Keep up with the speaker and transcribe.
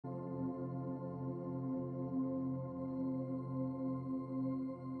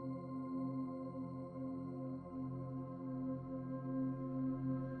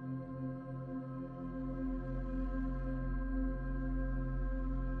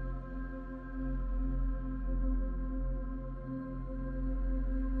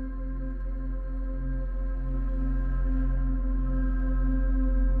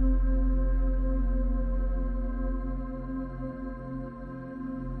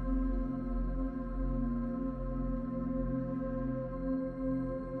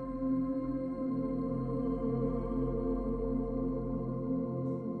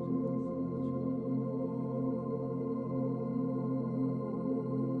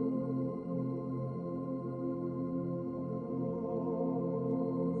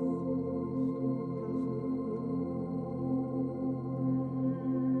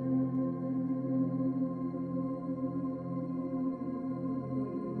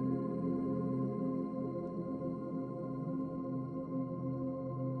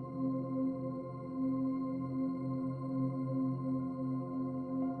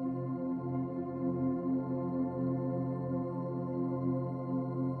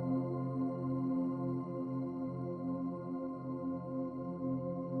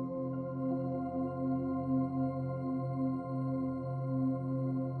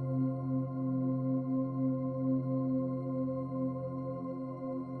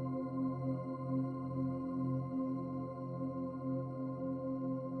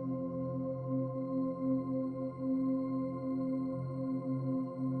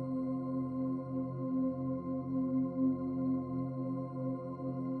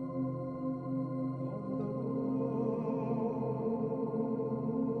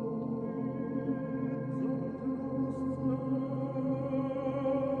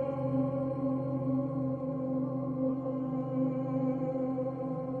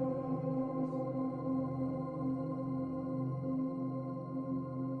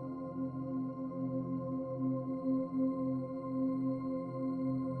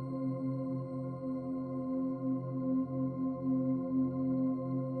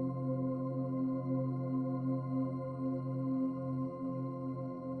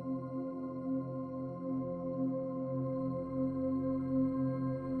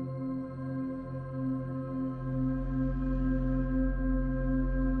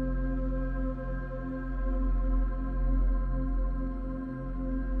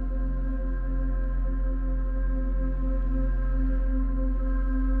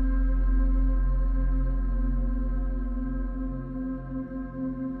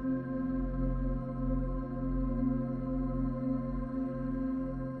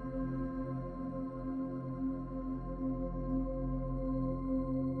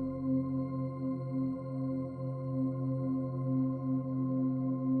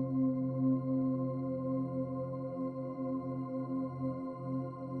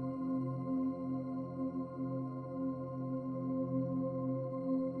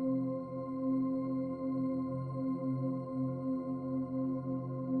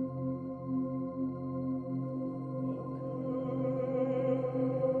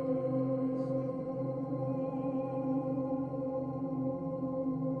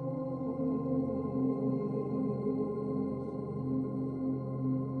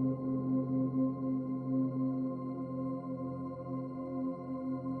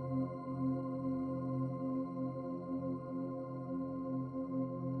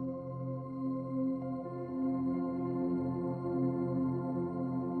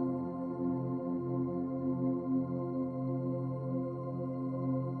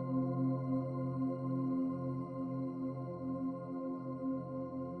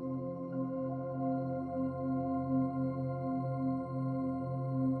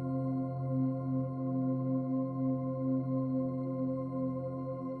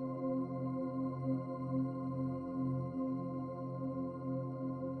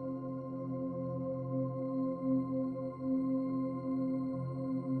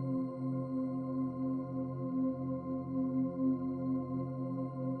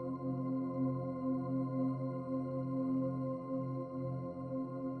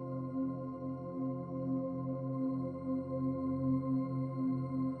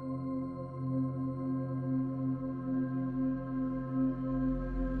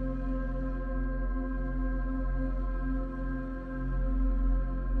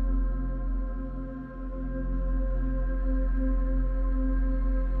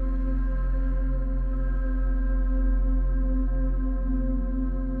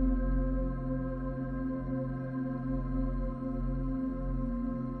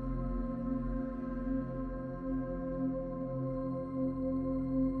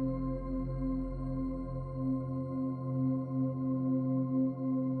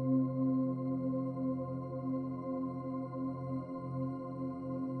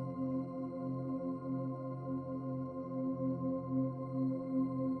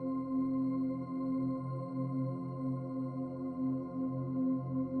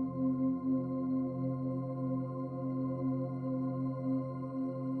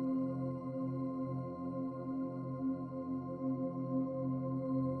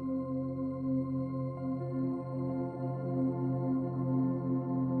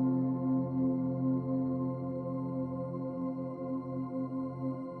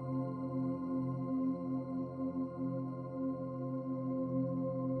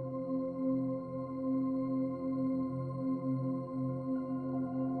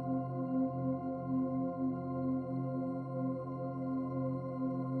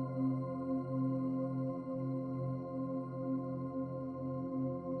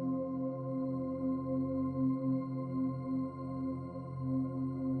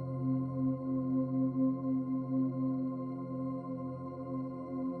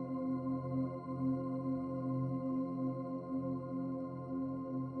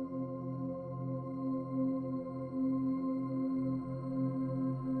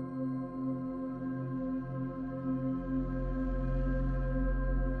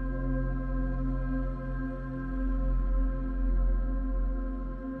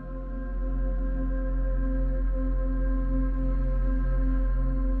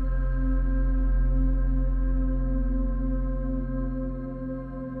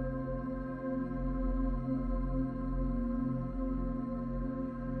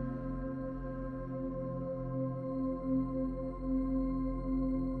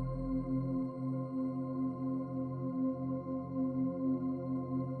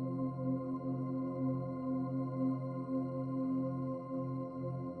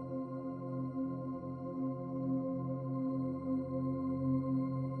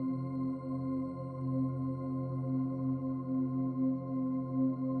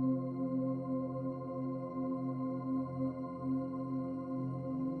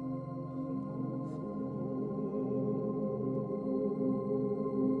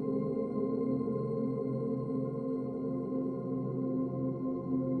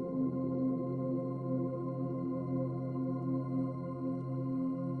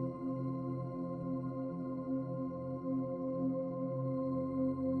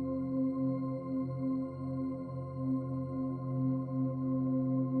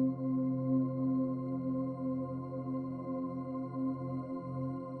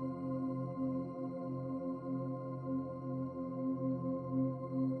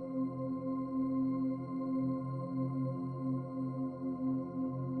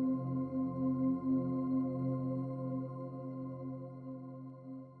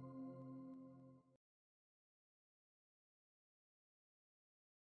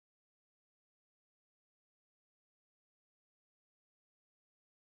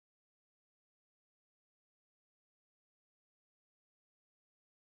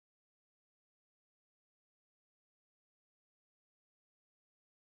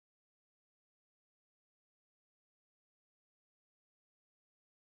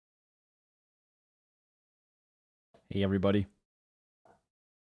Hey, everybody.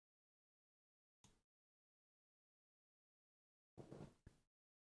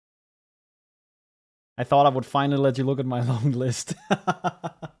 I thought I would finally let you look at my long list.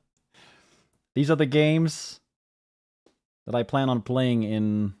 These are the games that I plan on playing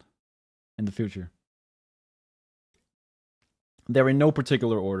in the future. They're in no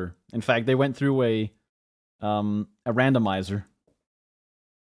particular order. In fact, they went through a randomizer.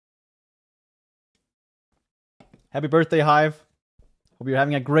 Happy birthday, Hive. Hope you're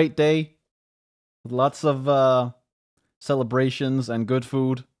having a great day. With lots of celebrations and good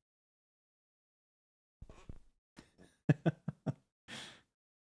food.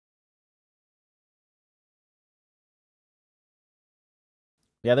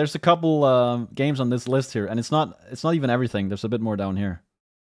 Yeah, there's a couple games on this list here, and it's not even everything. There's a bit more down here.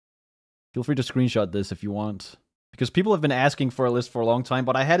 Feel free to screenshot this if you want. Because people have been asking for a list for a long time,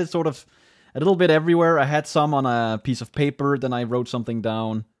 but I had it sort of a little bit everywhere. I had some on a piece of paper, then I wrote something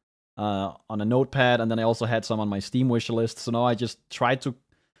down on a notepad, and then I also had some on my Steam wish list. So now I just tried to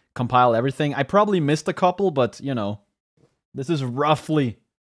compile everything. I probably missed a couple, but, you know, this is roughly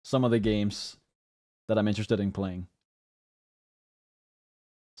some of the games that I'm interested in playing.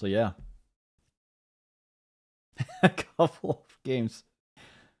 So yeah. A couple of games.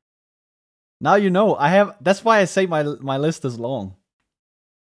 Now you know. That's why I say my list is long.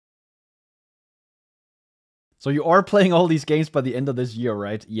 So you are playing all these games by the end of this year,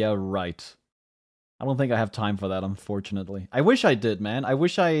 right? Yeah, right. I don't think I have time for that, unfortunately. I wish I did, man. I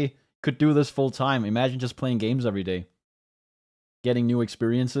wish I could do this full time. Imagine just playing games every day. Getting new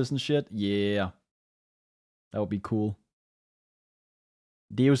experiences and shit. Yeah. That would be cool.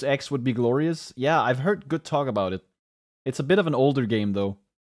 Deus Ex would be glorious. Yeah, I've heard good talk about it. It's a bit of an older game, though.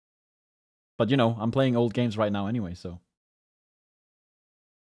 But, you know, I'm playing old games right now anyway, so.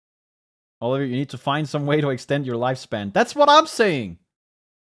 Oliver, you need to find some way to extend your lifespan. That's what I'm saying!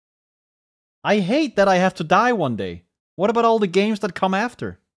 I hate that I have to die one day. What about all the games that come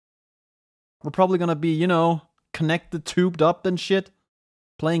after? We're probably gonna be, you know, connected, tubed up and shit.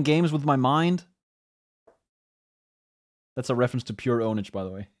 Playing games with my mind. That's a reference to Pure Ownage, by the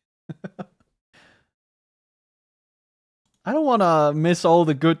way. I don't want to miss all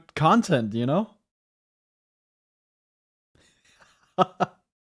the good content, you know?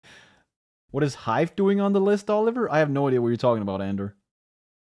 What is Hive doing on the list, Oliver? I have no idea what you're talking about, Ander.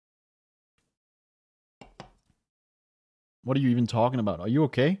 What are you even talking about? Are you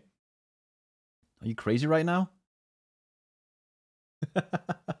okay? Are you crazy right now?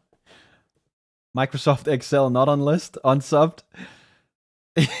 Microsoft Excel not on list, unsubbed.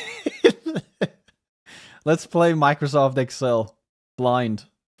 Let's play Microsoft Excel. Blind.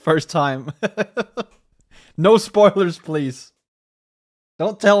 First time. No spoilers, please.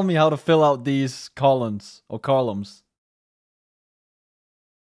 Don't tell me how to fill out these columns.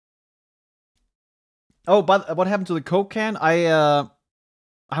 Oh, but what happened to the Coke can? I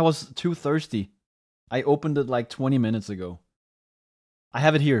was too thirsty. I opened it like 20 minutes ago. I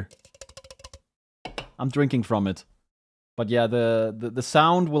have it here. I'm drinking from it. But yeah, the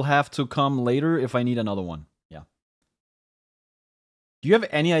sound will have to come later if I need another one. Yeah. Do you have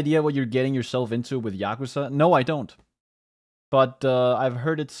any idea what you're getting yourself into with Yakuza? No, I don't. But I've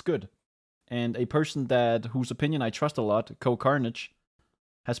heard it's good. And a person whose opinion I trust a lot, Carnage,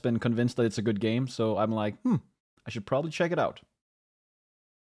 has been convinced that it's a good game. So I'm like, I should probably check it out.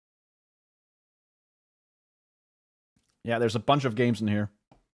 Yeah, there's a bunch of games in here.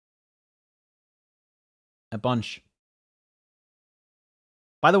 A bunch.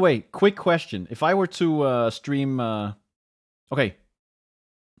 By the way, quick question. If I were to stream... okay.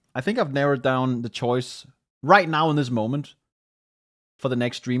 I think I've narrowed down the choice right now in this moment for the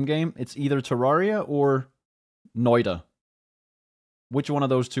next stream game. It's either Terraria or Noida. Which one of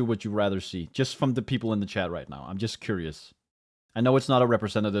those two would you rather see? Just from the people in the chat right now. I'm just curious. I know it's not a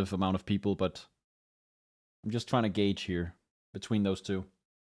representative amount of people, but I'm just trying to gauge here between those two.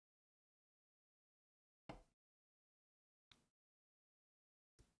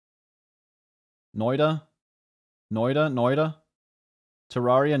 Noida?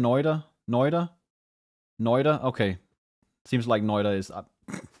 Terraria, Noida? Okay. Seems like Noida is up.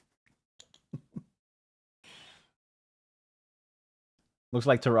 Looks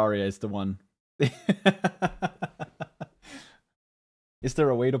like Terraria is the one. Is there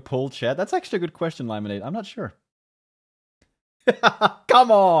a way to pull chat? That's actually a good question, Limonade. I'm not sure.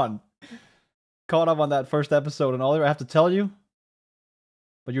 Come on! Caught up on that first episode, and all I have to tell you?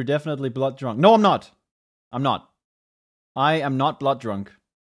 But you're definitely blood drunk. No, I'm not. I'm not. I am not blood drunk.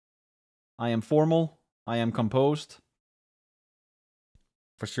 I am formal. I am composed.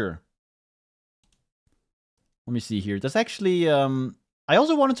 For sure. Let me see here. There's actually, I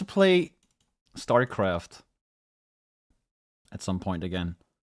also wanted to play StarCraft at some point again.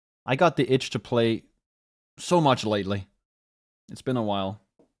 I got the itch to play so much lately. It's been a while.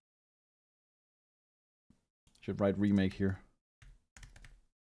 Should write remake here.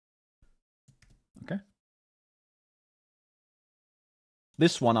 Okay.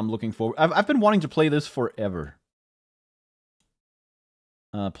 This one I'm looking for. I've been wanting to play this forever.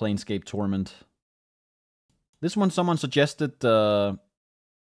 Planescape Torment. This one someone suggested on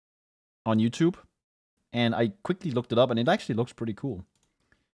YouTube, and I quickly looked it up, and it actually looks pretty cool.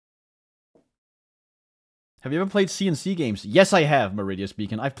 Have you ever played C&C games? Yes, I have, Meridius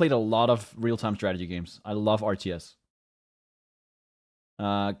Beacon. I've played a lot of real-time strategy games. I love RTS.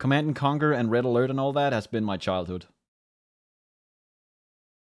 Command & Conquer and Red Alert and all that has been my childhood.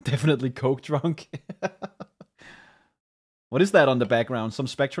 Definitely coke drunk. What is that on the background? Some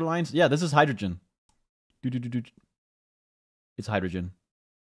spectral lines? Yeah, this is hydrogen. It's hydrogen.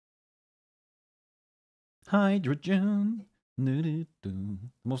 Hydrogen. The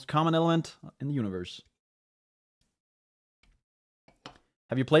most common element in the universe.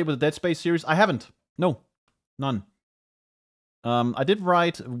 Have you played with the Dead Space series? I haven't. No. None. I did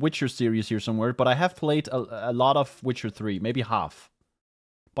write Witcher series here somewhere, but I have played a lot of Witcher 3. Maybe half.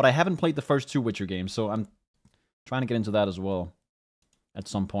 But I haven't played the first 2 Witcher games, so I'm trying to get into that as well. At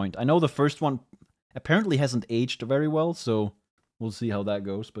some point. I know the first one apparently hasn't aged very well, so we'll see how that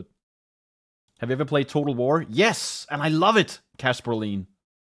goes, but... Have you ever played Total War? Yes! And I love it, Casper Lean.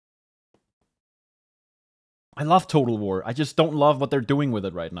 I love Total War. I just don't love what they're doing with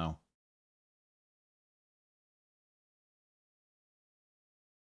it right now.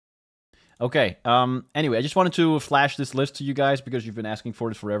 Okay, anyway, I just wanted to flash this list to you guys because you've been asking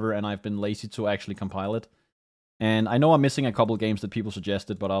for it forever and I've been lazy to actually compile it. And I know I'm missing a couple games that people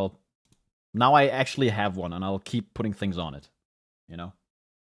suggested, but now I actually have one and I'll keep putting things on it. You know?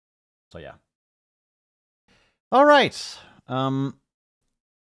 So yeah. Alright. Another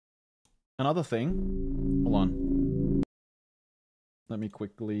thing. Hold on. Let me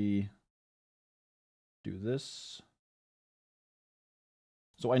quickly do this.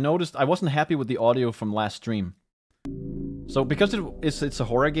 So I noticed I wasn't happy with the audio from last stream. So because it's a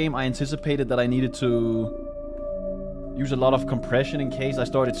horror game, I anticipated that I needed to use a lot of compression in case I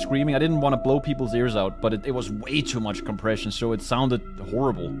started screaming. I didn't want to blow people's ears out, but it was way too much compression, so it sounded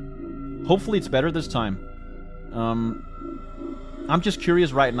horrible. Hopefully it's better this time. I'm just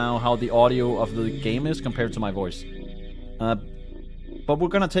curious right now how the audio of the game is compared to my voice. But we're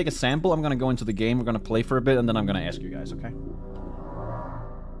gonna take a sample, I'm gonna go into the game, we're gonna play for a bit, and then I'm gonna ask you guys, okay?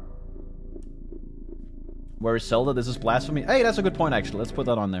 Where is Zelda? This is blasphemy. Hey, that's a good point, actually. Let's put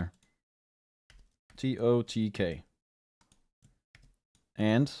that on there. T-O-T-K.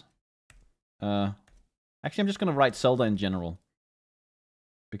 And, actually, I'm just gonna write Zelda in general.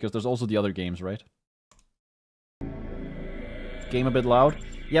 Because there's also the other games, right? Game a bit loud?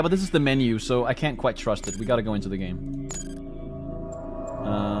 Yeah, but this is the menu, so I can't quite trust it. We gotta go into the game.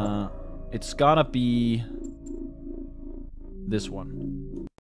 It's gotta be... this one.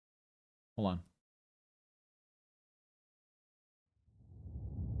 Hold on.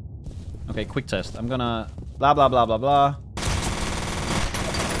 Okay, quick test. I'm gonna... blah, blah, blah, blah, blah.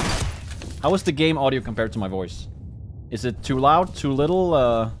 How is the game audio compared to my voice? Is it too loud? Too little?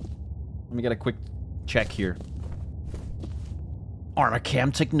 Let me get a quick check here.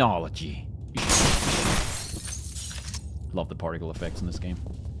 Armacam technology. Love the particle effects in this game.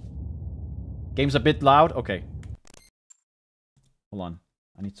 Game's a bit loud? Okay. Hold on.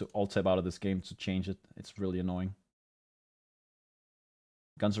 I need to alt-tab out of this game to change it. It's really annoying.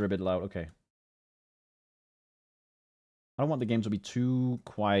 Guns are a bit loud. Okay. I don't want the game to be too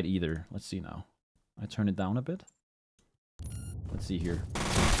quiet either. Let's see now. I turn it down a bit. Let's see here.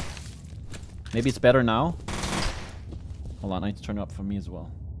 Maybe it's better now. Hold on, I need to turn it up for me as well.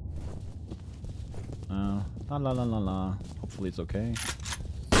 La la la la la. Hopefully it's okay.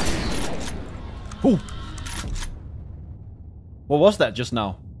 Ooh! What was that just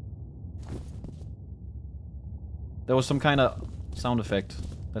now? There was some kind of sound effect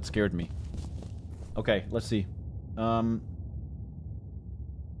that scared me. Okay, let's see.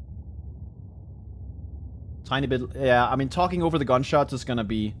 Tiny bit... yeah, I mean, talking over the gunshots is gonna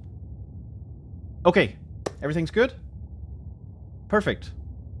be... okay, everything's good? Perfect.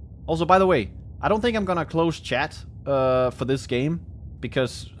 Also, by the way, I don't think I'm gonna close chat for this game,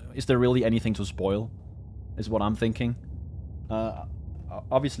 because is there really anything to spoil? Is what I'm thinking.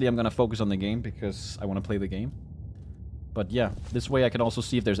 Obviously, I'm gonna focus on the game, because I want to play the game. But yeah, this way I can also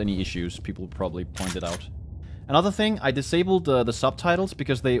see if there's any issues. People probably pointed out. Another thing, I disabled the subtitles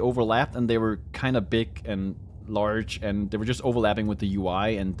because they overlapped and they were kind of big and large, and they were just overlapping with the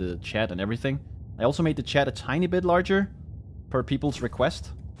UI and the chat and everything. I also made the chat a tiny bit larger, per people's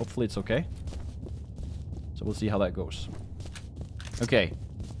request. Hopefully it's okay. So we'll see how that goes. Okay.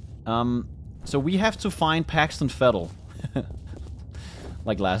 So we have to find Paxton Fettel.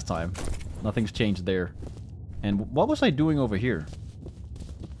 Like last time. Nothing's changed there. And what was I doing over here?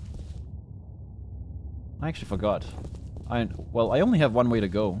 I actually forgot. Well, I only have one way to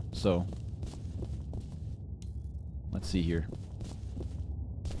go, so... Let's see here.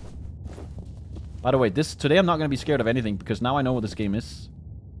 By the way, today I'm not going to be scared of anything, because now I know what this game is.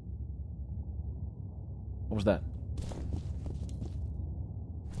 What was that?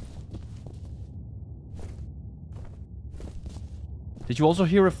 Did you also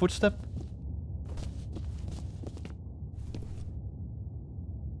hear a footstep?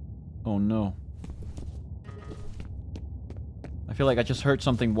 Oh no. I feel like I just heard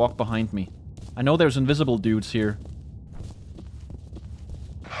something walk behind me. I know there's invisible dudes here.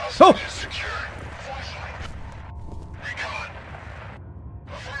 Oh!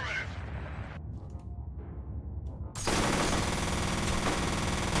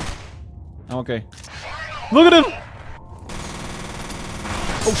 Okay. Look at him!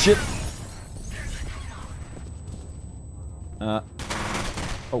 Oh shit!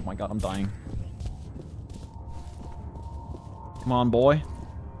 Oh my god, I'm dying. Come on, boy.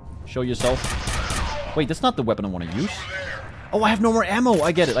 Show yourself. Wait, that's not the weapon I want to use. Oh, I have no more ammo!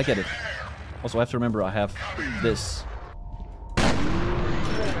 I get it, I get it. Also, I have to remember I have this.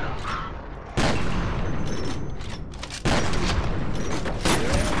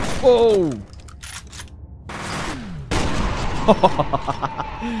 Whoa!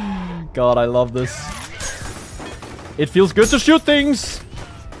 God, I love this. It feels good to shoot things!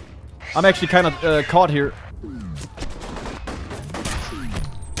 I'm actually kind of caught here.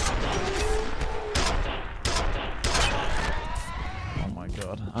 Oh my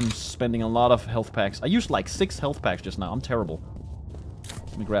god. I'm spending a lot of health packs. I used like 6 health packs just now. I'm terrible.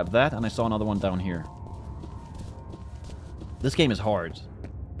 Let me grab that, and I saw another one down here. This game is hard.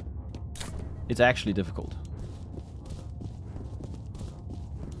 It's actually difficult.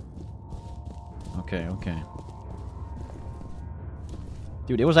 Okay, okay.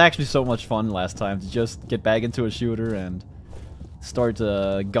 Dude, it was actually so much fun last time to just get back into a shooter and start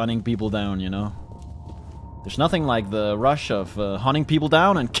gunning people down, you know? There's nothing like the rush of hunting people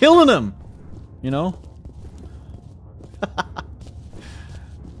down and killing them! You know?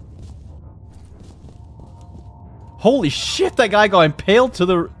 Holy shit, that guy got impaled to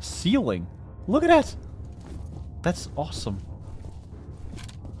the ceiling! Look at that! That's awesome.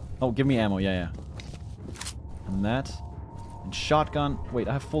 Oh, give me ammo, yeah. And that. And shotgun. Wait,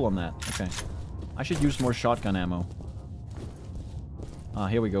 I have full on that. Okay. I should use more shotgun ammo. Ah,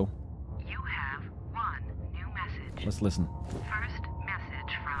 here we go. You have one new message. Let's listen. First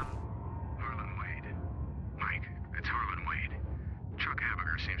message from Harlan Wade. Mike, it's Harlan Wade. Chuck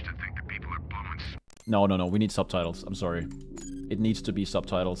Habiger seems to think that people are blowing... No. We need subtitles. I'm sorry. It needs to be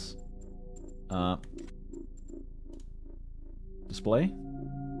subtitles. Display?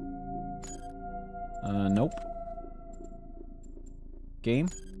 Nope. Game?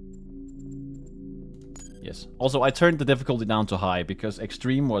 Yes. Also, I turned the difficulty down to high because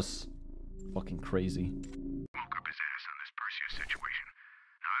extreme was fucking crazy. Woke up his ass on this Perseus situation.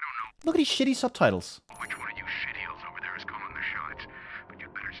 Now, I don't know Look at these shitty subtitles. which one of you shitheels over there is calling the shots, but you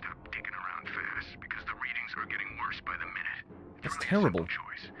better stop dicking around fast because the readings are getting worse by the minute. That's It's really a terrible. simple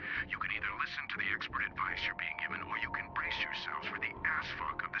choice. You can either listen to the expert advice you're being given, or you can brace yourselves for the ass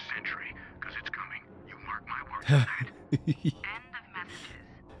fuck of the century, because it's coming. You mark my words on that. end of messages.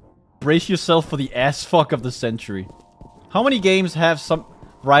 Brace yourself for the ass fuck of the century. How many games have some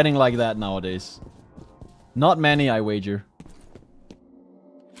writing like that nowadays? Not many, I wager.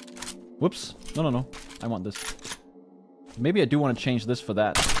 Whoops. No. I want this. Maybe I do want to change this for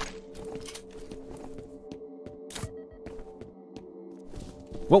that.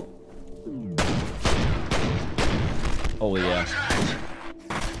 Whoa. Oh, yeah.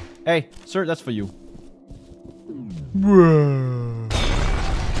 Hey, sir, that's for you.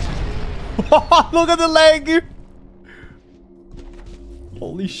 Look at the leg!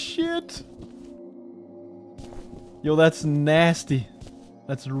 Holy shit. Yo, that's nasty.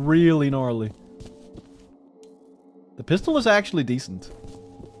 That's really gnarly. The pistol is actually decent.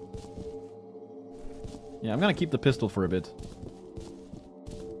 Yeah, I'm gonna keep the pistol for a bit.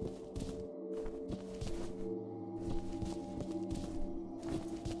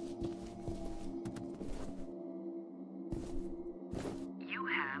 You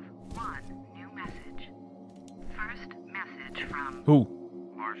have one new message. First message from Who?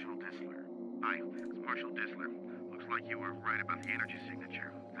 Marshall Disler. Hi, it's Marshall Disler. like you were right about the energy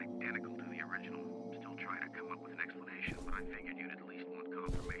signature. Identical to the original. Still trying to come up with an explanation, but I figured you'd at least want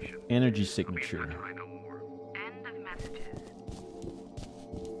confirmation. Energy I'll be in signature. touch when I know more. End of messages.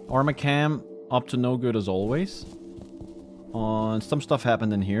 Armacam up to no good as always. Some stuff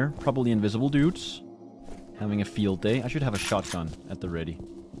happened in here. Probably invisible dudes. Having a field day. I should have a shotgun at the ready.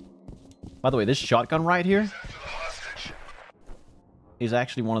 By the way, this shotgun right here is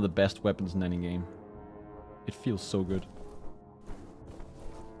actually one of the best weapons in any game. It feels so good.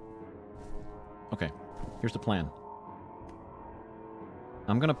 Okay, here's the plan.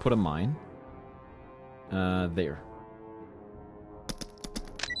 I'm gonna put a mine. There.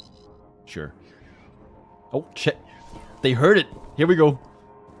 Sure. Oh, shit. They heard it. Here we go.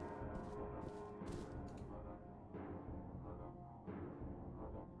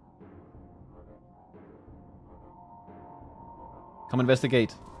 Come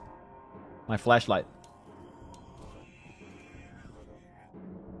investigate. My flashlight.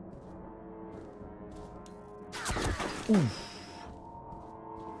 Oof.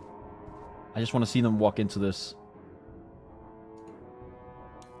 I just want to see them walk into this.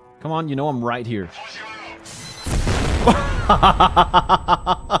 Come on, you know I'm right here.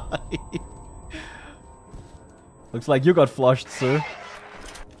 Looks like you got flushed, sir.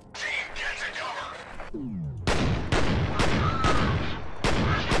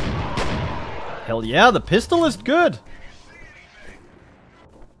 Hell yeah, the pistol is good.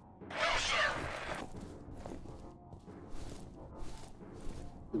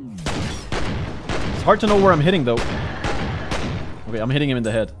 It's hard to know where I'm hitting, though. Okay, I'm hitting him in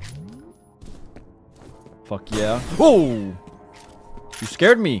the head. Fuck yeah. Whoa! You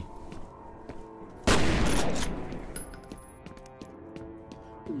scared me.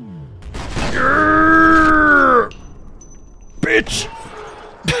 Grrr! Bitch!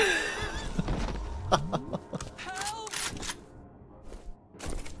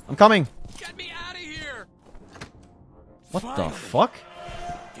 I'm coming. Get me out of here! What Finally. the fuck?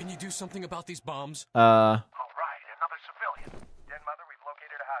 Can you do something about these bombs? All right, another civilian. Den Mother, we've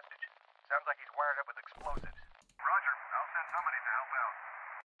located a hostage. Sounds like he's wired up with explosives. Roger, I'll send somebody to help out.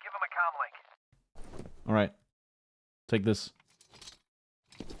 Give him a comm link. Alright. Take this.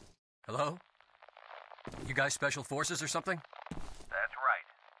 Hello? You guys special forces or something? That's right.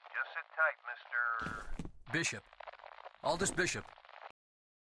 Just sit tight, Mr. Bishop. Aldous Bishop.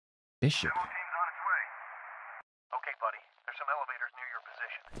 Bishop. Demo team's on its way. Okay, buddy. There's some elevators near your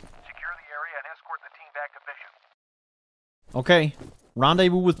position. Secure the area and escort the team back to Bishop. Okay.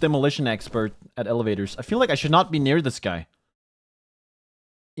 Rendezvous with demolition expert at elevators. I feel like I should not be near this guy.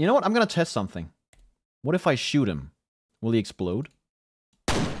 You know what? I'm gonna test something. What if I shoot him? Will he explode?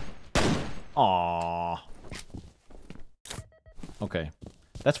 Aww. Okay.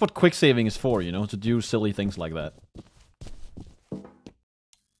 That's what quick saving is for, you know? To do silly things like that.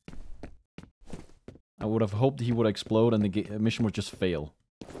 I would have hoped he would explode and the mission would just fail.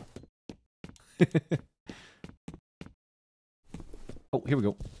 Oh, here we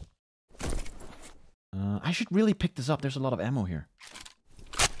go. I should really pick this up. There's a lot of ammo here.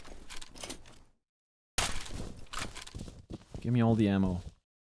 Give me all the ammo.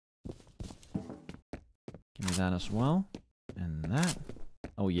 Give me that as well. And that.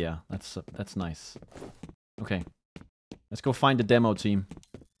 Oh yeah, that's nice. Okay. Let's go find the demo team.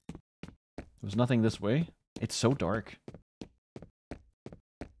 There's nothing this way. It's so dark.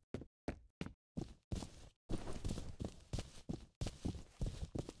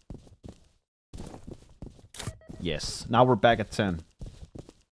 Yes. Now we're back at 10.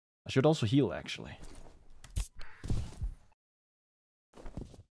 I should also heal, actually.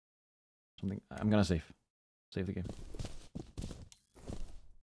 Something. I'm gonna save. Save the game.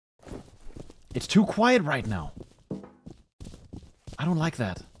 It's too quiet right now. I don't like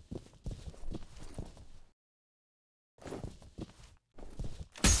that.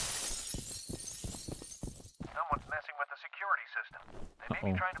 Someone's messing with the security system. They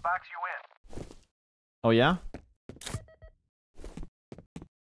may be trying to box you in. Oh, yeah?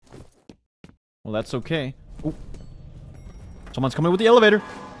 Well, that's okay. Ooh. Someone's coming with the elevator.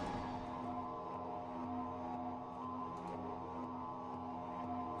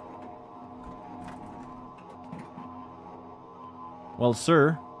 Well,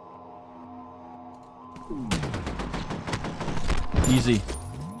 sir. Easy.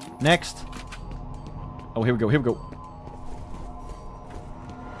 Next. Oh, here we go, here we go.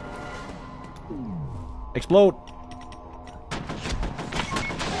 Explode.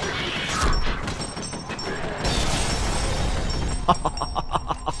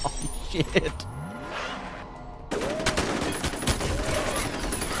 Shit.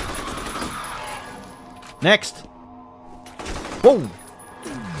 Next.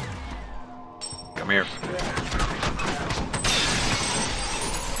 Come here.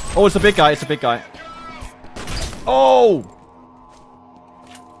 Oh, it's a big guy. It's a big guy. Oh!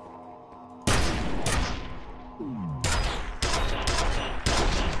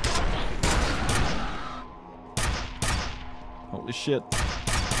 Holy shit.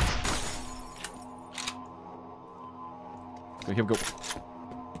 Okay, here we go.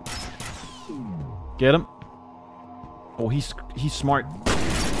 Get him. Oh, he's smart.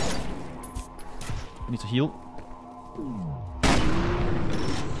 I need to heal.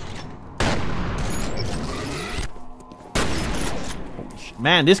 Holy shit.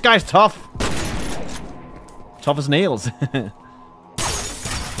 Man, this guy's tough. Tough as nails.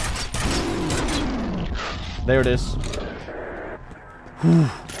 There it is. Whew.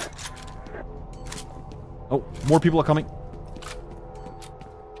 Oh, more people are coming.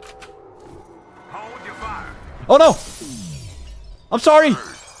 Hold your fire. Oh no! I'm sorry!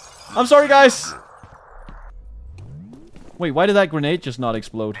 I'm sorry, guys! Wait, why did that grenade just not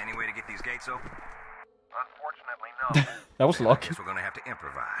explode? Any way to get these gates open? Unfortunately, no. That was luck. Guess we're gonna have to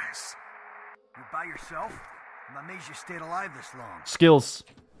improvise. You're by yourself? I'm amazed you stayed alive this long. Skills.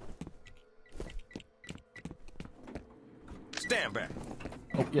 Stand back.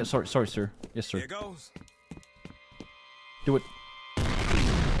 Oh, yeah, sorry, sir. Yes, sir. Here goes. Do it.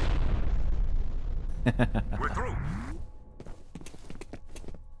 We're through.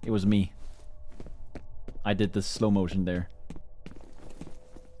 It was me. I did the slow motion there.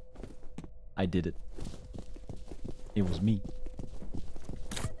 I did it. It was me.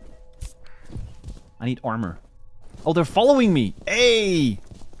 I need armor. Oh, they're following me. Hey!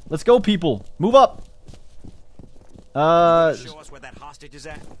 Let's go, people. Move up. Show us where that hostage is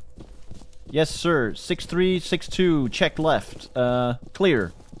at. Yes, sir. 6362. Check left.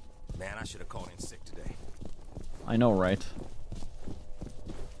 Clear. Man, I should have called in sick today. I know, right?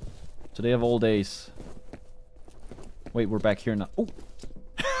 Today of all days. Wait, we're back here now. Oh!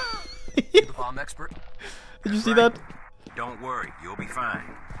 You the bomb expert? Did you see that? Don't worry, you'll be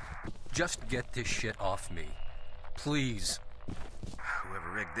fine. Just get this shit off me. Please.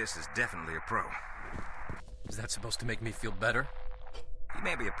 Whoever rigged this is definitely a pro. Is that supposed to make me feel better? He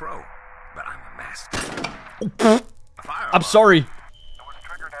may be a pro, but I'm a master. A fire I'm sorry. It was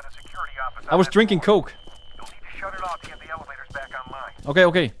triggered at a security office. I was drinking Coke. You'll need to shut it off to get the elevators back online. Okay,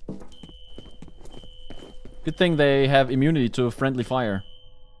 okay. Good thing they have immunity to friendly fire.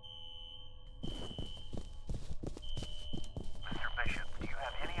 Mr. Bishop, do you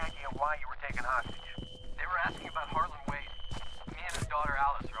have any idea why you were taken hostage? They were asking about Harlan Wade. Me and his daughter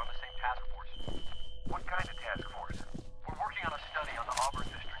Alice are on the same task force. What kind of task force? We're working on a study on the Auburn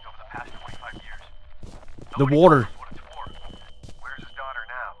district over the past 25 years. The water. Knows what it's for. Where's his daughter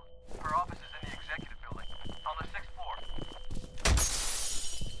now? Her office is in the executive building, on the 6th floor.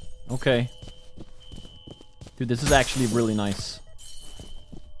 Okay. Dude, this is actually really nice.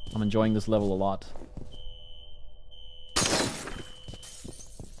 I'm enjoying this level a lot.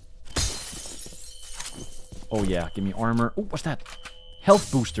 Oh yeah, give me armor. Oh, what's that?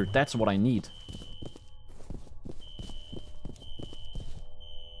 Health booster, that's what I need.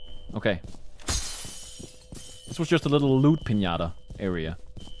 Okay. This was just a little loot pinata area.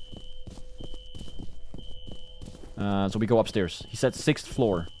 So we go upstairs. He said 6th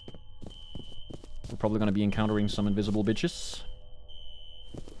floor. We're probably gonna be encountering some invisible bitches.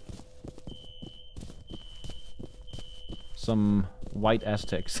 Some white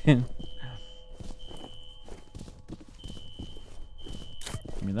Aztecs. Give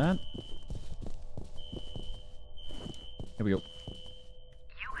me that. Here we go.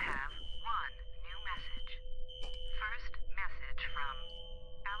 You have one new message. First message from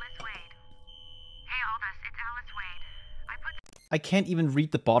Alice Wade. Hey Aldous, it's Alice Wade. I can't even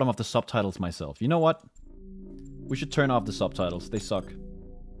read the bottom of the subtitles myself. You know what? We should turn off the subtitles. They suck.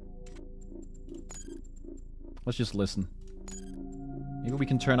 Let's just listen. Maybe we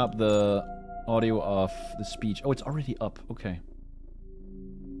can turn up the audio of the speech. Oh, it's already up. Okay.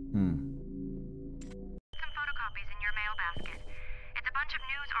 Some photocopies in your mail basket. It's a bunch of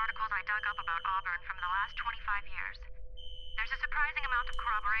news articles I dug up about Auburn from the last 25 years. There's a surprising amount of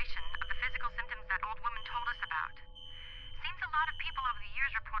corroboration of the physical symptoms that old woman told us about. Seems a lot of people over the years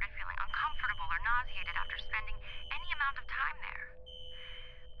reported feeling uncomfortable or nauseated after spending any amount of time there.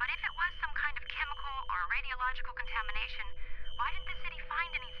 But if it was some kind of chemical or radiological contamination, why didn't the city find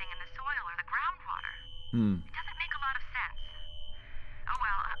anything in the soil or the groundwater? It doesn't make a lot of sense. Oh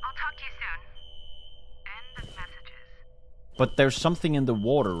well, I'll talk to you soon. End of messages. But there's something in the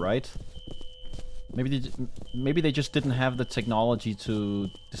water, right? Maybe they just didn't have the technology to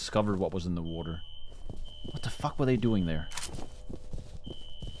discover what was in the water. What the fuck were they doing there?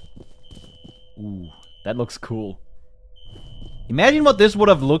 Ooh, that looks cool. Imagine what this would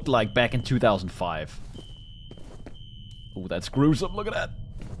have looked like back in 2005. Ooh, that's gruesome. Look at that.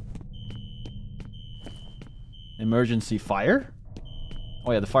 Emergency fire?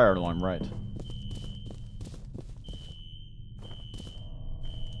 Oh yeah, the fire alarm, right.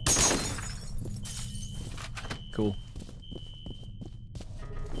 Cool.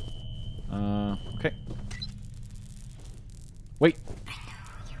 Okay. Wait.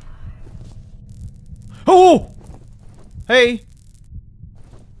 Oh! Hey!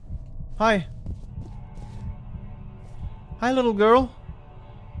 Hi. Hi, little girl.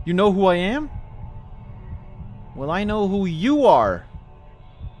 You know who I am? Well, I know who you are.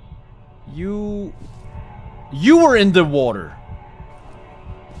 You were in the water.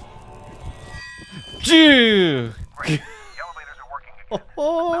 Gee! Great. The elevators are working again.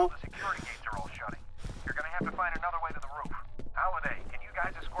 Now the security gates are all shutting. You're gonna have to find another way to the roof. Holiday, can you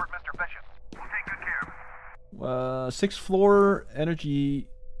guys escort Mr. Bishop? We'll take good care of him. 6th floor, energy...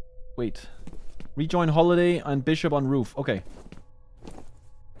 Wait. Rejoin Holiday and Bishop on roof. Okay.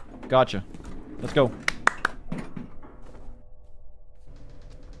 Gotcha. Let's go.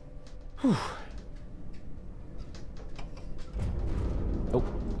 Whew. Oh,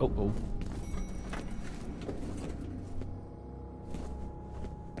 oh, oh.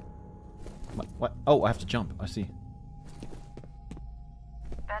 What? Oh, I have to jump. I see.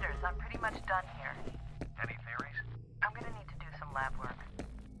 Betters, I'm pretty much done here. Any theories? I'm gonna need to do some lab work.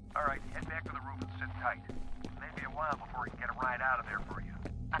 Alright, head back to the roof and sit tight. Maybe a while before we can get a ride out of there for you.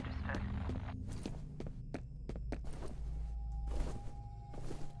 Understood.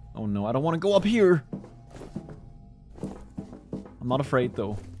 Oh no, I don't want to go up here. I'm not afraid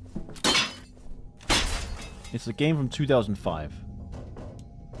though. It's a game from 2005.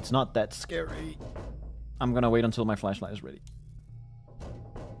 It's not that scary. I'm gonna wait until my flashlight is ready.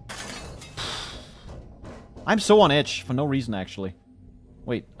 I'm so on edge for no reason actually.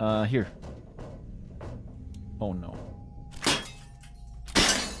 Wait, here. Oh no.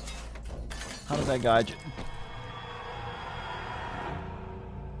 How did that guy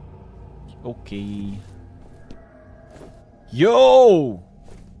Okay. Yo!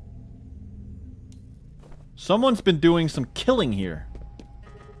 Someone's been doing some killing here.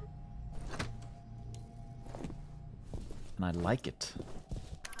 And I like it.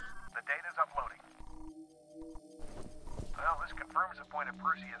 The data's uploading. Well, this confirms the point of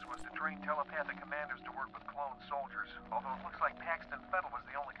Perseus was to train telepathic commanders to work with clone soldiers, although it looks like Paxton Fettel was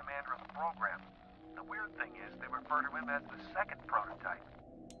the only commander of the program. The weird thing is, they refer to him as the second prototype.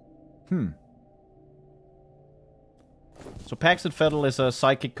 So Paxton Fettel is a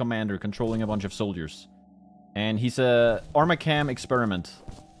psychic commander controlling a bunch of soldiers. And he's a Armacam experiment.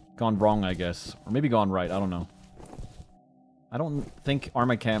 Gone wrong, I guess. Or maybe gone right, I don't know. I don't think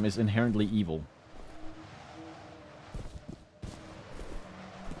Armacam is inherently evil.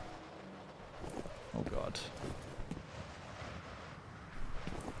 Oh god.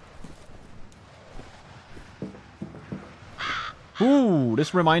 Ooh,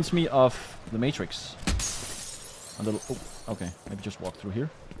 this reminds me of The Matrix. A little... Oh, okay. Maybe just walk through here.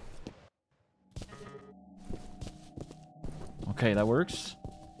 Okay, that works.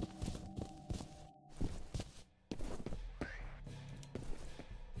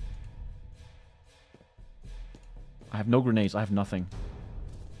 I have no grenades. I have nothing.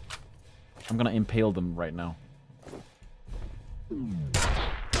 I'm gonna impale them right now.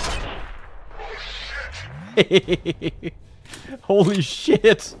 Holy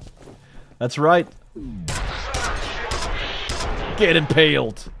shit! That's right. Get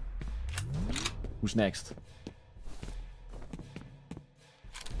impaled! Who's next?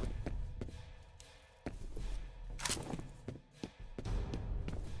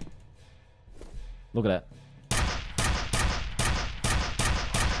 Look at that.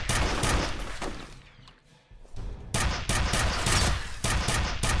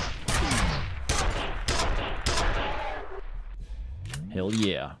 Hell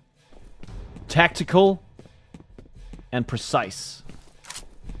yeah. Tactical and precise.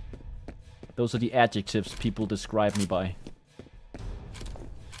 Those are the adjectives people describe me by.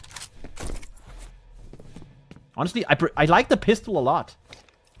 Honestly, I like the pistol a lot.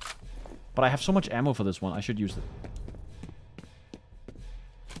 But I have so much ammo for this one, I should use it.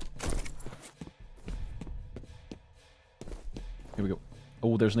 Here we go.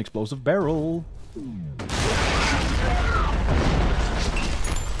 Oh, there's an explosive barrel.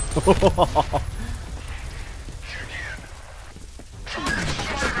 Oh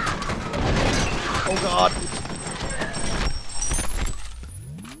god.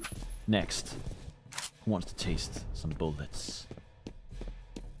 Next. Who wants to taste some bullets?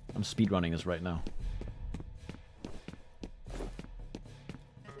 I'm speedrunning this right now.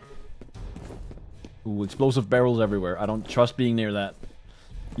 Ooh, explosive barrels everywhere. I don't trust being near that.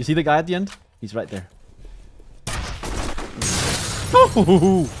 You see the guy at the end? He's right there.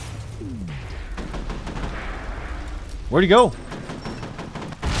 Oh! Where'd he go?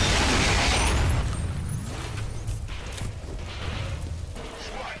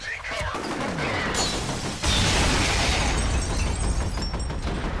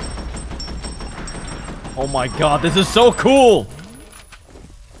 Oh my god, this is so cool!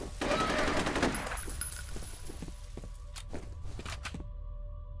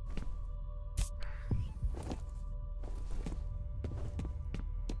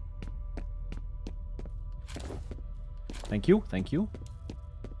 Thank you, thank you.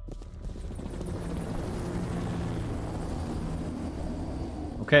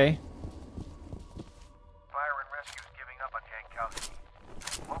 Okay. Fire and rescue's giving up on Jankowski.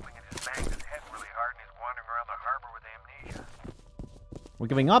 I'm hoping it just banged his head really hard and he's wandering around the harbor with amnesia. We're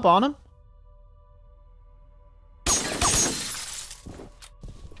giving up on him?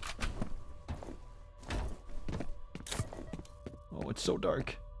 Oh, it's so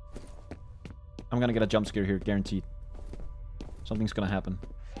dark. I'm gonna get a jump scare here, guaranteed. Something's gonna happen.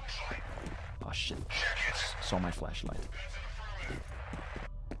 Oh shit. Saw my flashlight.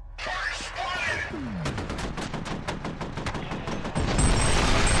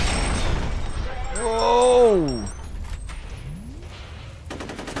 Whoa!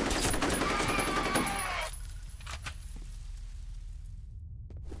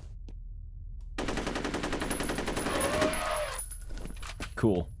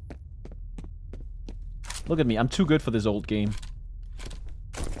 Cool. Look at me, I'm too good for this old game.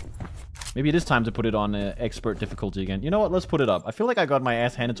 Maybe it is time to put it on expert difficulty again. You know what, let's put it up. I feel like I got my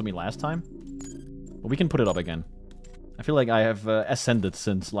ass handed to me last time. But we can put it up again. I feel like I have ascended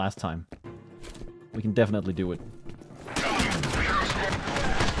since last time. We can definitely do it.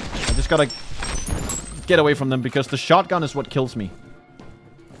 I just gotta get away from them because the shotgun is what kills me.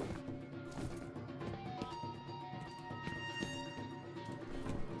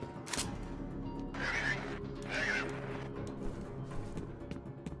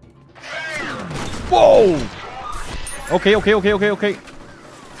 Whoa! Okay.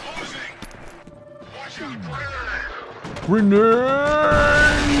 Grenade!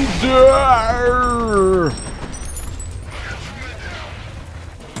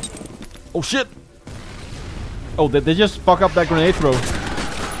 Oh shit! Oh, they just fuck up that grenade throw.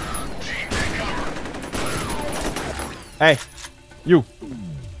 Hey, you!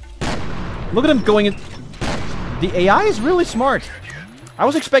 Look at him going in. The AI is really smart. I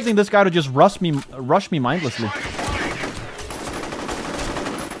was expecting this guy to just rush me mindlessly.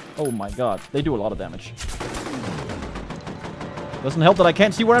 Oh my god, they do a lot of damage. Doesn't help that I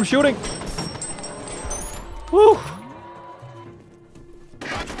can't see where I'm shooting. Woo!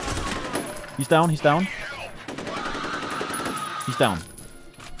 He's down, he's down. He's down.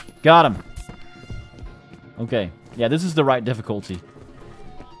 Got him. Okay. Yeah, this is the right difficulty.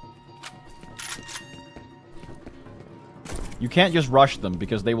 You can't just rush them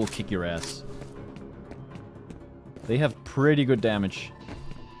because they will kick your ass. They have pretty good damage.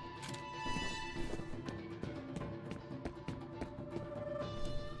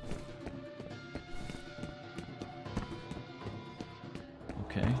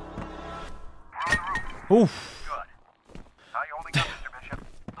 Okay. Oof. Good. How you holding up, Mr. Bishop?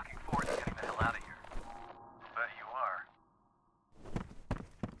 Looking forward to getting the hell out of here. Bet you are.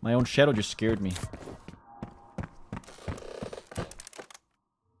 My own shadow just scared me.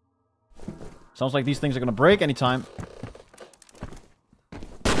 Sounds like these things are gonna break anytime.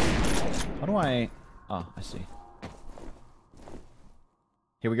 How do I... Ah, I see.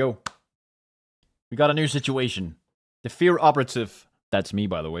 Here we go. We got a new situation. The F.E.A.R operative, that's me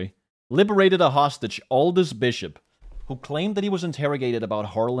by the way, liberated a hostage, Aldous Bishop, who claimed that he was interrogated about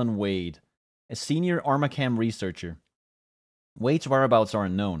Harlan Wade, a senior Armacam researcher. Wade's whereabouts are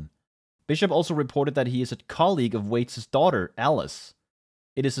unknown. Bishop also reported that he is a colleague of Wade's daughter, Alice.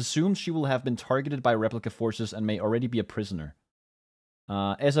 It is assumed she will have been targeted by replica forces and may already be a prisoner.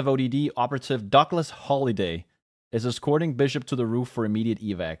 SFODD operative Douglas Holliday is escorting Bishop to the roof for immediate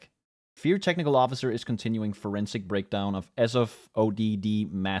evac. F.E.A.R technical officer is continuing forensic breakdown of SFODD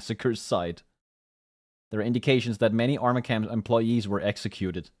massacre site. There are indications that many Armacam employees were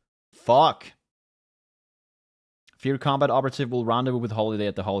executed. Fuck! F.E.A.R combat operative will rendezvous with Holliday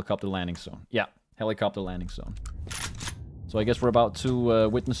at the helicopter landing zone. Yeah, helicopter landing zone. So I guess we're about to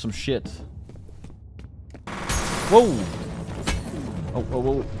witness some shit. Whoa! Oh, whoa,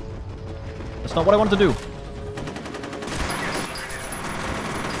 whoa. That's not what I wanted to do.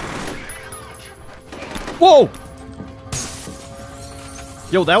 Whoa!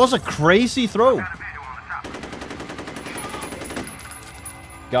 Yo, that was a crazy throw.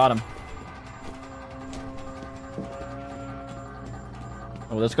 Got him.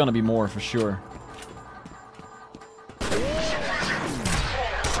 Oh, there's gonna be more for sure.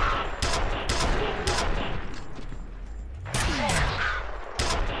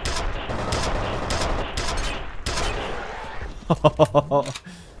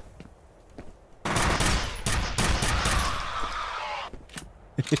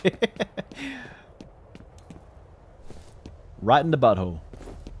 Right in the butthole.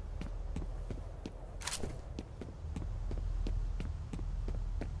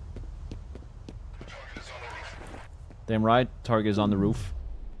 Damn right, target is on the roof.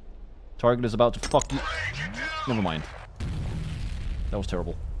 Target is about to fuck you. Never mind. That was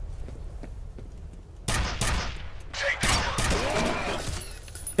terrible.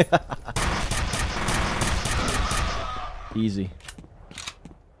 Easy.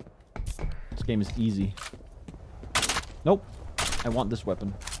 This game is easy. Nope. I want this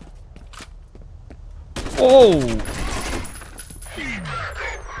weapon. Oh!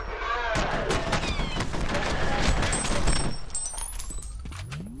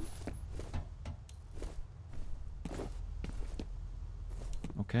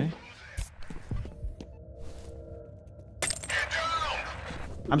 Okay.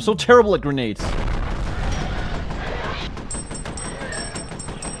 I'm so terrible at grenades.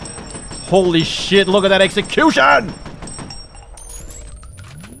 Holy shit, look at that execution!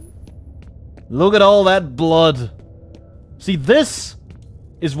 Look at all that blood. See, this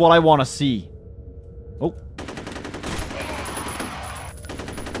is what I want to see. Oh.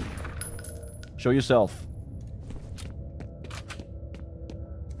 Show yourself.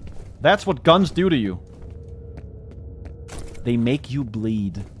 That's what guns do to you. They make you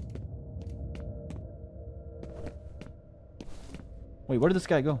bleed. Wait, where did this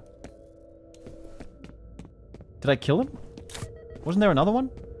guy go? Did I kill him? Wasn't there another one?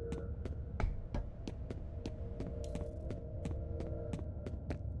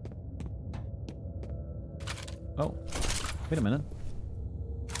 Oh. Wait a minute.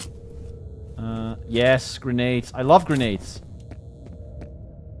 Yes, grenades. I love grenades.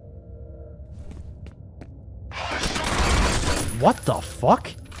 What the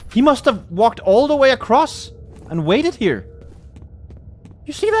fuck? He must have walked all the way across and waited here.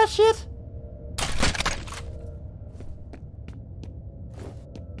 You see that shit?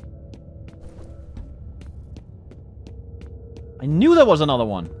 I knew there was another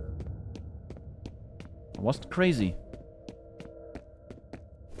one. I wasn't crazy.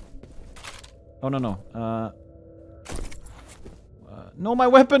 Oh, no. No, my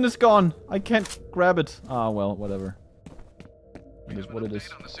weapon is gone. I can't grab it. Ah, well, whatever. It is what it is.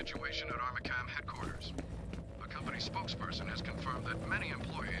 On the situation at Armacam headquarters. A company spokesperson has confirmed that many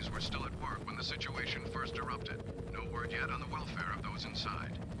employees were still at work when the situation first erupted. No word yet on the welfare of those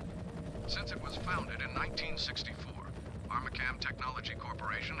inside. Since it was founded in 1964, Armacam Technology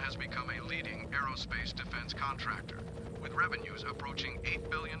Corporation has become a leading aerospace defense contractor, with revenues approaching $8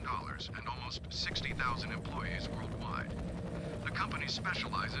 billion and almost 60,000 employees worldwide. The company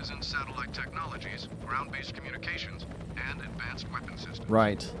specializes in satellite technologies, ground-based communications, and advanced weapon systems.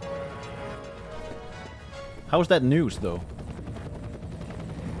 Right. How's that news, though?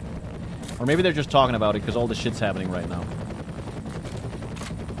 Or maybe they're just talking about it because all the shit's happening right now.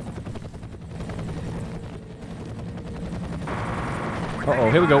 Uh-oh,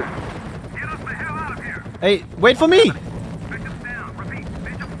 here we go. Hey, wait for me!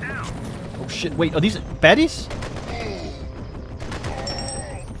 Oh shit, wait, are these baddies?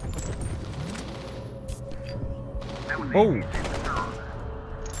 Oh.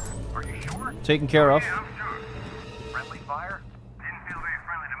 Are you sure? Taken care of. Yeah, I'm sure. Friendly fire? Didn't feel very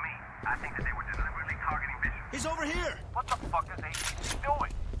friendly to me. I think that they were deliberately targeting Bishop. He's over here! What the fuck is ATC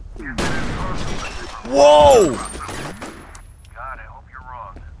doing? Whoa! God, I hope you're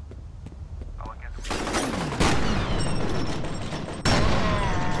wrong. Oh, I guess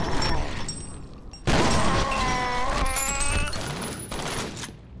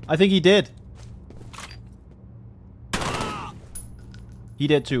I think he did. He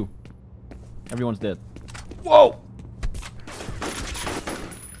did too. Everyone's dead. Whoa!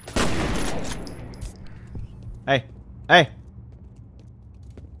 Hey. Hey!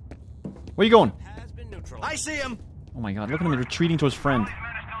 Where you going? Has been neutralized. I see him! Oh my god, look at him retreating to his friend. these men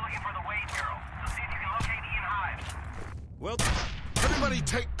are still looking for the Wade Bureau. So see if you can locate Ian Hives. Well, everybody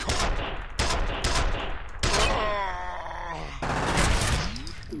take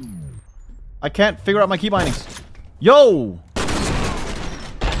I can't figure out my key bindings. Yo!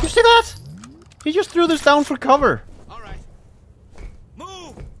 You see that? He just threw this down for cover. All right.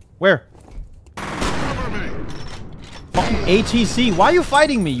 Move. Where? Cover me. Fucking ATC. Why are you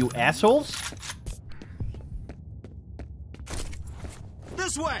fighting me, you assholes?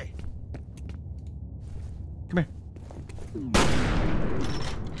 This way. Come here.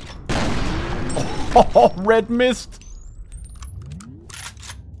 Oh, red mist.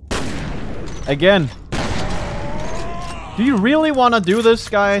 Again. Do you really want to do this,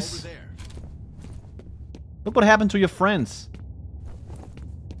 guys? Look what happened to your friends.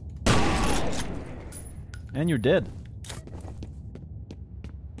 And you're dead.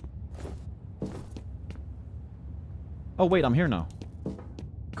 Oh wait, I'm here now.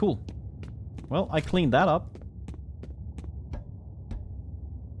 Cool. Well, I cleaned that up.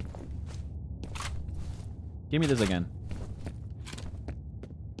 Give me this again.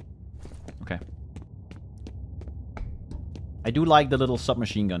 Okay. I do like the little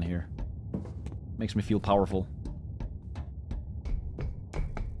submachine gun here. Makes me feel powerful.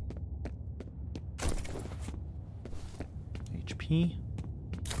 HP.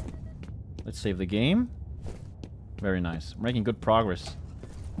 Let's save the game. Very nice. We're making good progress.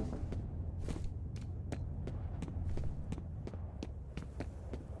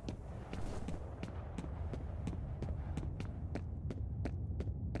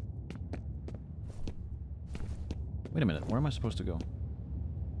 Wait a minute, where am I supposed to go?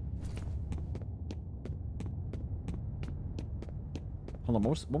 Hold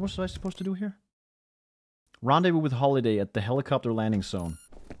on, what was I supposed to do here? Rendezvous with Holiday at the helicopter landing zone.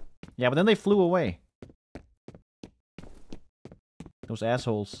 Yeah, but then they flew away. Those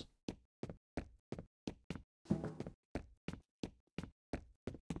assholes.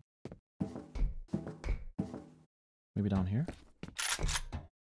 Maybe down here?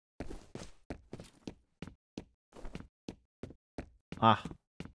 Ah.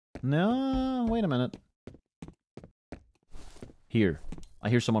 No, wait a minute. Here. I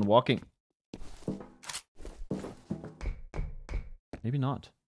hear someone walking. Maybe not.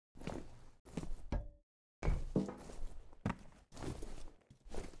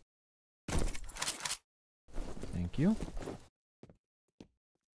 Thank you.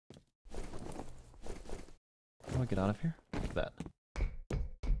 How do I get out of here? Like that.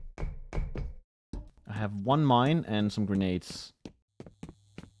 I have one mine and some grenades.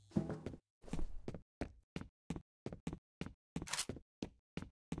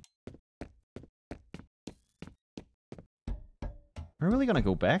 Are we really gonna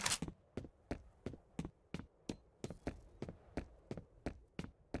go back?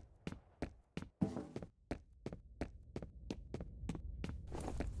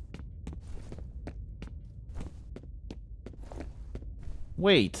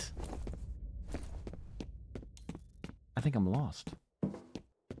 Wait. I think I'm lost.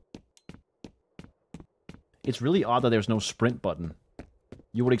 It's really odd that there's no sprint button.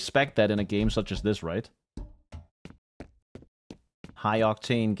 You would expect that in a game such as this, right?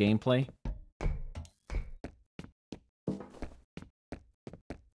 High-octane gameplay.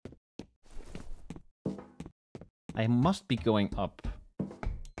 I must be going up.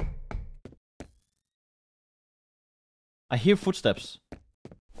 I hear footsteps.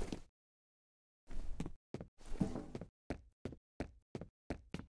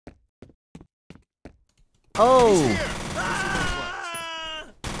 Oh!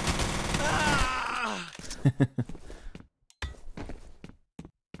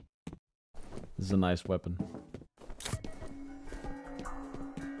 This is a nice weapon.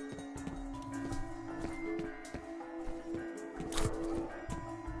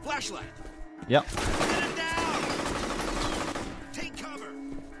 Flashlight. Yep. Get it down. Take cover.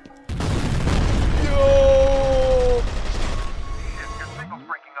 Yo! Your signal's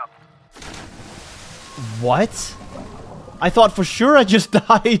breaking up. What? I thought for sure I just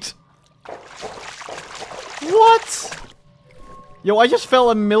died. What? Yo, I just fell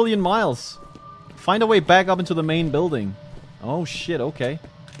 1,000,000 miles. Find a way back up into the main building. Oh shit, okay.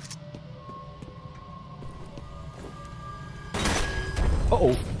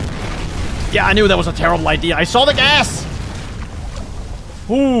 Uh-oh. Yeah, I knew that was a terrible idea. I saw the gas!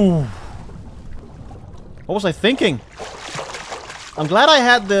 Ooh. What was I thinking? I'm glad I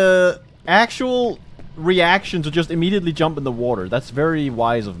had the actual reaction to just immediately jump in the water. That's very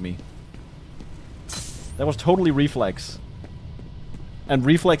wise of me. That was totally reflex. And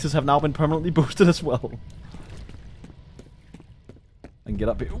reflexes have now been permanently boosted as well. And get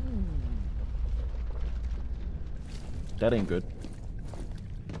up here. Ooh. That ain't good.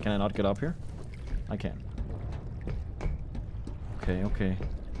 Can I not get up here? I can. Okay, okay.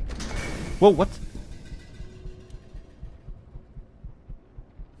 Whoa, what?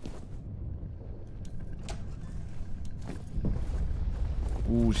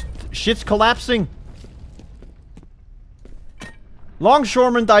 Ooh, shit's collapsing.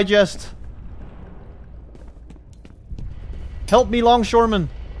 Longshoreman digest. Help me, longshoreman.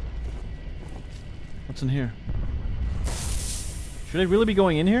 What's in here? Should I really be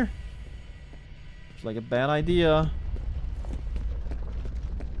going in here? It's like a bad idea.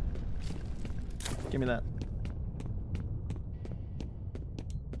 Give me that.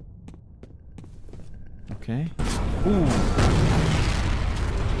 Okay. Ooh.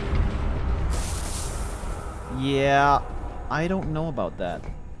 Yeah, I don't know about that.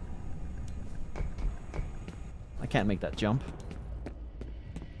 I can't make that jump.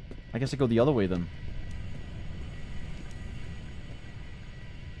 I guess I go the other way then.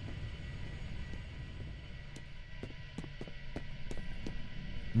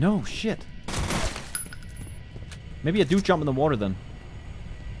 No, shit. Maybe I do jump in the water then.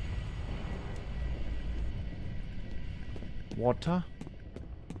 Water.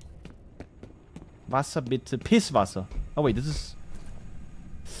 Wasser bitte. Pisswasser. Oh wait, this is...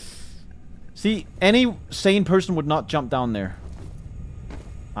 See, any sane person would not jump down there.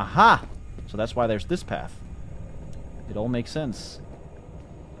 Aha! So that's why there's this path. It all makes sense.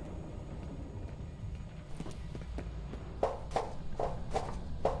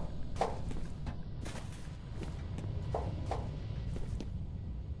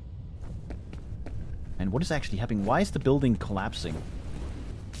 And what is actually happening? Why is the building collapsing?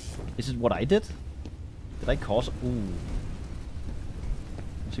 Is it what I did? Did I cause... Ooh.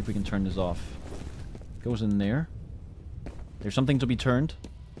 Let's see if we can turn this off. Goes in there. There's something to be turned.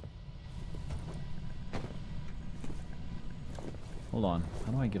 Hold on.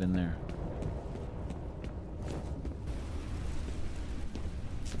 How do I get in there?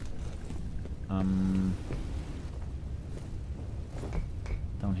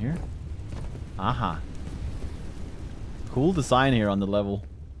 Down here? Aha. Cool design here on the level.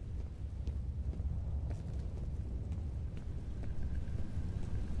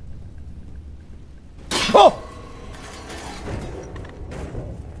 Oh!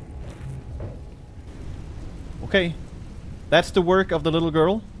 Okay. That's the work of the little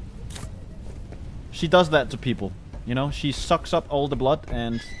girl. She does that to people. You know, she sucks up all the blood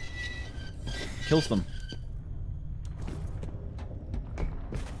and kills them.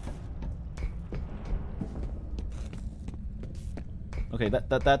 Okay,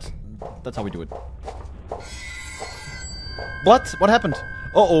 that's how we do it. What? What happened?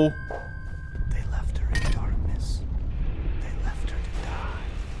 Uh-oh. They left her in darkness. They left her to die.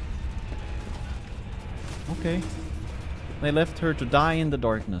 Okay. They left her to die in the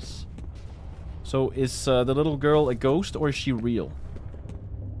darkness. So is the little girl a ghost or is she real?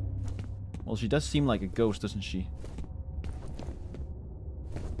 Well, she does seem like a ghost, doesn't she?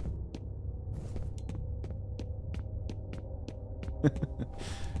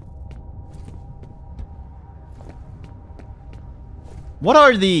 What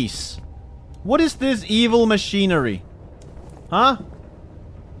are these? What is this evil machinery? Huh?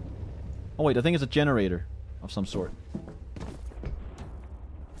 Oh wait, I think it's a generator of some sort.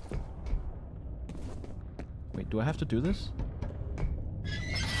 Wait, do I have to do this?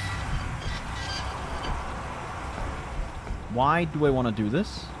 Why do I want to do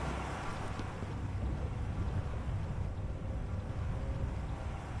this?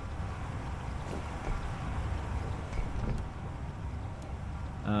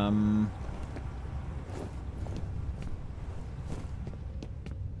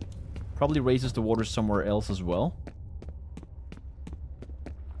 Probably raises the water somewhere else as well.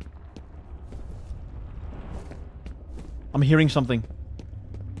 I'm hearing something.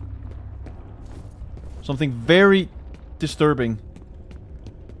 Something very disturbing.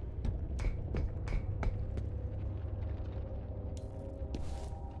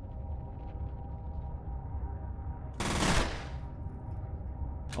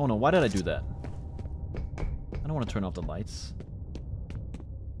 Oh no, why did I do that? I don't want to turn off the lights.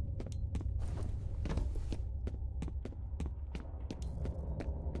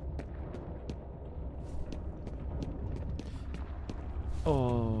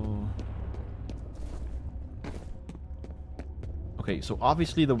 Oh. Okay, so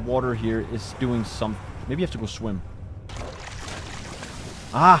obviously the water here is doing some... Maybe you have to go swim.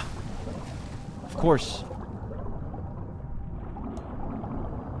 Ah! Of course.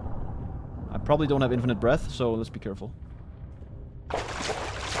 I probably don't have infinite breath, so let's be careful.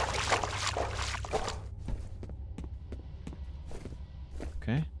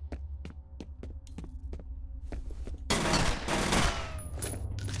 Okay.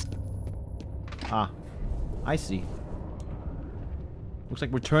 Ah, I see. Looks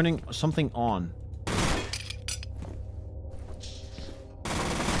like we're turning something on.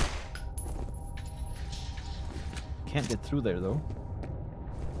 can't get through there though.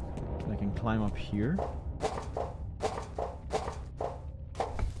 I can climb up here.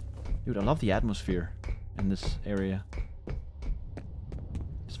 Dude, I love the atmosphere in this area.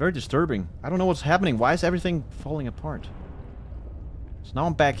 It's very disturbing. I don't know what's happening. Why is everything falling apart? So now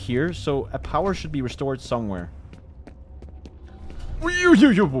I'm back here, so a power should be restored somewhere.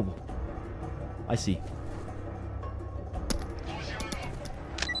 I see.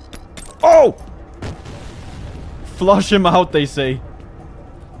 Oh! Flush him out, they say.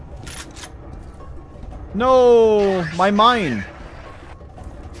 No! My mine!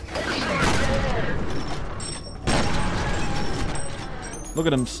 Look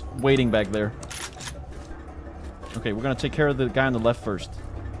at him waiting back there. Okay, we're gonna take care of the guy on the left first.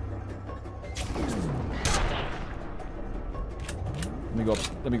 Let me go up.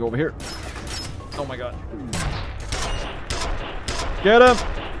 Let me go over here. Oh my god. Get him!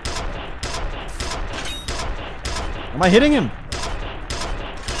 Am I hitting him?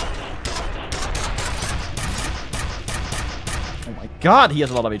 Oh my god, he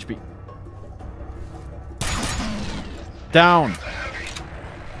has a lot of HP. Down.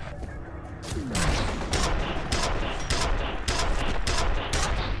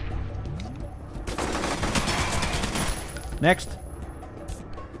 Next.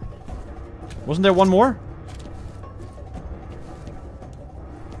 Wasn't there one more?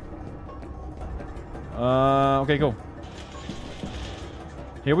 Okay, go.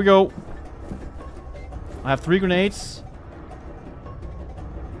 Here we go. I have 3 grenades.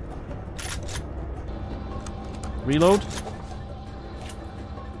 Reload.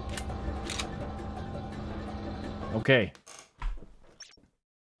 Okay.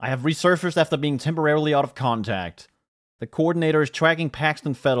 I have resurfaced after being temporarily out of contact. The coordinator is tracking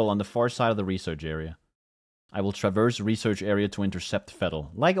Paxton Fettel on the far side of the research area. I will traverse the research area to intercept Fettel,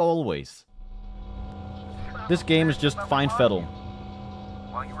 like always. This game is just find Fettel.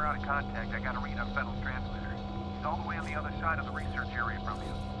 While you were out of contact, I got a read on Fettel's transmitter. He's all the way on the other side of the research area from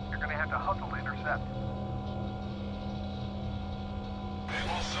you. You're gonna have to hustle to intercept. They've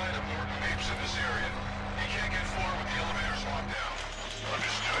lost sight of Norton Apes in this area. He can't get forward with the elevators locked down.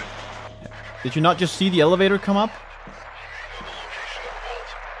 Understood. Did you not just see the elevator come up?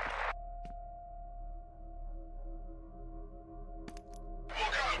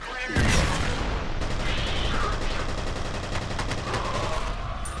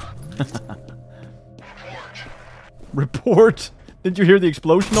 Report! Didn't you hear the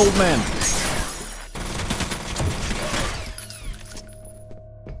explosion, old man?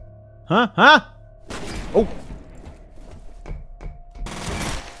 Huh? Huh? Oh!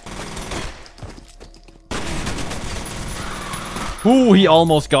 Ooh, he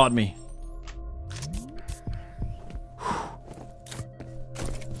almost got me.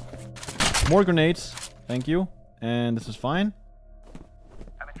 More grenades. Thank you. And this is fine.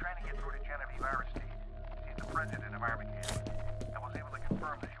 I've been trying to get through to Genevieve Aristide. She's the president of Army Camp. I was able to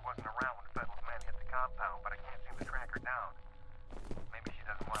confirm that she wasn't around when Fettel's men hit the compound, but I can't seem to track her down. Maybe she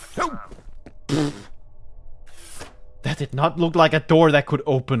doesn't want to come out. That did not look like a door that could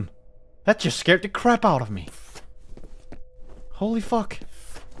open. That just scared the crap out of me. Holy fuck.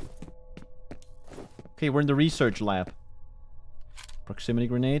 Okay, we're in the research lab. Proximity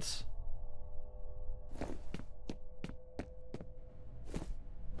grenades.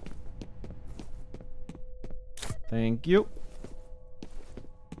 Thank you.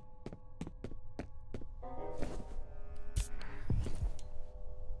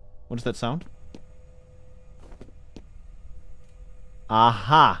 What is that sound?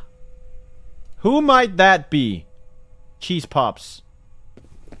 Aha! Who might that be? Cheese Pops.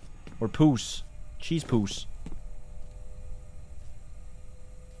 Or Poos. Cheese Poos.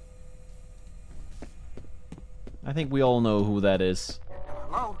 I think we all know who that is.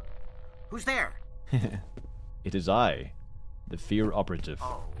 Hello? Who's there? It is I, the F.E.A.R operative.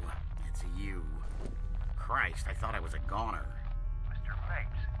 Oh, it's you. Christ, I thought I was a goner. Mr.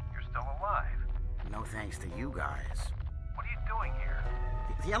 Mapes, you're still alive. No thanks to you guys. What are you doing here?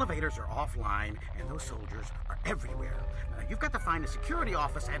 The elevators are offline, and those soldiers are everywhere. You've got to find the security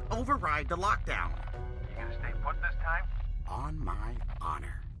office and override the lockdown. You gonna stay put this time? On my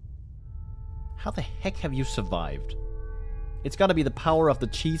honor. How the heck have you survived? It's gotta be the power of the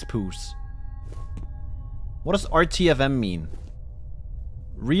cheese poos. What does RTFM mean?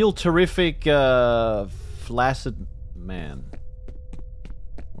 Real terrific, flaccid man.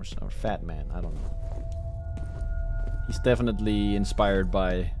 Or fat man, I don't know. He's definitely inspired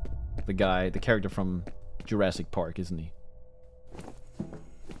by the character from Jurassic Park, isn't he?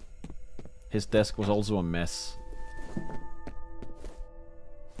 His desk was also a mess.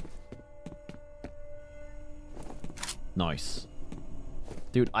 Nice.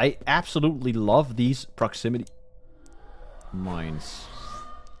 Dude, I absolutely love these proximity mines.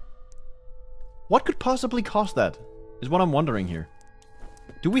 What could possibly cause that? Is what I'm wondering here.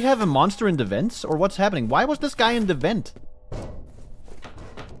 Do we have a monster in the vents? Or what's happening? Why was this guy in the vent?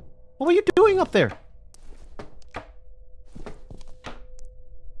 What were you doing up there?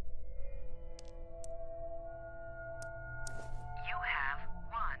 You have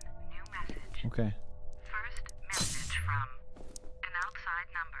one new message. Okay. First message from an outside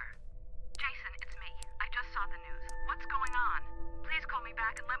number. Jason, it's me. I just saw the news. What's going on? Please call me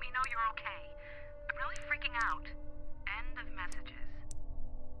back and let me know you're okay. I'm really freaking out. End of messages.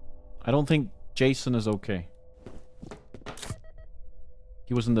 I don't think Jason is okay.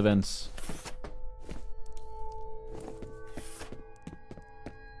 He was in the vents.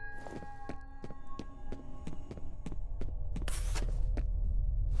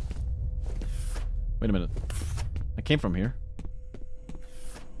 Wait a minute. I came from here.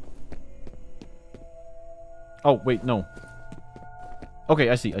 Oh, wait, no. Okay,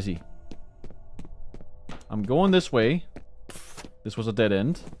 I see, I see. I'm going this way. This was a dead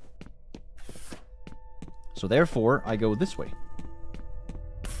end. So therefore, I go this way.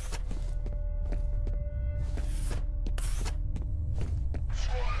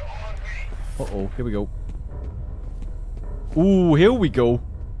 Uh-oh, here we go. Ooh, here we go.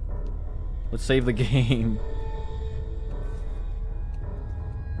 Let's save the game.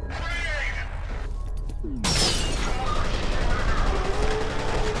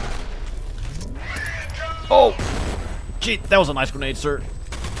 Oh! Gee, that was a nice grenade, sir.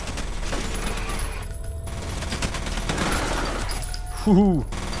 Whoo!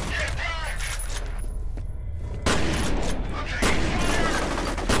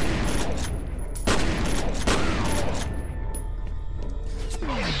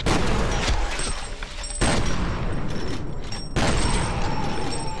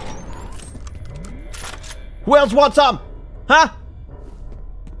 Who else wants some? Huh?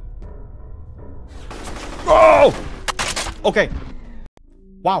 Oh! Okay.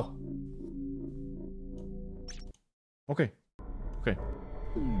 Wow. Okay. Okay.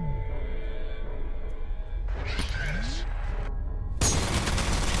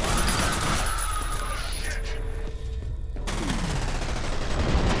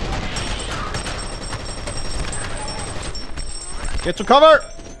 Get to cover!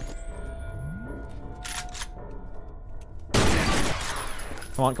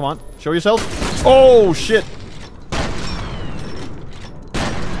 Come on, come on. Show yourself. Oh, shit.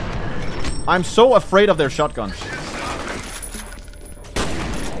 I'm so afraid of their shotguns.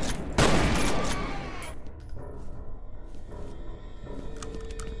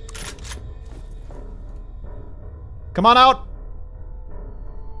 Come on out.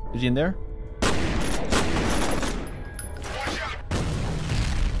 Is he in there?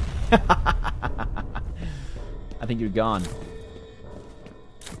 I think you're gone.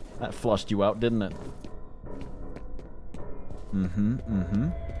 That flushed you out, didn't it? Mm-hmm, mm-hmm.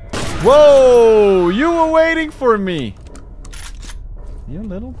 Whoa! You were waiting for me! You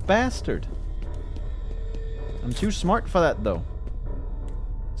little bastard. I'm too smart for that, though.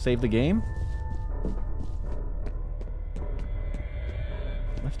 Save the game.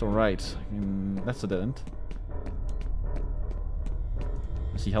 Left or right? That's a dead end.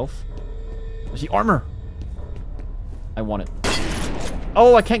 I see health. I see armor! I want it.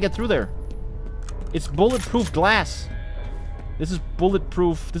 Oh, I can't get through there. It's bulletproof glass. This is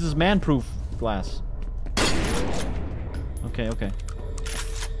bulletproof. This is man-proof glass. Okay, okay.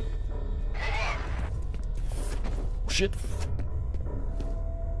 Oh, shit.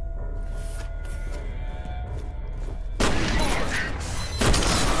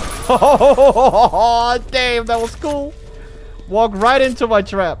 Oh, damn, that was cool. Walk right into my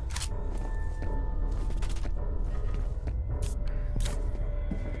trap.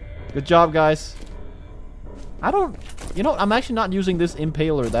 Good job, guys. I don't... You know, I'm actually not using this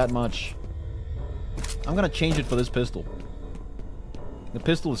impaler that much. I'm gonna change it for this pistol. The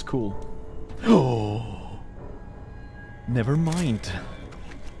pistol is cool. Oh. Never mind.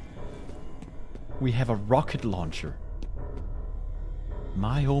 We have a rocket launcher.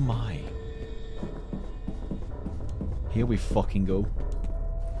 My oh my. Here we fucking go.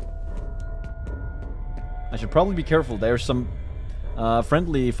 I should probably be careful. There's some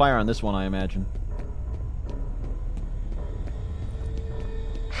friendly fire on this one, I imagine.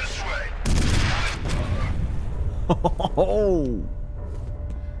 This way. Oh.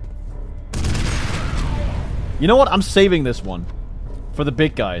 You know what? I'm saving this one for the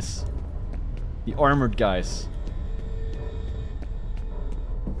big guys. The armored guys.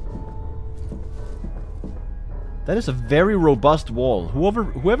 That is a very robust wall.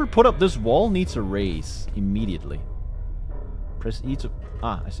 Whoever put up this wall needs a raise immediately. Press E to...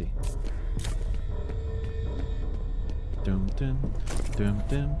 Ah, I see. Dum dum dum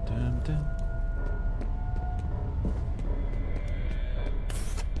dum dum dum.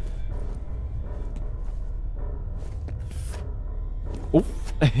 Oh,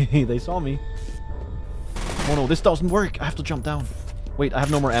 they saw me. Oh no, this doesn't work. I have to jump down. Wait, I have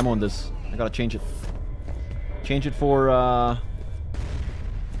no more ammo in this. I gotta change it. Change it for, I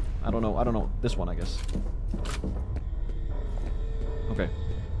don't know. This one, I guess. Okay.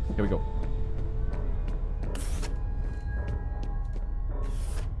 Here we go.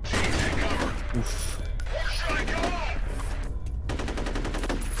 Oof.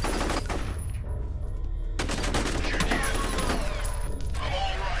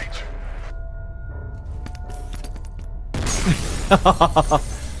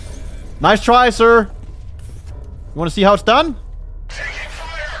 Nice try, sir. You want to see how it's done?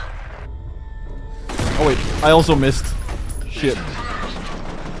 Oh wait, I also missed. Shit.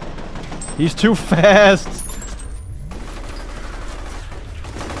 He's too fast.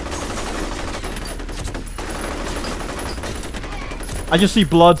 I just see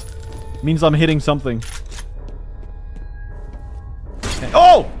blood. Means I'm hitting something. Okay.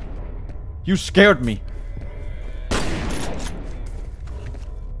 Oh! You scared me.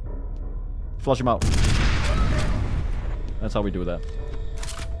 Flush him out. That's how we do that.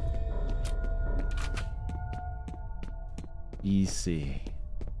 Easy.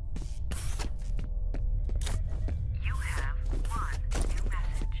 You have one new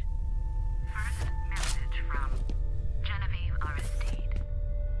message. First message from Genevieve Aristide.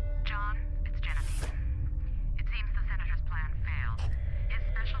 John, it's Genevieve. It seems the Senator's plan failed. His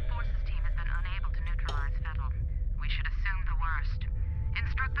Special Forces team has been unable to neutralize F.E.A.R. We should assume the worst.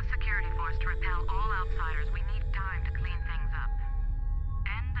 Instruct the security force to repel all outsiders. We need time to clean things up.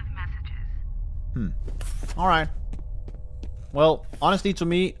 End of messages. Alright. Well, honestly, to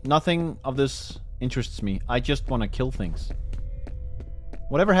me, nothing of this interests me. I just want to kill things.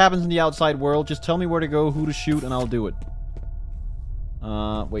 Whatever happens in the outside world, just tell me where to go, who to shoot, and I'll do it.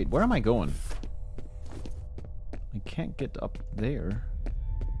 Wait, where am I going? I can't get up there.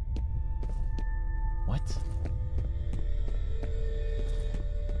 What?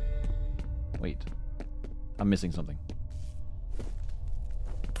 Wait. I'm missing something.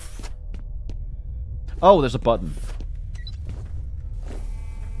 Oh, there's a button.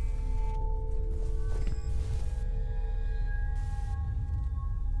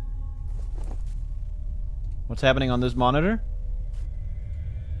 What's happening on this monitor?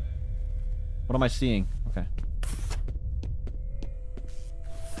 What am I seeing? Okay.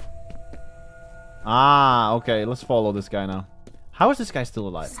 Ah, okay. Let's follow this guy now. How is this guy still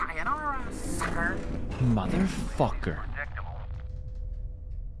alive? Sayonara, sucker. Motherfucker.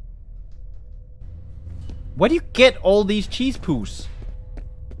 Where do you get all these cheese poos?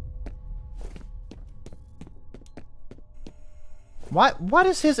 What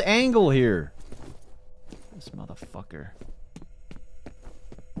is his angle here? This motherfucker.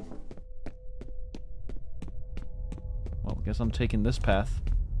 Well, I guess I'm taking this path.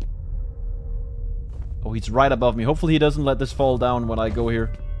 Oh, he's right above me. Hopefully he doesn't let this fall down when I go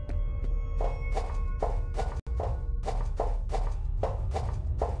here.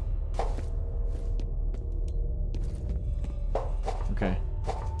 Okay.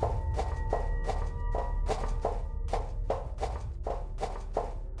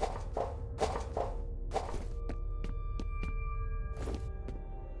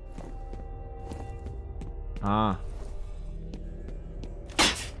 Ah.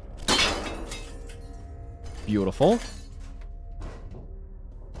 Beautiful.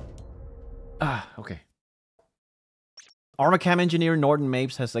 Ah, okay. Armacam engineer Norton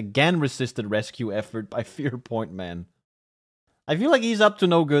Mapes has again resisted rescue effort by F.E.A.R. Point Man. I feel like he's up to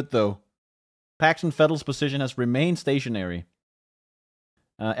no good, though. Paxton Fettle's position has remained stationary.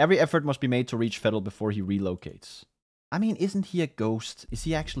 Every effort must be made to reach Fettle before he relocates. I mean, isn't he a ghost? Is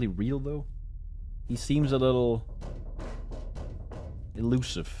he actually real, though? He seems a little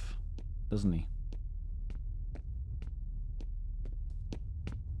elusive, doesn't he?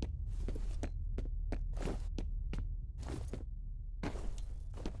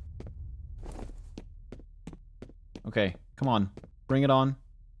 Okay, come on. Bring it on.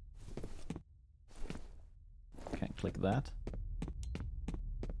 Can't click that.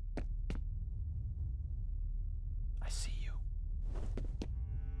 I see you.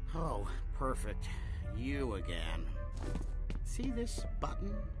 Oh, perfect. You again. See this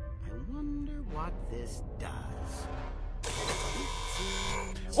button? I wonder what this does.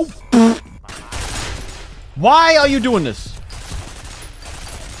 Oh! Why are you doing this?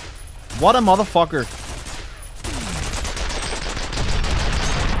 What a motherfucker.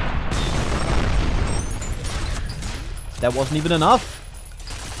 That wasn't even enough.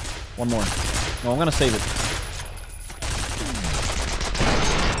 One more. No, I'm gonna save it.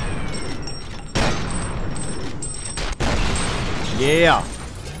 Yeah.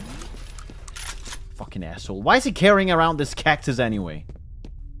 Fucking asshole. Why is he carrying around this cactus anyway?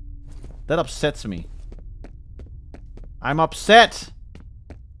 That upsets me. I'm upset.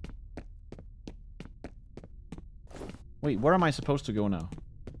 Wait, where am I supposed to go now?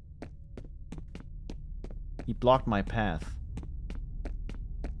 He blocked my path.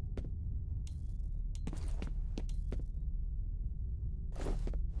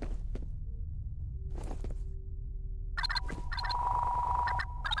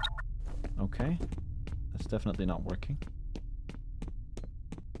 Okay. That's definitely not working.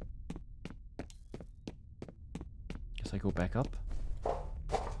 Guess I go back up.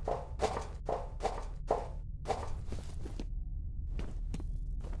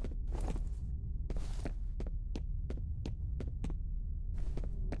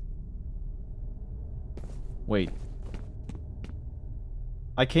 Wait.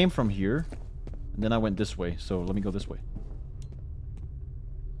 I came from here, and then I went this way, so let me go this way.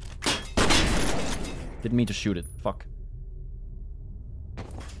 Didn't mean to shoot it. Fuck.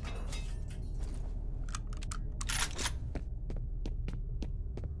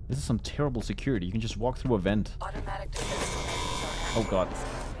 This is some terrible security. You can just walk through a vent. Automatic defense measures are Oh god.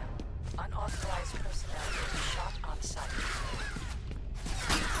 unauthorized personnel will be shot on sight.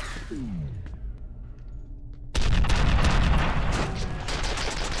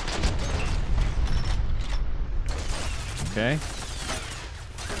 Okay.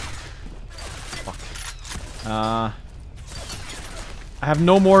 Fuck. I have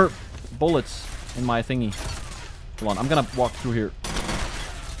no more bullets in my thingy. Hold on, I'm gonna walk through here.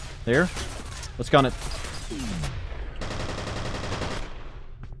 There. Let's gun it.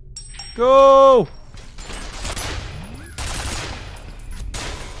 Go!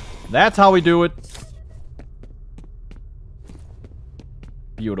 That's how we do it.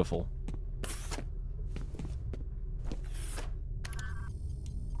 Beautiful.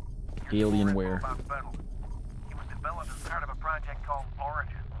 Alienware. He was developed as part of a project called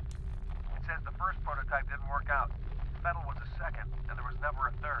Origin. It says the first prototype didn't work out. Fettel was the second, and there was never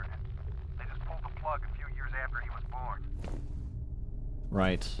a third. They just pulled the plug a few years after he was born.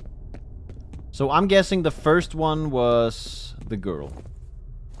 Right. So I'm guessing the first one was the girl.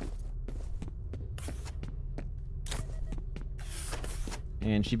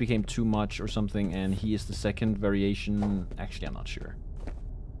 And she became too much or something, and he is the second variation. Actually, I'm not sure.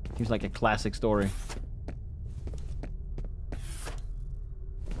 Seems like a classic story.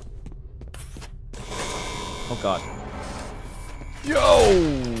 Oh god.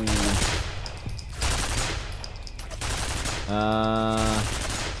 Yo!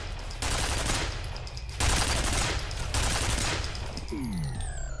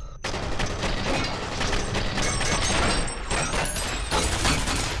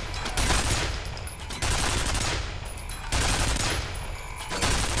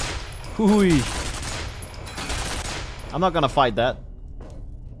 Hooey. I'm not gonna fight that.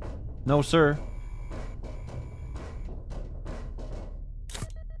 No, sir.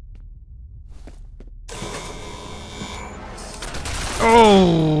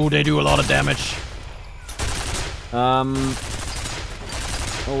 Oh, they do a lot of damage. Oh,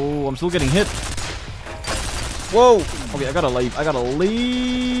 I'm still getting hit. Whoa. Okay, I gotta leave. I gotta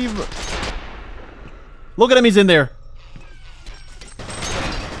leave. Look at him, he's in there.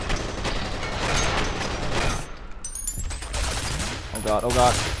 Oh god, oh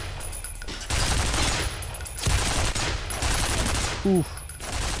god. Oof.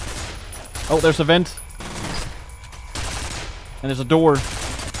 Oh, there's a vent. And there's a door.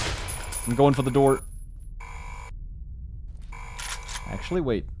 I'm going for the door. Actually,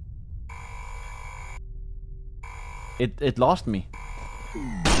 wait. It lost me.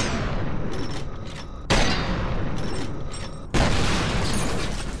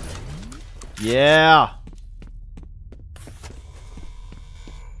 Yeah.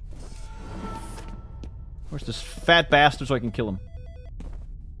 Where's this fat bastard so I can kill him?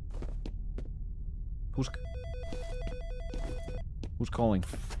 Who's calling?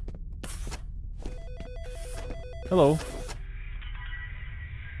 Hello.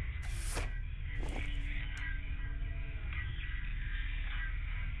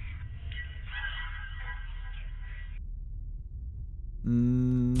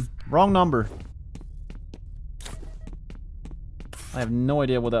 Wrong number. I have no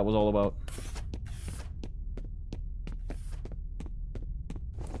idea what that was all about.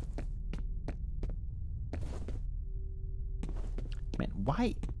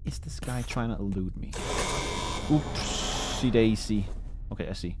 Why is this guy trying to elude me? Oopsie daisy. Okay,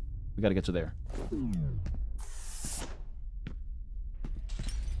 I see. We gotta get to there.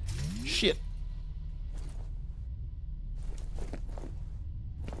 Shit.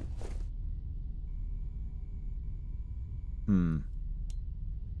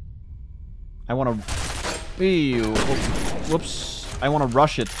 I wanna... Ew. Oh, whoops. I wanna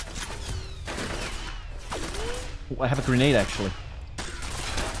rush it. Oh, I have a grenade, actually.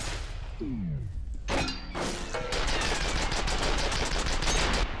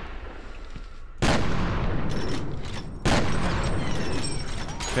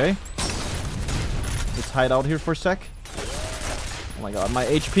 Okay. Let's hide out here for a sec. Oh my god, my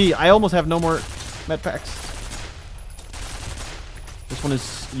HP. I almost have no more med packs. This one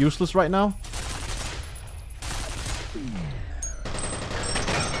is useless right now.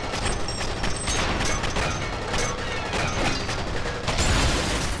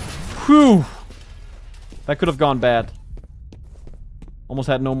 Whew! That could have gone bad. Almost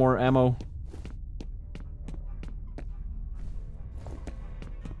had no more ammo.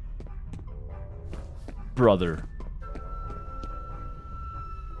 Brother.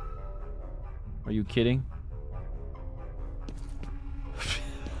 Are you kidding?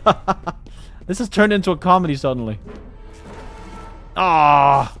 This has turned into a comedy suddenly.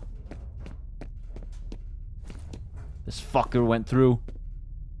 Ah! This fucker went through.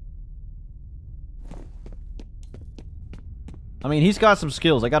 I mean, he's got some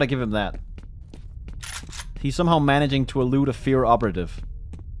skills. I gotta give him that. He's somehow managing to elude a F.E.A.R operative.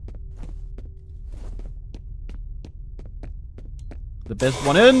 The best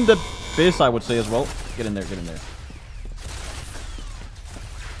one in the biz, I would say as well. Get in there, get in there.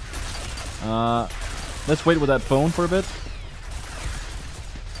 Let's wait with that phone for a bit.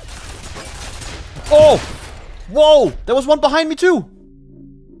 Oh! Whoa! There was one behind me too!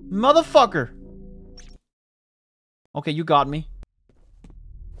 Motherfucker! Okay, you got me.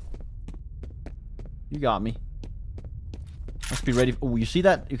 You got me. Must be ready. Oh, you see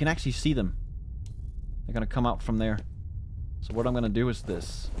that? You can actually see them. They're gonna come out from there. So what I'm gonna do is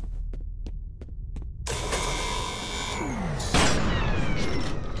this.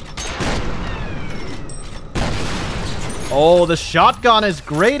 Oh, the shotgun is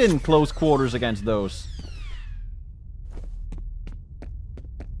great in close quarters against those.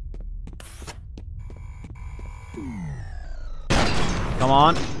 Come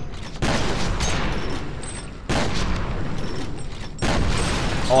on.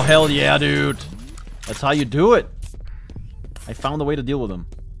 Oh, hell yeah, dude. That's how you do it. I found a way to deal with them.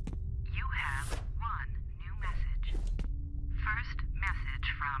 You have one new message. First message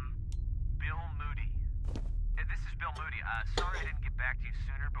from Bill Moody. This is Bill Moody. Sorry I didn't get back to you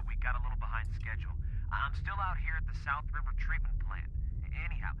sooner, but we got a little behind schedule. I'm still out here at the South River Treatment Plant.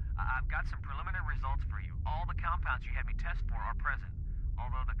 Anyhow, I've got some preliminary results for you. All the compounds you had me test for are present,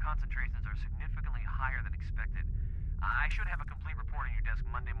 although the concentrations are significantly higher than expected. I should have a complete report on your desk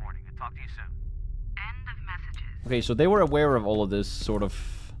Monday morning. I'll talk to you soon. end of messages. Okay, so they were aware of all of this, sort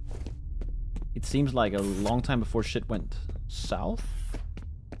of... It seems like a long time before shit went south?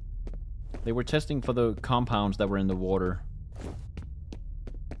 They were testing for the compounds that were in the water.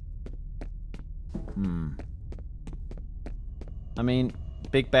 I mean,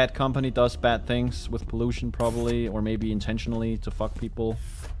 big bad company does bad things with pollution probably, or maybe intentionally to fuck people.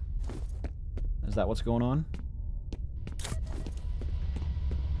 Is that what's going on?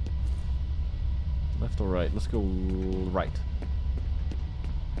 Left or right? Let's go right.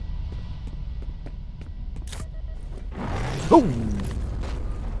 Oh!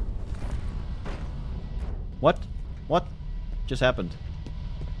 What? What just happened?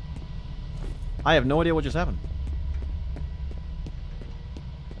 I have no idea what just happened.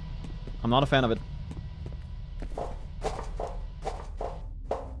 I'm not a fan of it.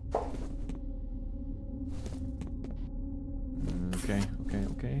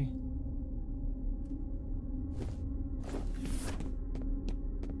 Okay.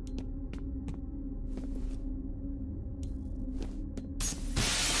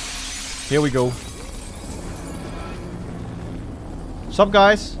 Here we go. Sup,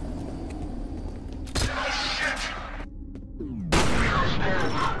 guys?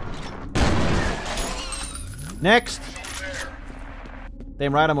 Next!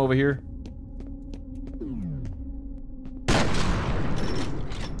 Damn right I'm over here.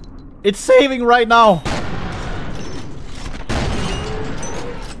 It's saving right now!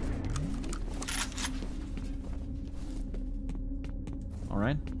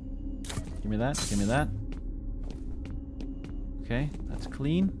 Alright. Give me that, give me that. Okay, that's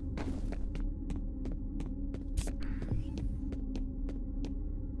clean.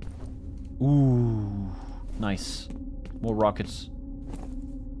 Ooh, nice. More rockets.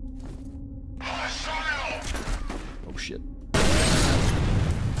 Oh shit.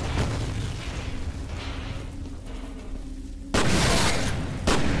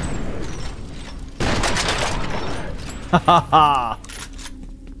 Hahaha.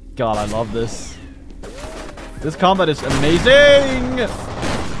 God, I love this. This combat is amazing!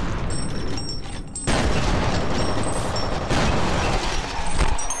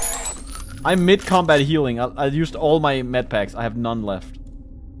 I'm mid-combat healing. I used all my med packs. I have none left.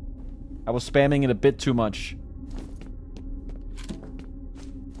 I was spamming it a bit too much.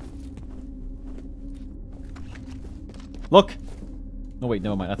 Look! No, wait,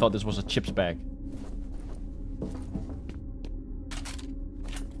 never mind. I thought this was a chips bag.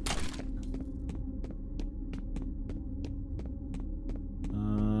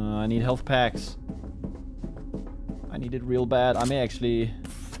 I need health packs. I need it real bad. I may actually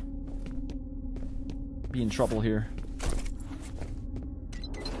be in trouble here.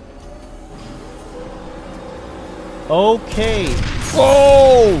 Okay.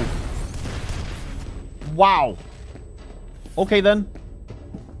 Whoa! Wow. Okay then.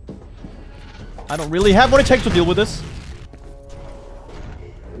 I don't really have what it takes to deal with this.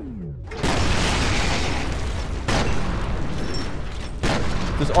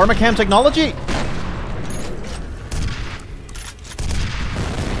 This armor cam technology.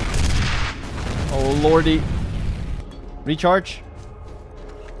 Oh lordy. Recharge.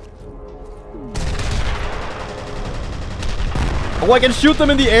 Oh, I can shoot them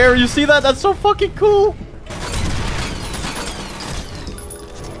in the air. You see that? That's so fucking cool.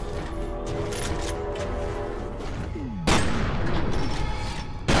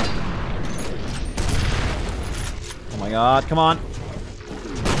 Oh my god, come on.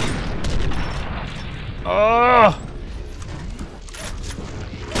 Ugh.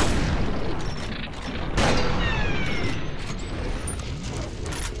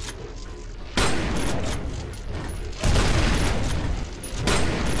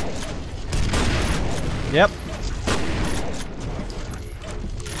 Yep.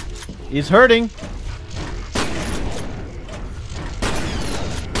 He's hurting.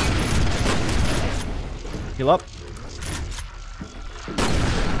 Heal up.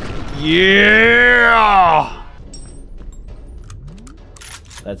 Yeah!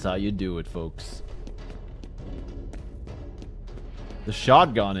 That's how you do it, folks. The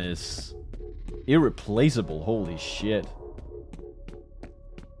shotgun is irreplaceable. Holy shit.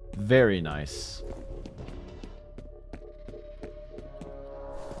 Very nice.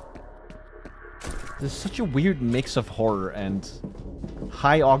 There's such a weird mix of horror and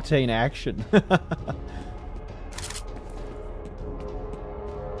high-octane action.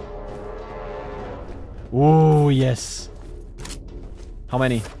 Oh, yes. How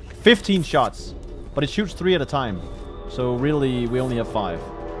many? 15 shots. But it shoots 3 at a time. So really, we only have 5.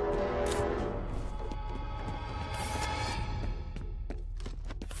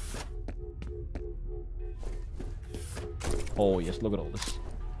 Oh, yes. Look at all this.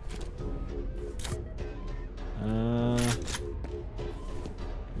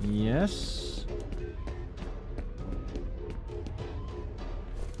 Yes.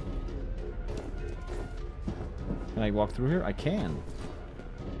 Can I walk through here? I can.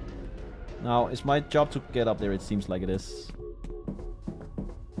 Now, it's my job to get up there. It seems like it is.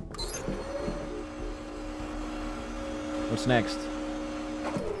 What's next?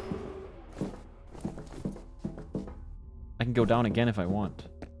 I can go down again if I want.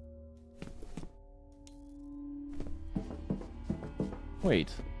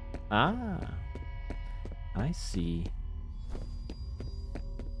 Wait. Ah. I see.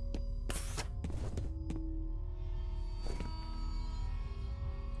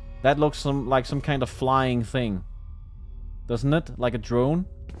 That looks like some kind of flying thing. Doesn't it? Like a drone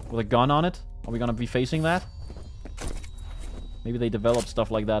with a gun on it? Are we gonna be facing that? Maybe they develop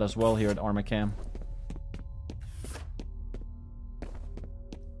stuff like that as well here at Armacam.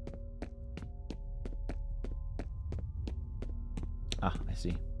 Ah, I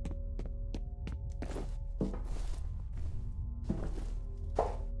see.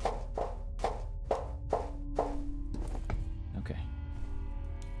 Okay.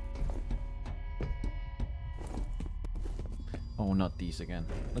 Oh, not these again.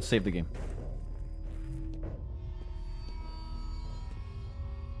 Let's save the game.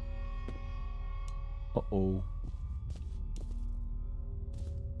 Uh-oh.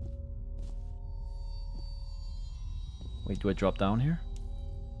 Wait, do I drop down here?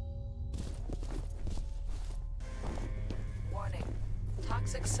 Warning.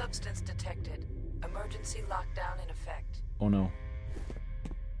 Toxic substance detected. Emergency lockdown in effect. Oh no.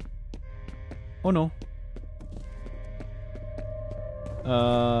 Oh no.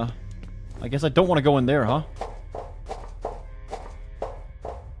 I guess I don't want to go in there, huh?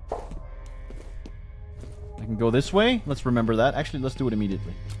 I can go this way. Let's remember that. Actually, let's do it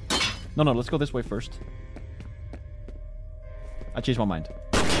immediately. No, let's go this way first. I changed my mind.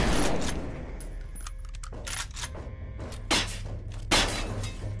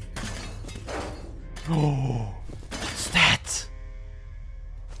 Oh, what's that?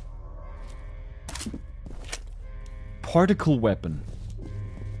 Particle weapon.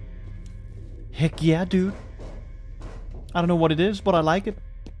 Heck yeah, dude. I don't know what it is, but I like it.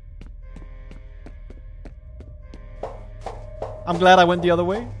 I'm glad I went the other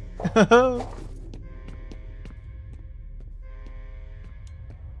way.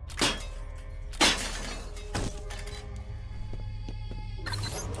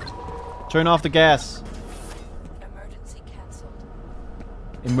 Turn off the gas. Emergency cancelled.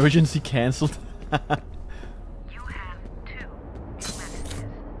 Emergency cancelled? You have 2 messages.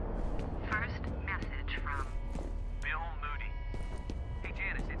 First message from Bill Moody. Hey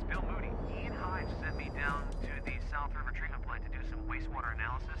Janice, it's Bill Moody. Ian Hives sent me down to the South River treatment plant to do some wastewater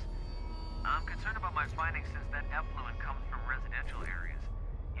analysis. I'm concerned about my findings since that effluent comes from residential areas.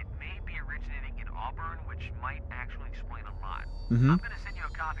 It may be originating in Auburn, which might actually explain a lot. I'm gonna send you a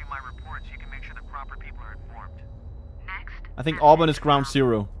copy of my report so you can make sure the proper people are informed. next. I think Auburn is ground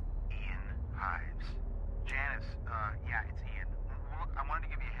zero. Ian Hives. Janice, yeah, it's Ian. Look, I wanted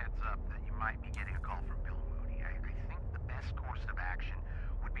to give you a heads up that you might be getting a call from Bill Moody. I think the best course of action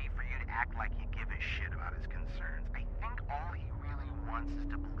would be for you to act like you give a shit about his concerns. I think all he really wants is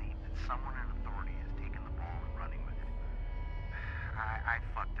to believe that someone in authority has taken the ball and running with it. I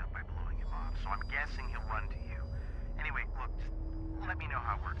fucked up by blowing him off, so I'm guessing he'll run to you. Anyway, look, just let me know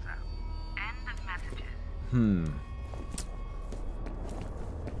how it works out. End of messages.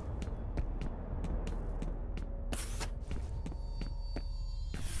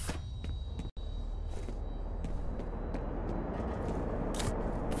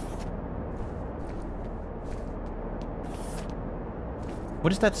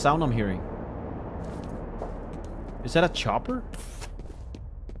 What is that sound I'm hearing? Is that a chopper?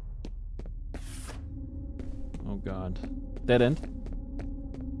 Oh god. Dead end.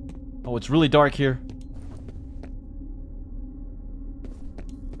 Oh, it's really dark here.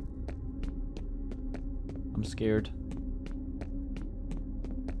 I'm scared.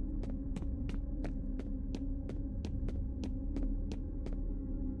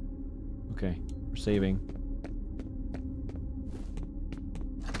 Okay, we're saving.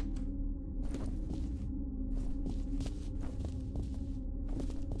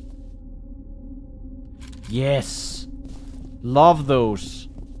 Yes! Love those.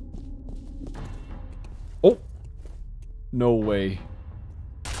 Oh! No way.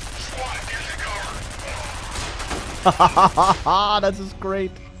 This is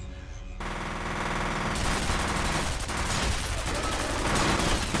great.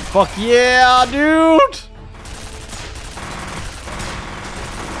 Fuck yeah, dude!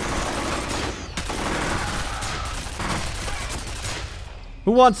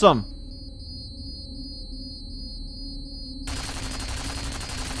 Who wants some?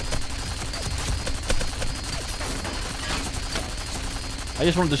 I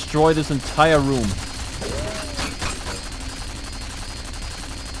just want to destroy this entire room.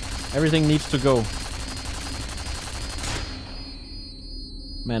 Everything needs to go.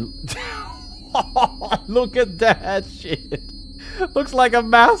 Man. Look at that shit. Looks like a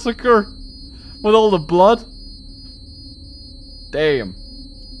massacre. With all the blood. Damn.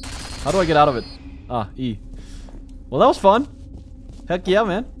 How do I get out of it? Ah, E. Well, that was fun. Heck yeah,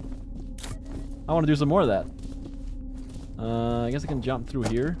 man. I want to do some more of that. I guess I can jump through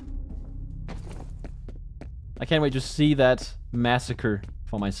here. I can't wait to see that massacre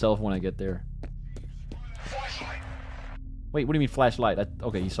for myself when I get there. Wait, what do you mean flashlight?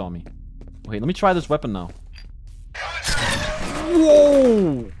 Okay, he saw me. Okay, let me try this weapon now.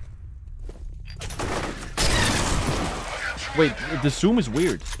 Whoa! Wait, the zoom is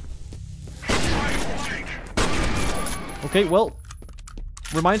weird. Okay, well,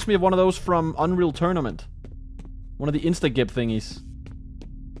 reminds me of one of those from Unreal Tournament. One of the insta-gib thingies.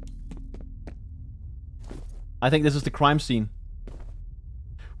 I think this is the crime scene.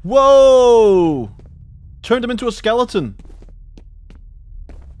 Whoa! Turned him into a skeleton.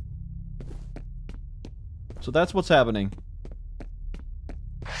 So that's what's happening.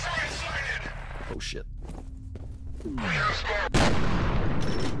 Oh shit.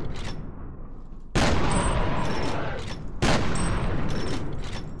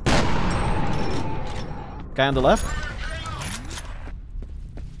 Guy on the left.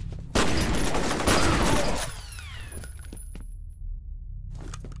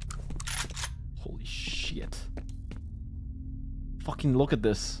 Fucking look at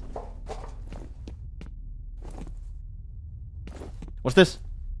this. What's this?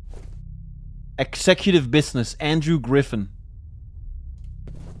 Executive business, Andrew Griffin.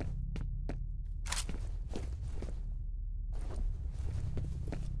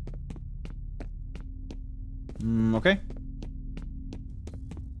 Okay.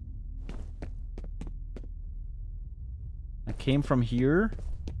 I came from here.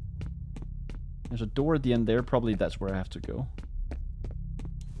 There's a door at the end there. Probably that's where I have to go.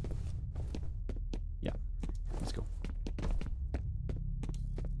 Yeah. Let's go.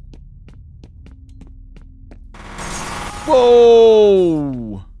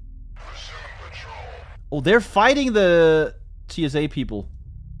 Whoa! Oh, they're fighting the TSA people.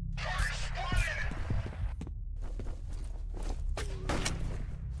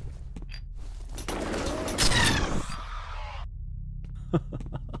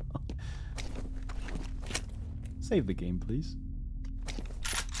 Save the game, please.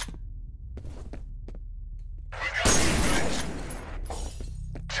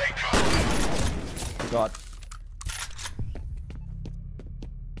 God.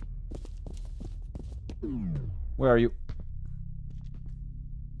 Where are you?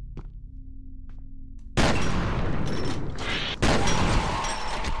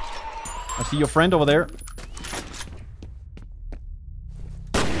 I see your friend over there.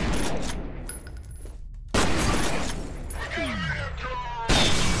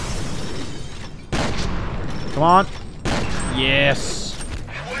 Come on. Yes.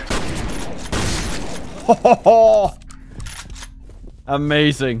 Ho ho ho.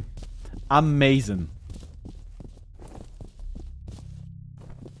 Amazing. Amazing.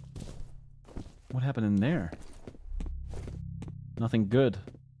 What happened in there? Nothing good.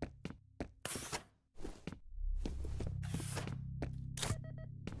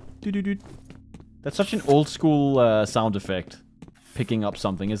 Doo-doo-doo. That's such an old school sound effect. Picking up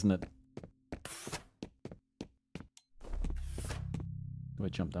something, isn't it? Do I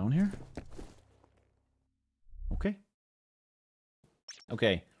jump down here? Okay.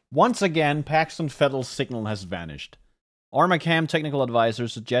 Okay. Once again, Paxton Fettel's signal has vanished. Armacam technical advisor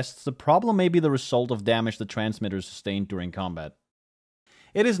suggests the problem may be the result of damage the transmitter sustained during combat.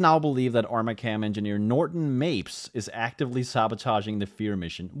 It is now believed that Armacam engineer Norton Mapes is actively sabotaging the F.E.A.R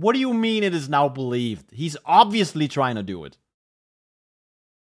mission. What do you mean it is now believed? He's obviously trying to do it.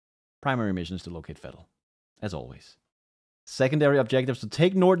 Primary mission is to locate Fettel, as always. Secondary objective is to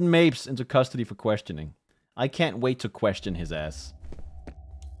take Norton Mapes into custody for questioning. I can't wait to question his ass.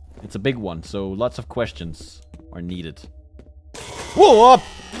 It's a big one, so lots of questions are needed. Whoa! Up!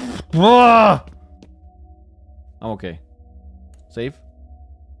 Ah! I'm okay. Save.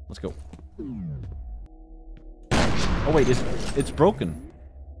 Let's go. Oh wait, it's broken.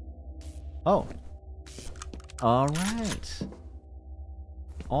 Oh. Alright.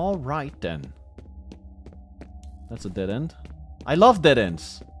 Alright then. That's a dead end. I love dead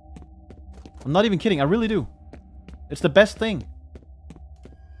ends. I'm not even kidding, I really do. It's the best thing.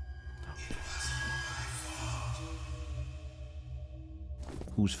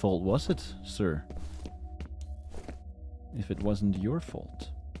 Whose fault was it, sir? If it wasn't your fault.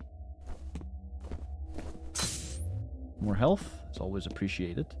 More health is always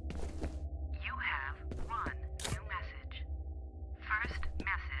appreciated. You have one new message. First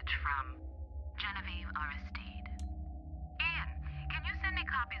message from Genevieve Aristide. Ian, can you send me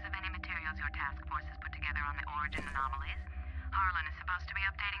copies of any materials your task force has put together on the origin anomalies? Harlan is supposed to be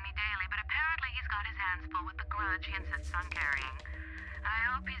updating me daily, but apparently he's got his hands full with the grudge he insists on carrying.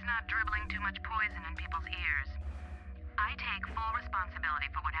 I hope he's not dribbling too much poison in people's ears. I take full responsibility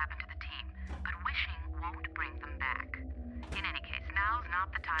for what happened to the team, but wishing won't bring them back. In any case, now's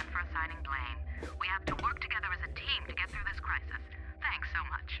not the time for assigning blame. We have to work together as a team to get through this crisis. Thanks so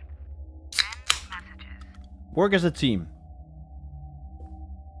much. End messages. Work as a team.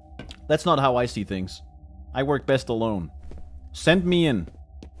 That's not how I see things. I work best alone. Send me in.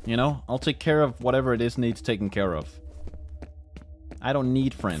 You know, I'll take care of whatever it is needs taken care of. I don't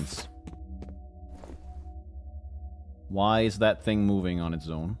need friends. Why is that thing moving on its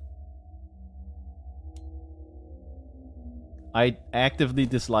own? I actively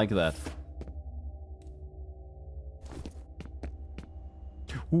dislike that.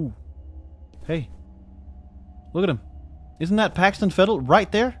 Ooh. Hey. Look at him. Isn't that Paxton Fettel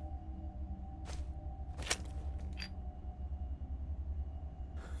right there?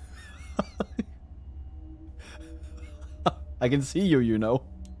 I can see you, you know.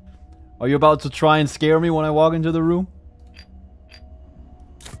 Are you about to try and scare me when I walk into the room?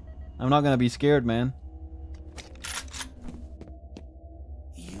 I'm not gonna be scared, man.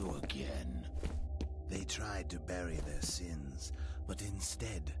 You again. They tried to bury their sins,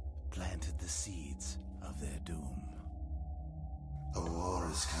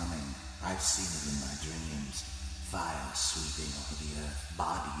 seen it in my dreams. Fire sweeping over the earth,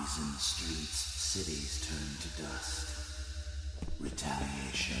 bodies in the streets, cities turned to dust.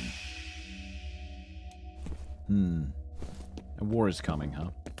 Retaliation. A war is coming, huh?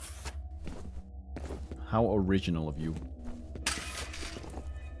 How original of you.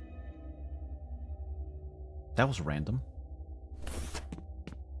 That was random.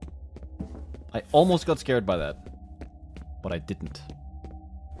 I almost got scared by that. But I didn't.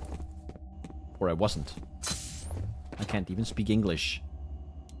 Or I wasn't. I can't even speak English.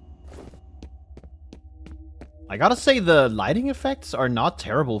 I gotta say, the lighting effects are not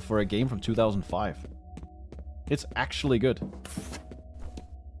terrible for a game from 2005. It's actually good.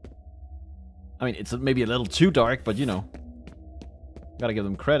 I mean, it's maybe a little too dark, but you know. Gotta give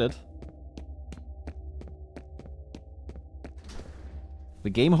them credit. The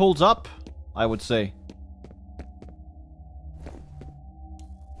game holds up, I would say.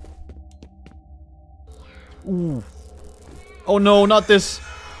 Ooh. Oh no, not this.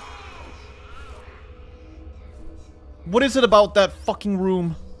 What is it about that fucking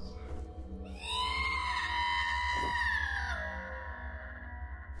room?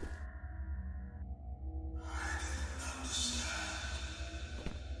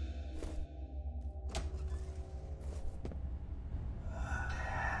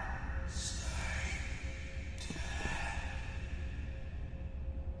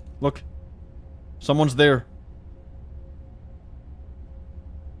 Look. Someone's there.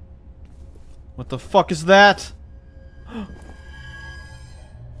 What the fuck is that?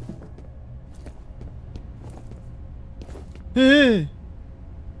 Hey!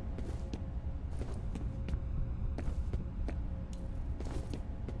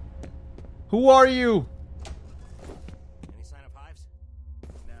 Who are you? Any sign of hives?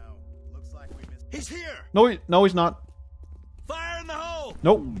 No. Looks like we missed. He's here! No, he's not. Fire in the hole!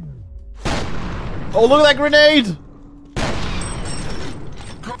 Nope. Oh, look at that grenade!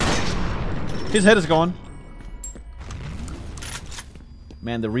 His head is gone.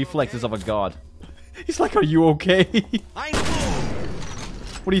 Man, the reflexes of a god. He's like, are you okay? I know.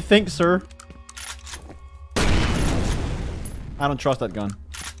 What do you think, sir? I don't trust that gun.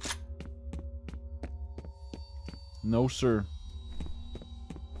 No, sir.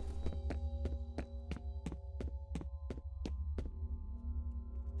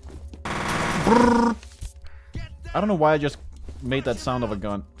 I don't know why I just made that sound of a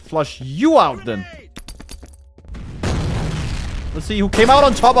gun. Flush you out, then. Let's see who came out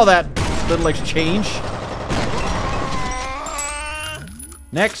on top of that little exchange.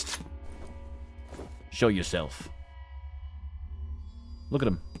 Next. Show yourself. Look at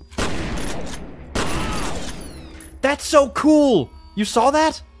him. That's so cool! You saw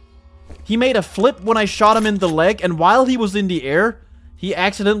that? He made a flip when I shot him in the leg, and while he was in the air, he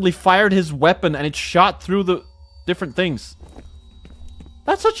accidentally fired his weapon and it shot through the different things.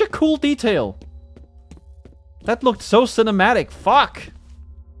 That's such a cool detail. That looked so cinematic. Fuck.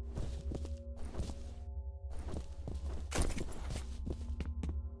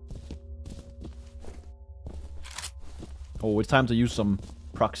 Oh, it's time to use some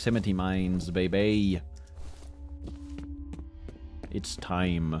proximity mines, baby. It's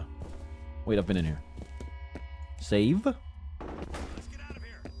time. Wait, I've been in here. Save. Let's get out of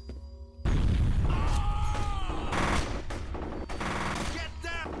here. Get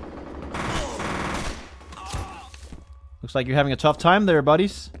down. Looks like you're having a tough time there,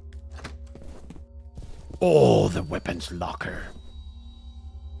 buddies. Oh, the weapons locker.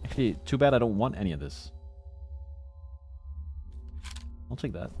 Actually, too bad I don't want any of this. I'll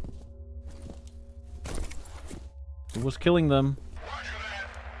take that. Who was killing them?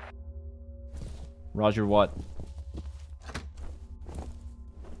 Roger what?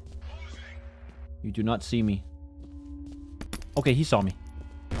 You do not see me. Okay, he saw me.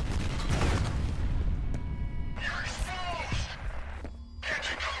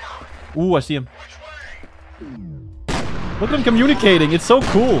 Ooh, I see him. Look at him communicating. It's so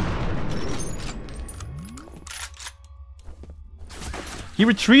cool. He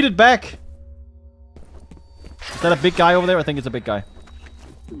retreated back. Is that a big guy over there? I think it's a big guy.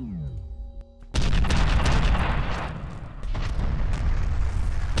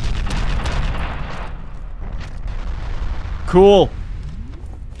 Cool.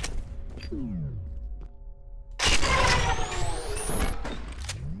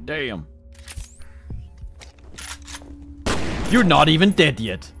 Damn. You're not even dead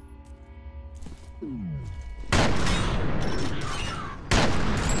yet.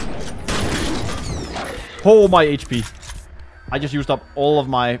 Oh, my HP. I just used up all of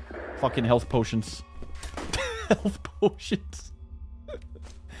my fucking health potions. Health potions.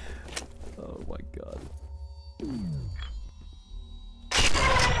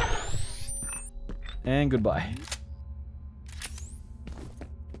 And goodbye.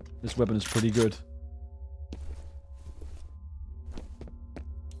 This weapon is pretty good.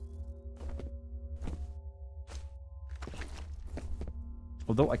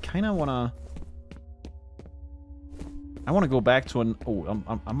 Although I kind of wanna... I wanna go back to an... Oh,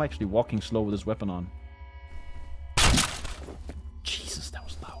 I'm actually walking slow with this weapon on. Jesus, that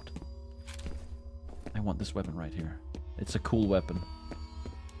was loud. I want this weapon right here. It's a cool weapon.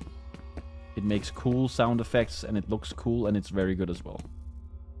 It makes cool sound effects, and it looks cool, and it's very good as well.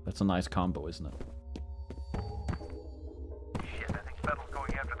 That's a nice combo, isn't it? Shit, I think Fettel's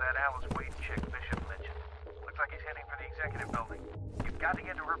going after that Alice Wade chick Bishop mentioned. Looks like he's heading for the executive building. You've got to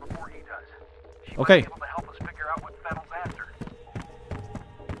get to her before he does. She might be able to help us figure out what Fettel's after.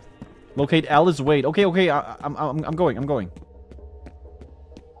 Locate Alice Wade. Okay, okay, I'm going.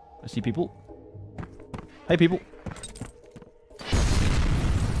 I see people. Hey, people.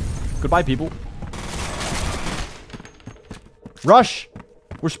 Goodbye, people. Rush!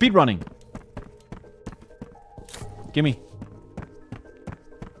 We're speedrunning. Gimme.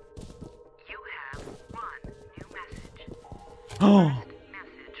 You have one new message. Oh.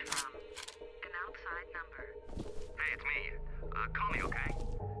 Message from an outside number. Hey, it's me. Call me, okay?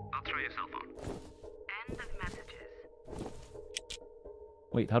 I'll try your cell phone. End of messages.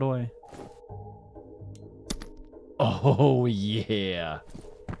 Wait, how do I... Oh, yeah.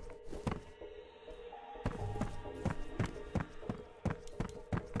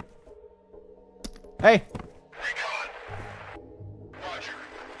 Hey!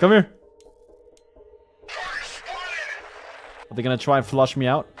 Come here. Are they gonna try and flush me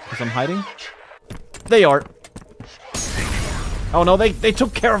out because I'm hiding? They are. Oh no, they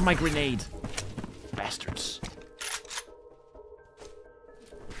took care of my grenade. Bastards.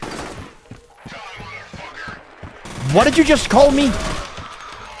 What did you just call me?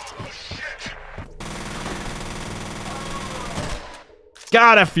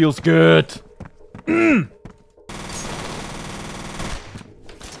 God, that feels good.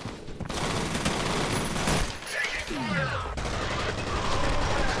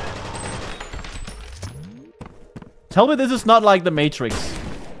 Tell me this is not like the Matrix.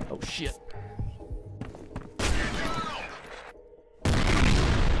 Oh shit.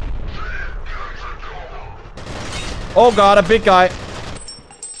 Oh god, a big guy.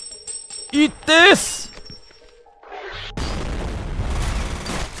 Eat this!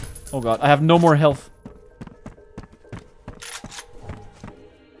 Oh god, I have no more health.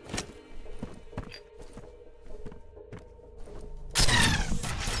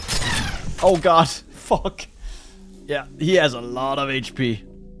 Oh god, fuck. Yeah, he has a lot of HP.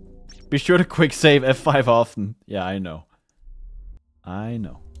 Be sure to quick save F5 often. Yeah, I know. I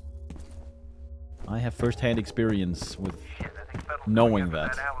know. I have first-hand experience with knowing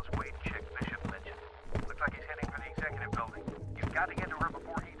that. Alice Wade chick Bishop mentioned. Looks like he's heading for the executive building. You've got to get to her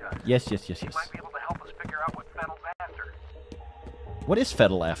before he does. Yes. She might be able to help us figure out what Fettel's after. What is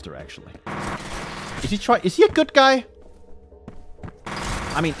Fettel after, actually? Is he a good guy?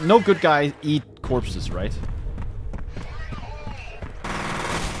 I mean, no good guys eat corpses, right?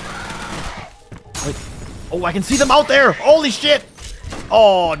 Wait. Oh, I can see them out there! Holy shit!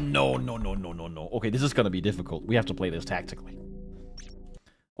 Oh, no. Okay, this is gonna be difficult. We have to play this tactically.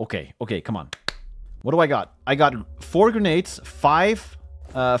 Okay, come on. What do I got? I got 4 grenades,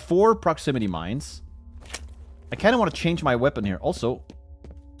 4 proximity mines. I kind of want to change my weapon here. Also,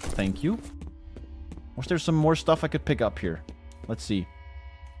 thank you. Was there some more stuff I could pick up here? Let's see.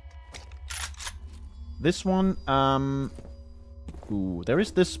 This one, ooh, there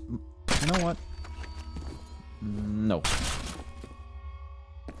is this... You know what? No.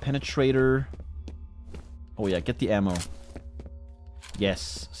 Penetrator. Oh yeah, get the ammo.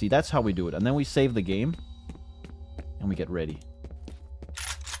 Yes. See, that's how we do it. And then we save the game. And we get ready.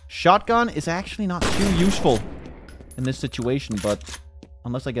 Shotgun is actually not too useful in this situation, but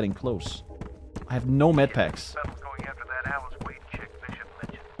unless I get in close. I have no med packs. Fettel's going after that Alice Wade chick Bishop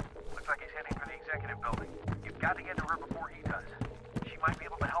mentioned. Looks like he's heading for the executive building. You've got to get to her before he does. She might be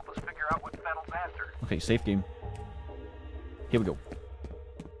able to help us figure out what Fettel's after. Okay, safe game. Here we go.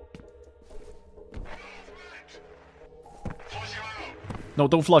 No,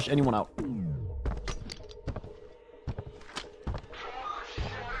 don't flush anyone out.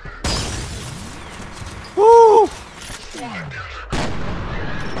 Woo!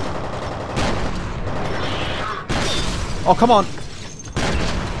 Oh, come on.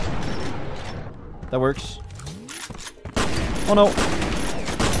 That works. Oh, no.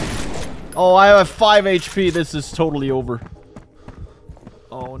 Oh, I have 5 HP. This is totally over.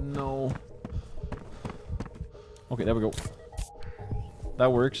 Oh, no. Okay, there we go.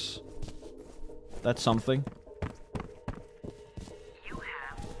 That works. That's something. You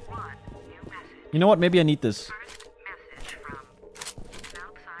have one new message. You know what? Maybe I need this. First message from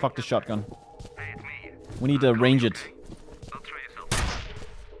outside. Fuck the shotgun. Hey, it's me. We need to range it. Don't show yourself.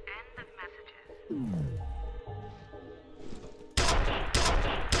 End of messages.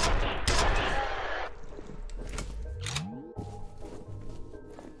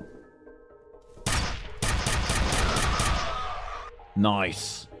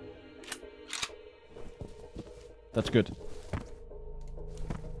 Nice. That's good.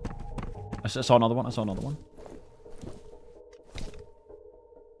 I saw another one. I saw another one.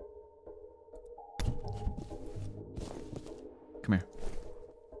 Come here.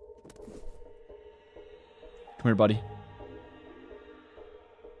 Come here, buddy.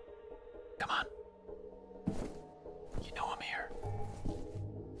 Come on. You know I'm here.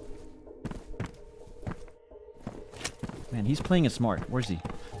 Man, he's playing it smart. Where's he?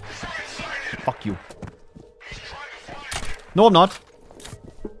 Fuck you. No, I'm not.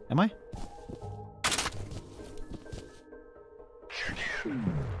 Am I?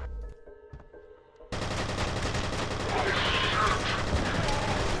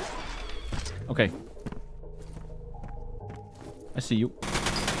 Okay. I see you.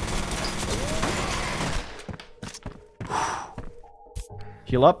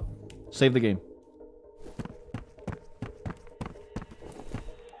 Heal up. Save the game.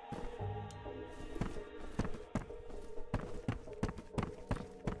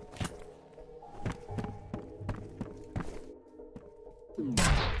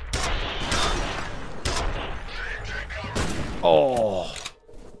 Oh.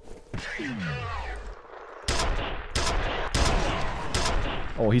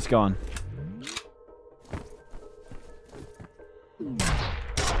 Oh, he's gone.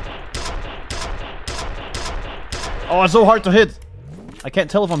 Oh, it's so hard to hit. I can't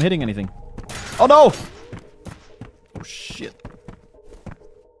tell if I'm hitting anything. Oh no! Oh shit.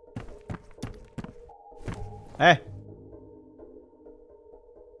 Hey.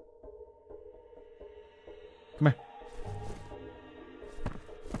 Come here.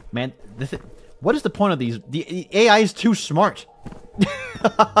 Man, what is the point of these? The AI is too smart.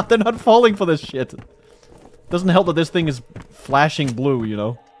 They're not falling for this shit. Doesn't help that this thing is flashing blue, you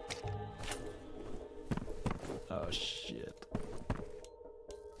know? Oh, shit.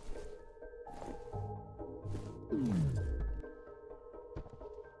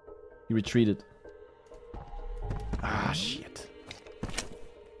 He retreated. Ah, shit.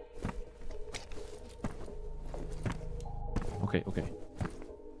 Okay, okay.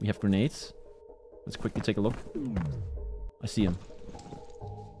 We have grenades. Let's quickly take a look. I see him.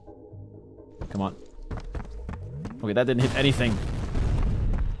 Come on. Okay, that didn't hit anything.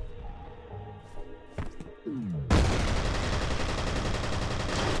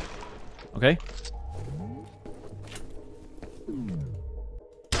 Okay.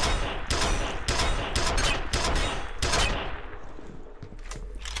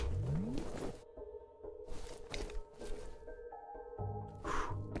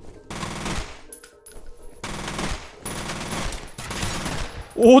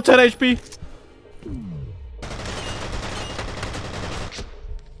 Oh, 10 HP.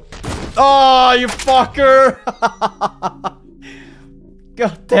 Oh, you fucker!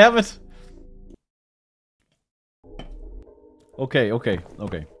 God damn it. Okay, okay,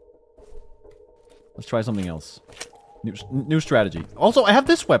 okay. Let's try something else. New strategy. Also, I have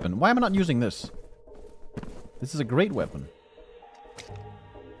this weapon. Why am I not using this? This is a great weapon.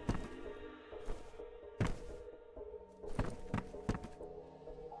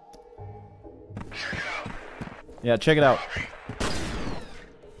 Yeah, check it out.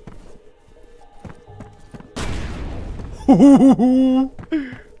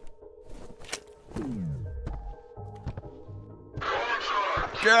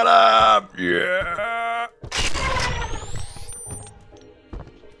 Get up! Yeah!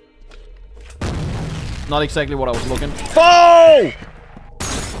 Not exactly what I was looking for. Oh!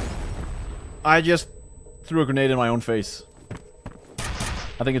 I just threw a grenade in my own face.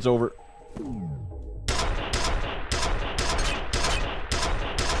 I think it's over.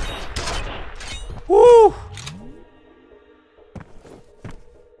 Woo!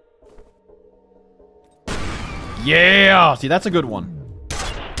 Yeah! See, that's a good one.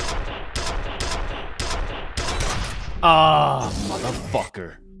 Ah,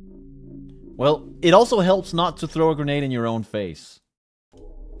 motherfucker. Well, it also helps not to throw a grenade in your own face.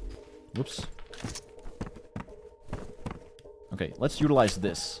 Whoops. Okay, let's utilize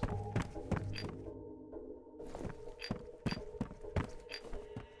this.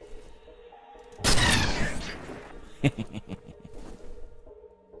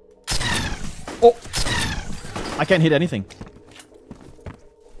 Oh! I can't hit anything.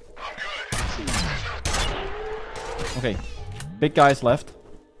 Okay. Big guys left.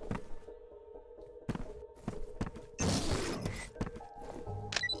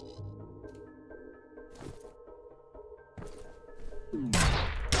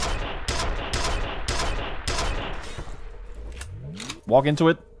 Walk into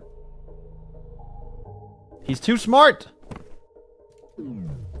it. He's too smart.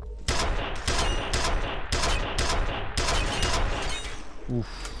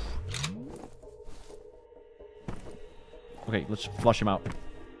 Oof. Okay, let's flush him out.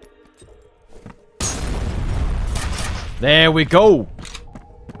 There we go.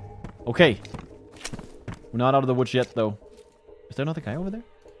 Okay. We're not out of the woods yet, though. Is there another guy over there?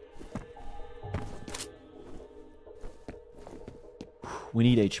 We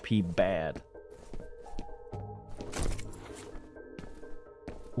need HP bad.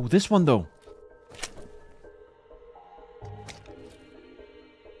 Ooh, this one, though.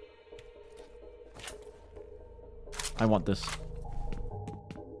 I want this.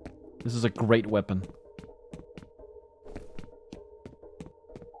 This is a great weapon.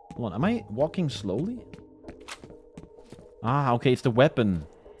 Hold on, am I walking slowly? Ah, okay, it's the weapon.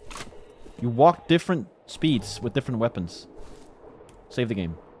 You walk different speeds with different weapons. Save the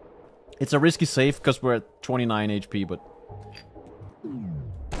game. It's a risky save because we're at 29 HP, but...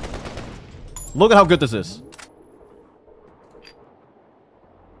 Look at how good this is.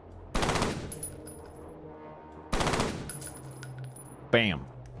 Bam.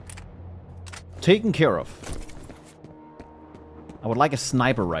 Taken care of. I would like a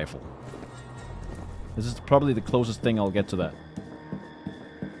sniper rifle. This is probably the closest thing I'll get to that.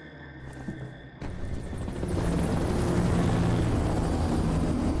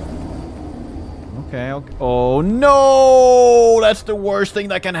 Okay, okay. Oh no! That's the worst thing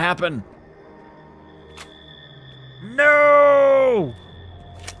that can happen. No!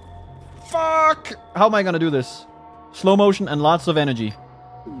 Fuck! How am I gonna do this? Slow motion and lots of energy.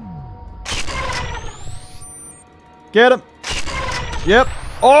 Get him! Yep.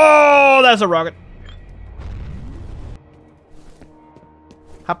 Oh, that's a rocket.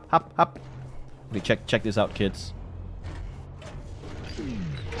 Hop, hop, hop. Okay, check this out, kids.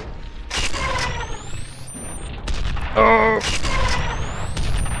 Oh!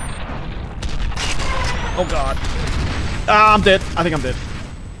 Oh god. Ah, I'm dead. I think I'm dead.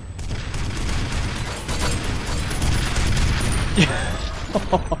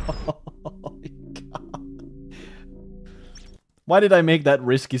 Oh my god. Why did I make that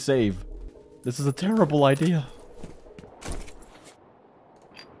risky save? This is a terrible idea.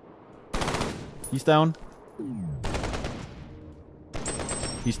 He's down.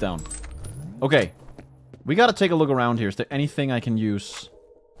 He's down. Okay. We gotta take a look around here. Is there anything I can use?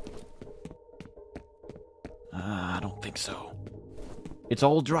 I don't think so. It's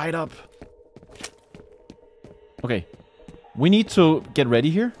all dried up. Okay. We need to get ready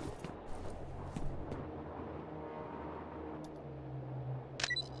here.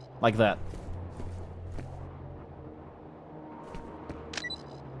 Like that.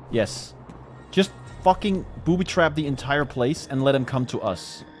 Yes. Just fucking booby trap the entire place and let him come to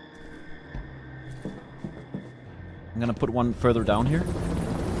us. I'm gonna put one further down here.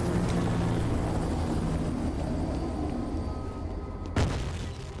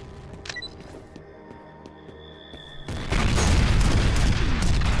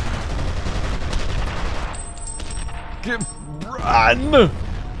 Run!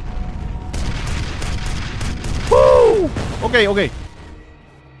 Woo! Okay, okay.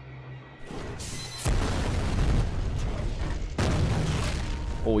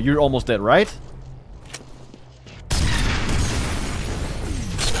 Oh, you're almost dead, right?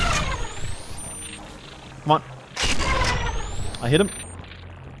 Come on. I hit him.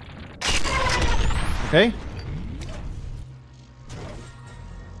 Okay.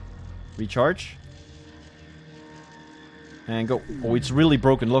 Recharge. And go. Oh, it's really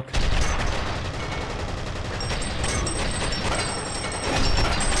broken, look.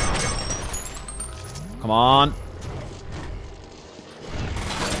 Come on.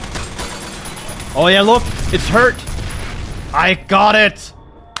 Oh yeah, look. It's hurt. I got it.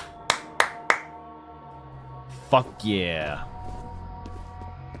 Fuck yeah.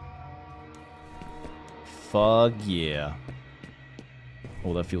 Fuck yeah.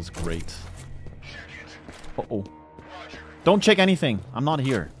 Oh, that feels great. Uh-oh. Don't check anything. I'm not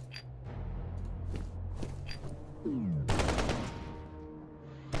here.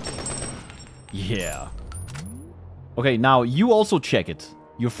 Yeah. Okay, now you also check it.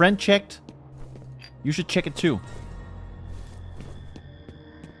 Your friend checked. You should check it too.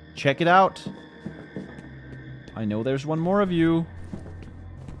 Check it out. I know there's one more of you.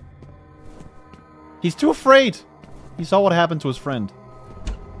 He's too afraid. He saw what happened to his friend.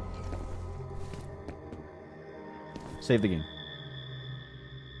 Save the game.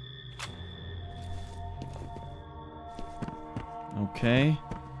 Okay.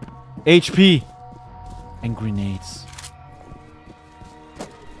 HP! And grenades.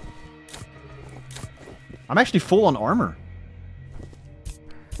 I'm actually full on armor.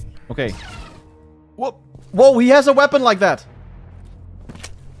 Okay. Whoa! Whoa, he has a weapon like that!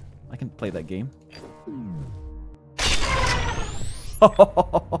 I can play that game.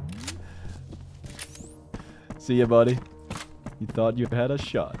 See ya, buddy. You thought you had a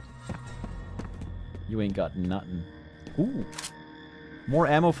shot. You ain't got nothing. Ooh. More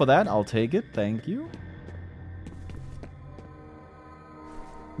ammo for that? I'll take it. Thank you.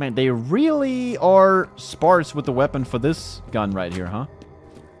 Man, they really are sparse with the weapon for this gun right here, huh?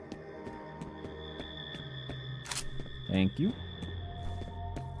 Thank you.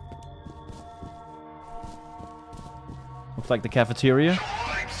 Looks like the cafeteria.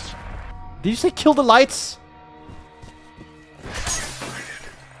 Did you say kill the lights?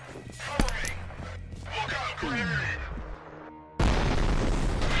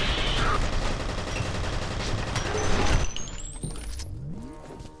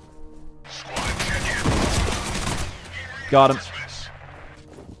 Got him.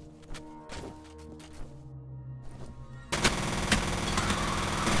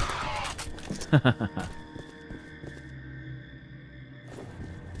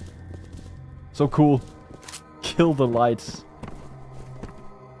 So cool. Kill the lights.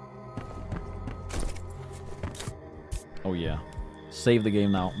 Oh yeah. Save the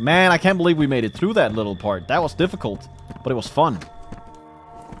game now. Man, I can't believe we made it through that little part. That was difficult, but it was fun.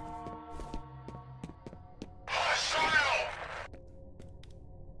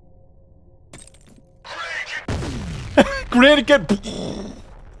 Grenade again!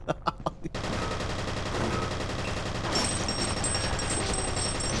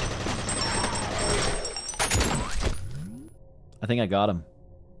 I think I got him.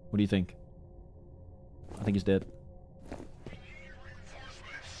 What do you think? I think he's dead.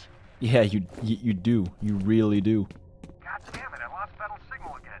 Yeah, you do. You really do. God damn it, I lost Federal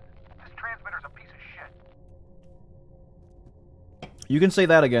signal again. This transmitter's a piece of shit. You can say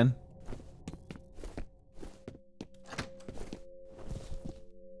that again.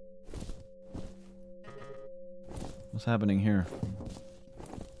 What's happening here?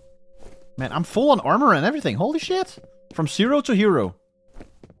 Man, I'm full on armor and everything. Holy shit. From 0 to hero.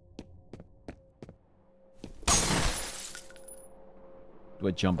 Do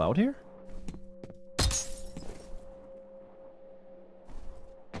I jump out here?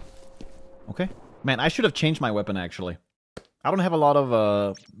 Okay. Man, I should have changed my weapon, actually. I don't have a lot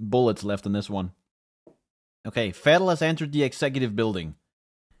of bullets left in this one. Okay, Fedel has entered the executive building.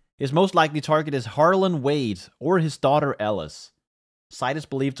 His most likely target is Harlan Wade or his daughter Alice. Site is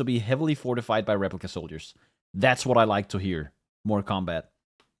believed to be heavily fortified by replica soldiers. That's what I like to hear. More combat.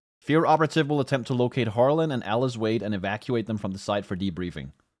 F.E.A.R. operative will attempt to locate Harlan and Alice Wade and evacuate them from the site for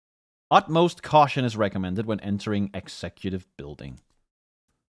debriefing. Utmost caution is recommended when entering executive building.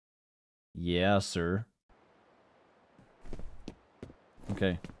 Yeah, sir.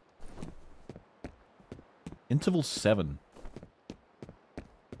 Okay. Interval 7.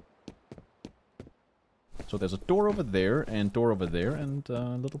 So there's a door over there, and door over there, and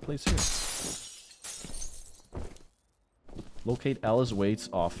a little place here. Locate Alice Wade's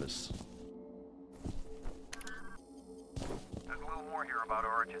office. There's a little more here about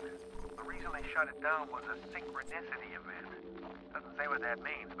Origin. The reason they shut it down was a synchronicity event. Doesn't say what that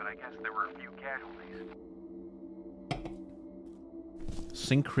means, but I guess there were a few casualties.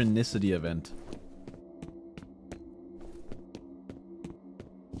 Synchronicity event.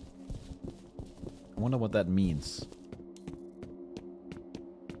 I wonder what that means.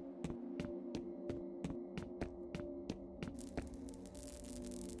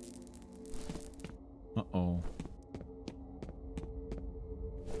 Uh-oh.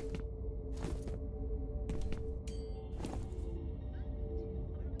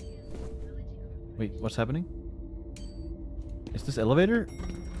 Wait, what's happening? Is this elevator?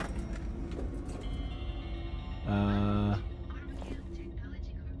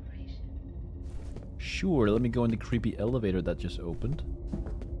 Sure, let me go in the creepy elevator that just opened.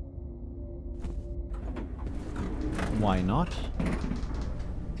 Why not?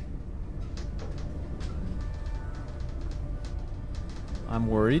 I'm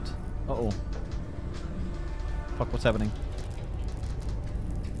worried. Uh-oh. Fuck, what's happening?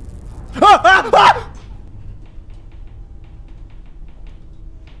 Ah! Ah! Ah!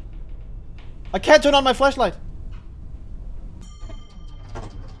 I can't turn on my flashlight.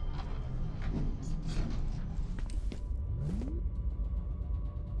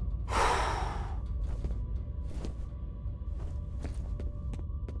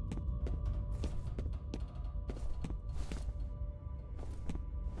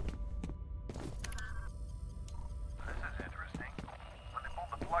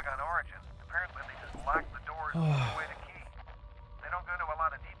 doors lead away to key. They don't go into a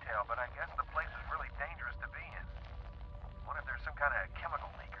lot of detail, but I guess the place is really dangerous to be in. What if there's some kind of chemical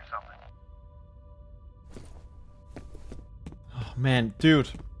leak or something? Oh, man,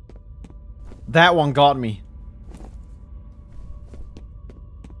 dude. That one got me.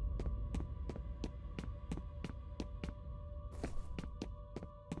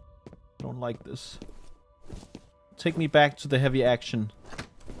 I don't like this. Take me back to the heavy action.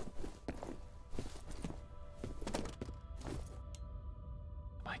 The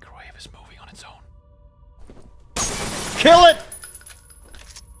microwave is moving on its own. Kill it!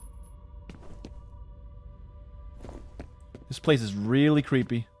 This place is really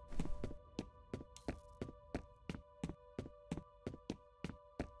creepy.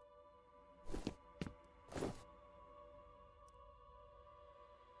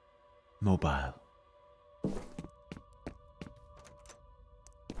 Mobile.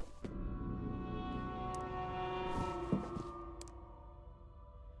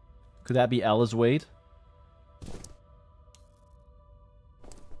 Could that be Alice Wade?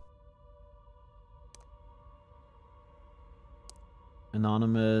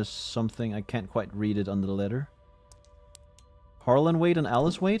 Anonymous something. I can't quite read it under the letter. Harlan Wade and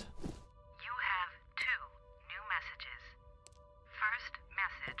Alice Wade? You have 2 new messages. First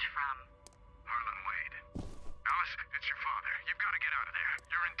message from Harlan Wade. Alice, it's your father. You've got to get out of there.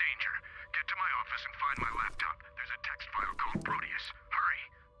 You're in danger. Get to my office and find my laptop. There's a text file called Proteus. Hurry.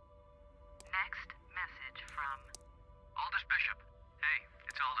 next message from Aldous Bishop. Hey,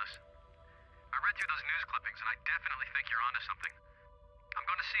 it's Aldous. I read through those news clippings and I definitely think you're onto something. I'm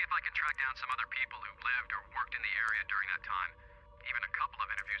going to see if I can track down some other people who lived or worked in the area during that time. Even a couple of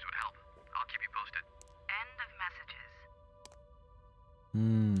interviews would help. I'll keep you posted. end of messages.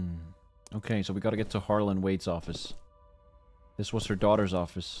 Okay, so we gotta get to Harlan Wade's office. This was her daughter's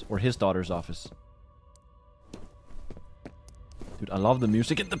office. Or his daughter's office. Dude, I love the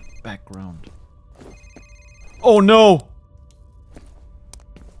music in the background. Oh no!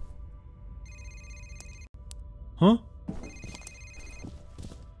 Huh?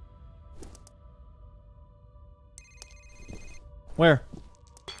 Where?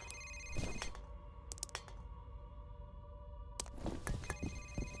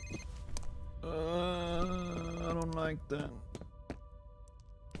 I don't like that.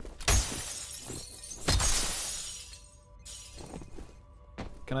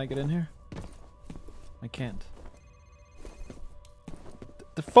 Can I get in here? I can't.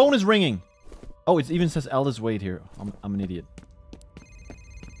 The phone is ringing! Oh, it even says Aldous Wade here. I'm an idiot.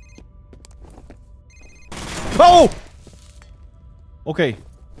 Oh! Okay.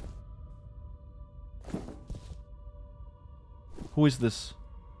 Who is this?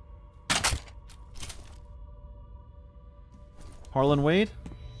 Harlan Wade?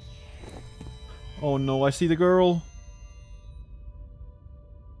 Oh no, I see the girl.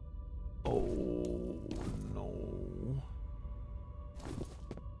 Oh no.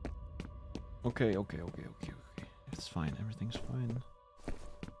 Okay. It's fine. Everything's fine.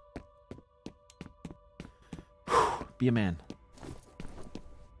 Be a man.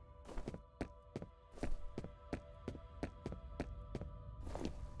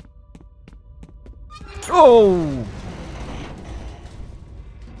 Oh!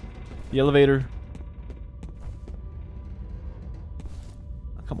 The elevator.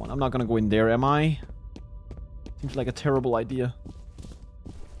 Oh, come on, I'm not gonna go in there, am I? Seems like a terrible idea.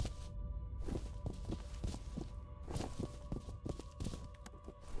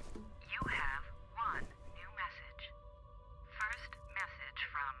 You have 1 new message. First message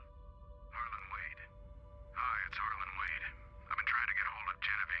from Harlan Wade. Hi, it's Harlan Wade. I've been trying to get a hold of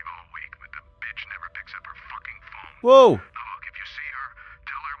Genevieve all week, but the bitch never picks up her fucking phone. Whoa! Look, if you see her,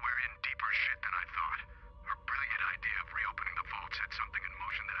 tell her we're in deeper shit than I thought. Her brilliant idea of reopening the vault set something in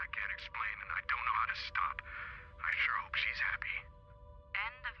motion that I can't explain, and I don't know how to stop. I sure hope she's happy.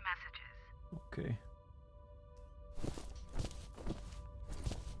 end of messages. Okay.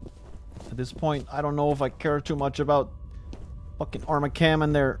 At this point, I don't know if I care too much about fucking Armacam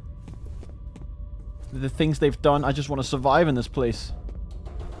and the things they've done. I just want to survive in this place.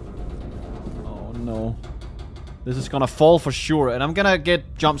 Oh no. This is gonna fall for sure, and I'm gonna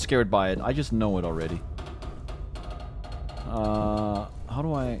get jump scared by it. I just know it already. How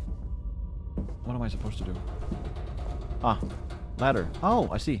do I... What am I supposed to do? Ah, ladder. Oh,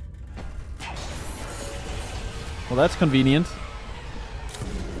 I see. Well, that's convenient.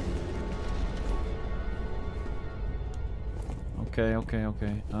 Okay.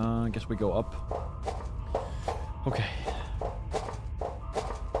 I guess we go up. Okay.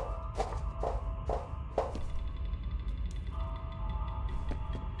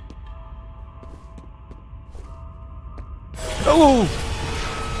 Oh!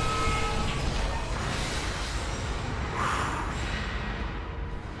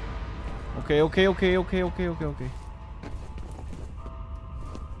 Okay.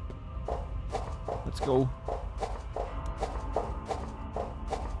 Let's go.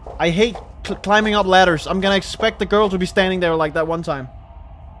 I hate climbing up ladders. I'm gonna expect the girl to be standing there like that one time.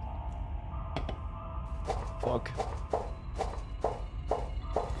 Fuck.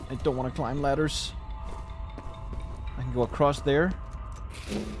 I don't want to climb ladders. I can go across there.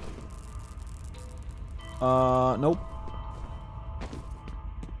 Nope.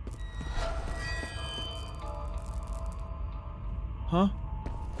 Huh?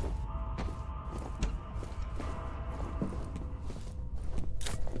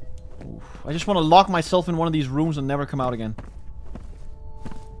 Oof. I just want to lock myself in one of these rooms and never come out again.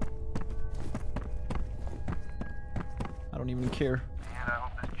 I don't even care. And I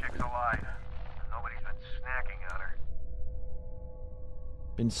hope this chick's alive. Nobody's been snacking on her.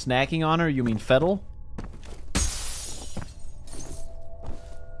 Been snacking on her? You mean Fettel?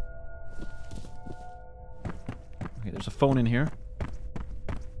 Okay, there's a phone in here.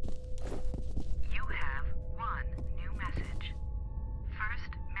 You have one new message.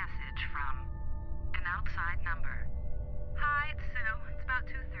 First message from an outside number. Hi, it's Sue. It's about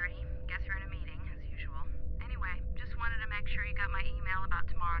 2:30. Guess you're in a meeting, as usual. Anyway, just wanted to make sure you got my email about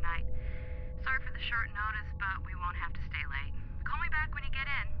tomorrow night. Sorry for the short notice, but we won't have to stay late. Call me back when you get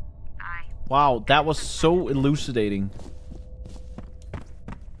in. Bye. Wow, that was so elucidating.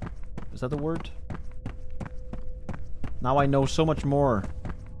 Is that the word? Now I know so much more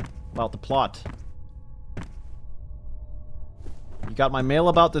about the plot. You got my mail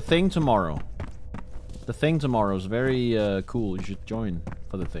about the thing tomorrow. The thing tomorrow is very cool. You should join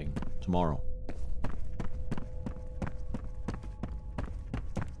for the thing tomorrow.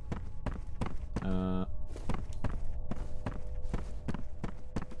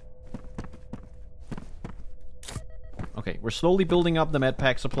 Okay, we're slowly building up the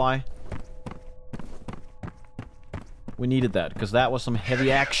medpack supply. We needed that, because that was some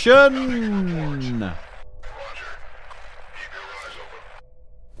heavy action!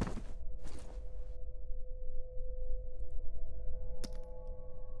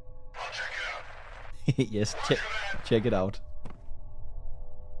 Yes, check it out.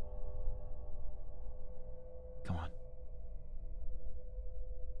 Come on.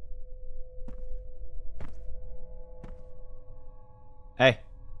 Hey.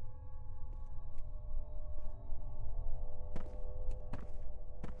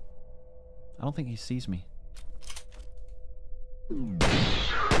 I don't think he sees me.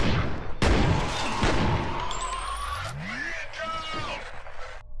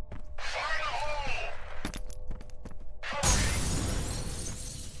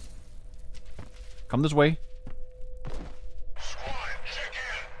 Come this way. Squad, check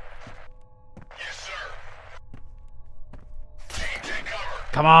in. Yes, sir. Team, take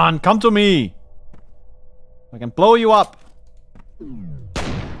cover. Come on, come to me. I can blow you up.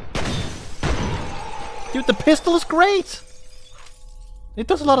 Dude, the pistol is great. It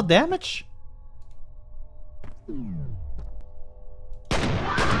does a lot of damage.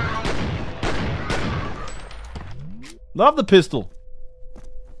 Love the pistol.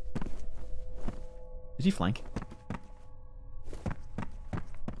 Is he flank?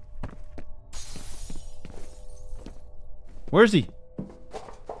 Where is he?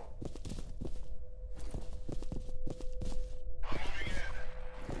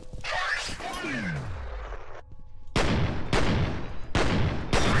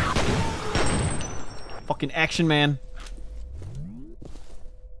 Fucking action man.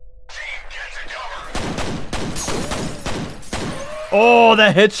 Oh,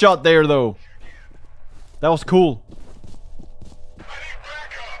 that headshot there though. That was cool.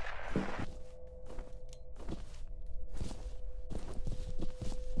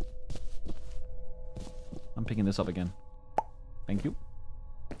 I'm picking this up again. Thank you.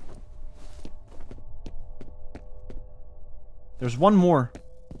 There's one more.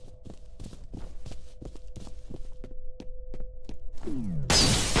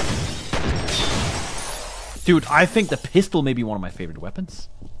 Dude, I think the pistol may be one of my favorite weapons.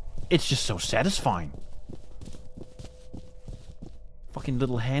 It's just so satisfying. Fucking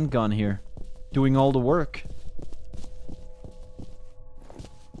little handgun here. Doing all the work.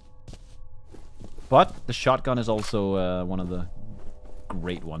 But the shotgun is also one of the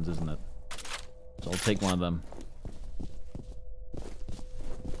great ones, isn't it? So I'll take one of them.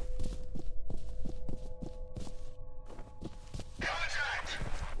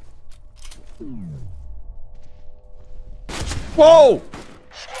 Whoa!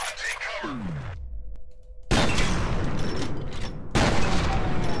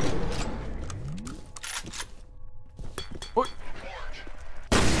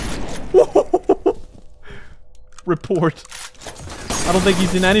 report. I don't think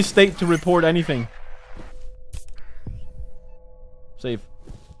he's in any state to report anything. Save.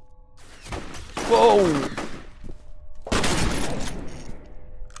 Whoa!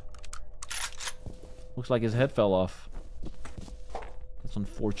 Looks like his head fell off. That's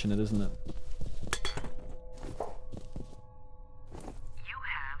unfortunate, isn't it? You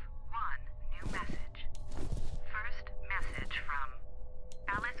have one new message. First message from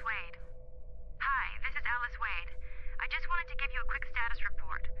Alice Wade. Hi, this is Alice Wade. I just wanted to give you a quick status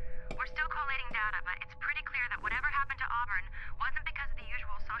report. We're still collating data, but it's pretty clear that whatever happened to Auburn wasn't because of the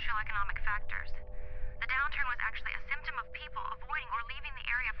usual socioeconomic factors. The downturn was actually a symptom of people avoiding or leaving the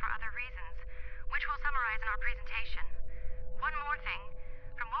area for other reasons, which we'll summarize in our presentation. One more thing.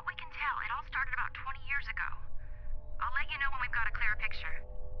 From what we can tell, it all started about 20 years ago. I'll let you know when we've got a clearer picture.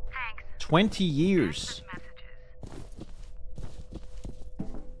 Thanks. 20 years.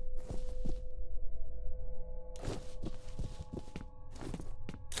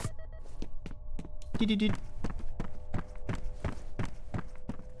 Did.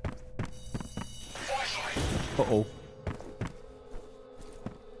 Uh-oh.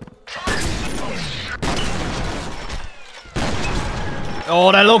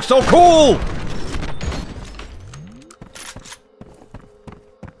 Oh, that looks so cool!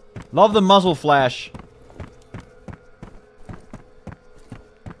 Love the muzzle flash.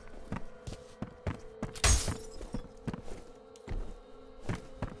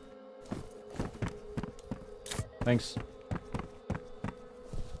 Thanks.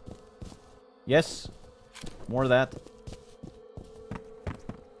 Yes. More of that.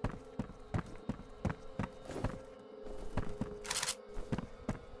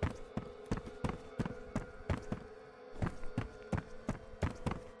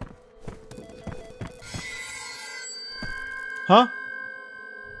 Huh?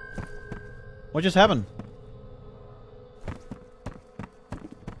 What just happened?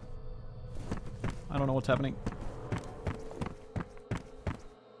 I don't know what's happening.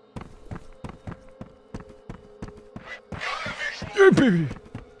 Yeah, baby.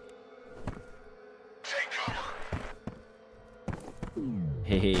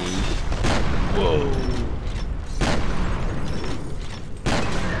 Hey. Whoa.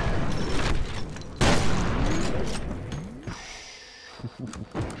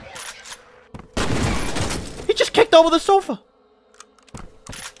 He just kicked over the sofa.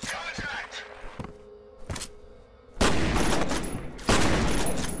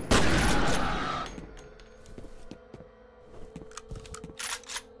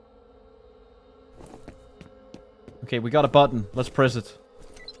 Okay, we got a button. Let's press it.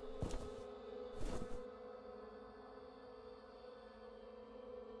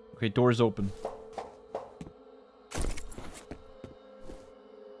 Okay, door's open.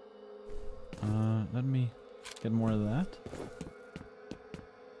 Let me get more of that.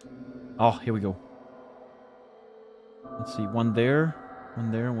 Oh, here we go. Let's see, one there,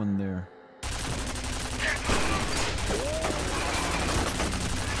 one there, one there.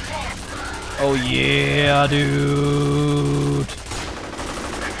 Oh yeah, dude!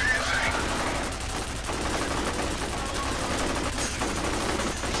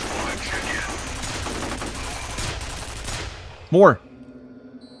 More!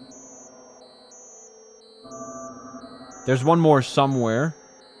 There's one more somewhere.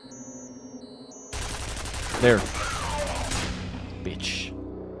 There. Bitch.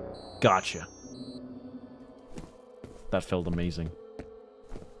 Gotcha. That felt amazing.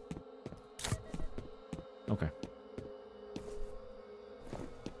 Okay.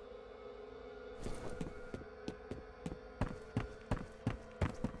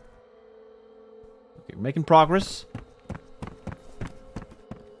 Okay, we're making progress.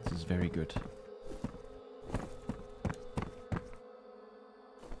 This is very good.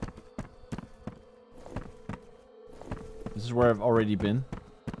 This is where I've already been.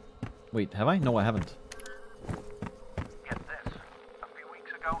 Wait, have I? No, I haven't. Get this. A few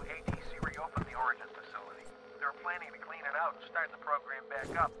weeks ago, ATC reopened the Origin facility. They were planning to clean it out and start the program back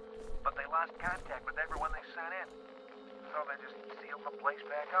up. But they lost contact with everyone they sent in. So they just sealed the place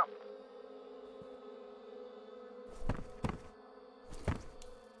back up.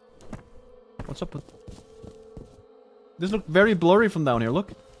 What's up with... This looked very blurry from down here,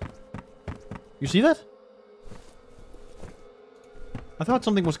 look. You see that? I thought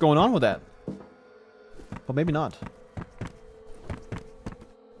something was going on with that. But maybe not.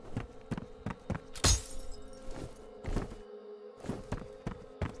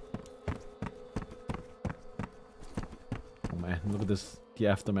 Oh man, look at this, the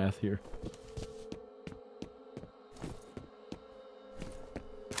aftermath here.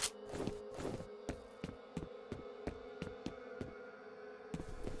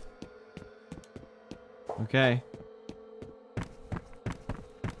 Okay.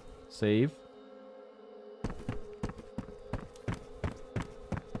 Save.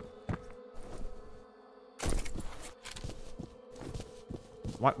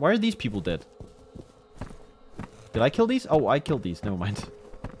 Why are these people dead? Did I kill these? Oh, I killed these. Never mind.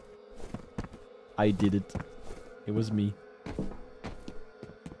 I did it. It was me.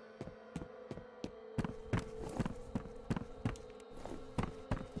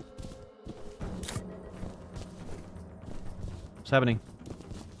 What's happening?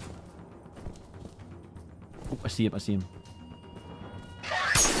 Oh, I see him. I see him.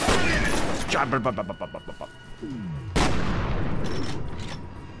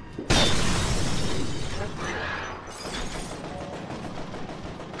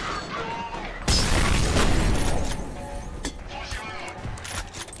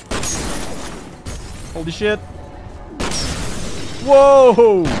 Holy shit.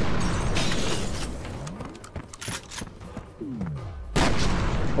 Whoa!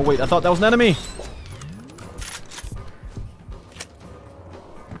 Oh wait, I thought that was an enemy.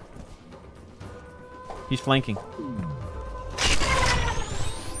 He's flanking.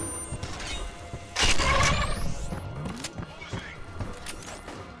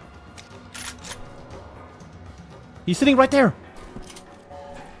 He's sitting right there.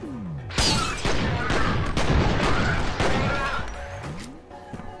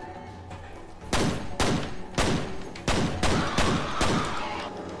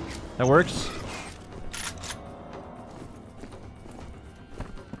 That works.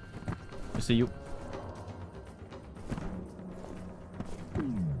 I see you.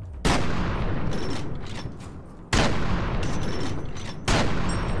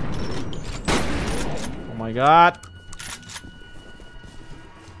 Oh my god.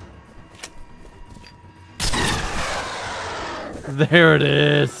 There it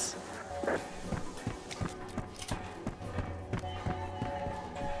is.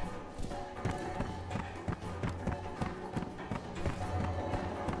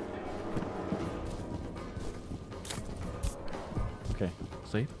 Okay,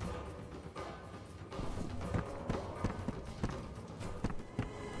 save.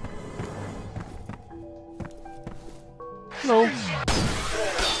 Hello.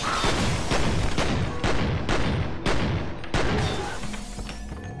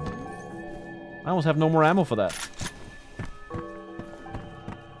 I almost have no more ammo for that.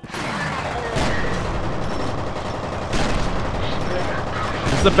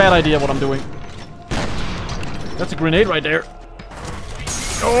 This is a bad idea what I'm doing. That's a grenade right there.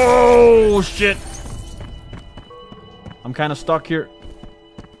 Oh, shit. I'm kind of stuck here.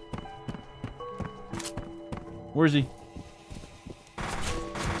 Where is he?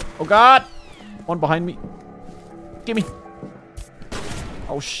 Oh, God. One behind me. Gimme.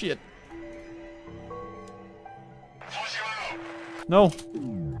 Oh, shit. No.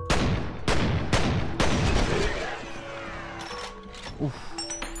 Oof.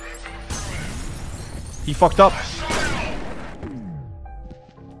 He fucked up.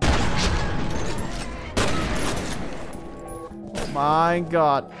 Oh my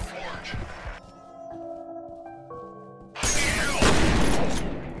god.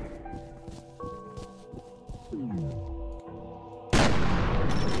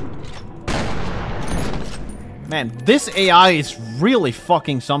 Man, this AI is really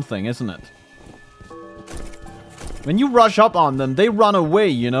fucking something, isn't it? When you rush up on them, they run away,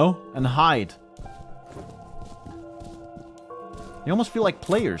 you know? And hide. They almost feel like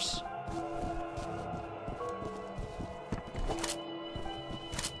players.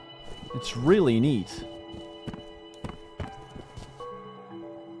 It's really neat.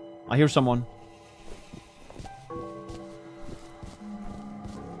 I hear someone.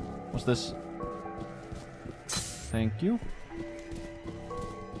 What's this? Thank you.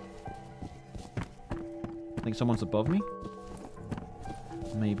 I think someone's above me.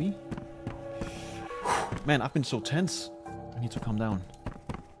 Maybe. Man, I've been so tense. I need to calm down.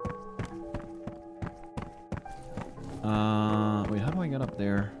 Wait, how do I get up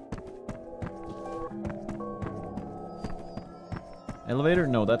there? Elevator?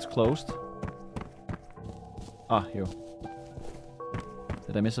 No, that's closed. Ah, here.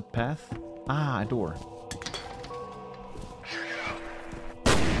 Did I miss a path? Ah, a door.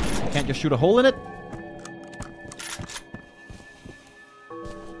 Can't just shoot a hole in it?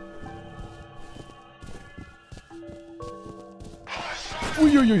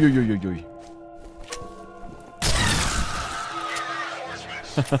 Uy, uy, uy, uy, uy, uy, uy.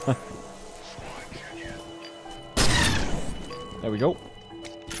 There we go.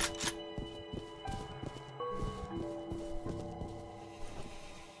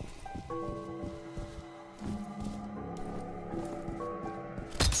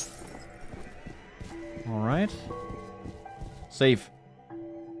 Alright. Save.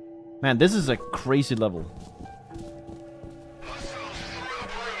 Man, this is a crazy level.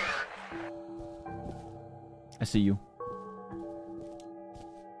 I see you.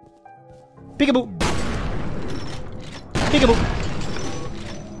 Peekaboo! Peekaboo!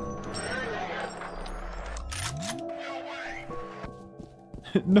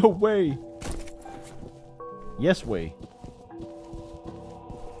 No way! Yes way.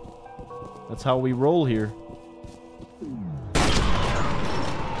 That's how we roll here.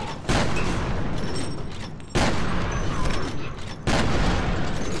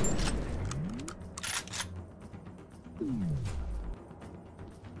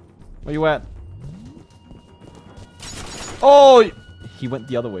 Where you at? Oh! He went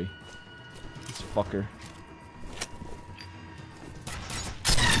the other way. This fucker.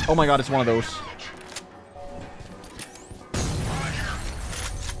 Oh my god, it's one of those.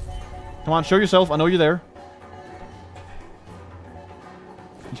 Come on, show yourself. I know you're there.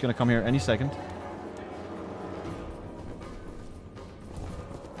 He's gonna come here any second.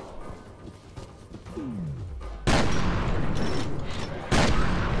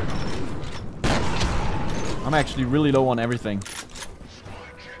 I'm actually really low on everything.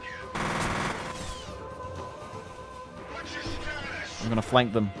 I'm gonna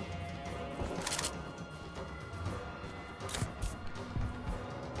flank them.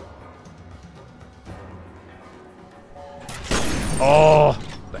 Oh,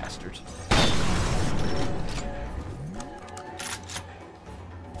 bastard.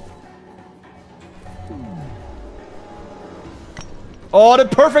 Oh, the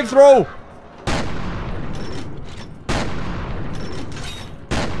perfect throw!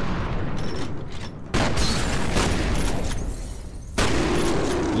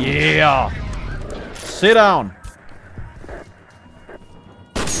 Yeah! Sit down!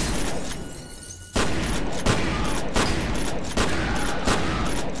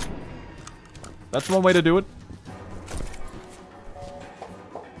 That's one way to do it.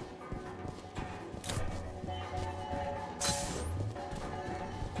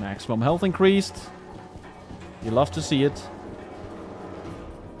 Maximum health increased. You love to see it.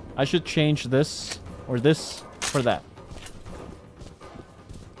 I should change this or this for that.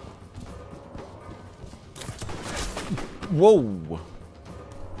 Whoa.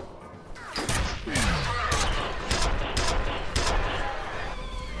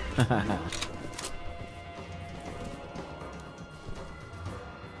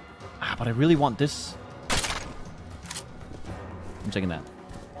 But I really want this. I'm taking that.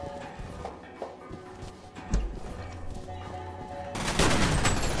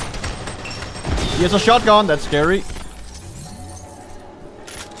 He has a shotgun. That's scary.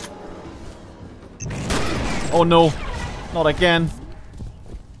 Oh no. Not again.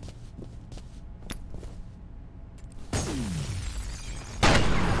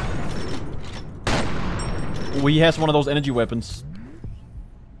 Oh, he has one of those energy weapons.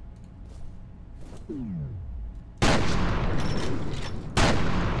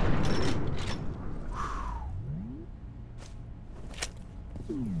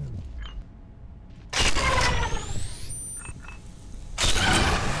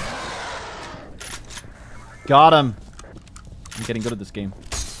 Got him. I'm getting good at this game.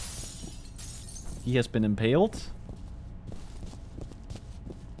 He has been impaled.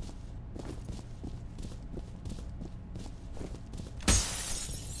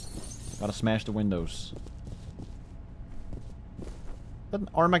 Gotta smash the windows. Is that an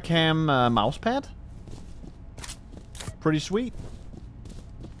Armacam mousepad? Pretty sweet.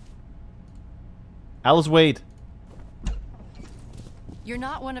 Alice Wade. You're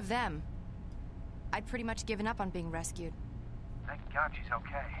not one of them. I'd pretty much given up on being rescued. Thank God she's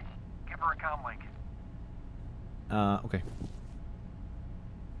okay. Give her a comm link. Okay.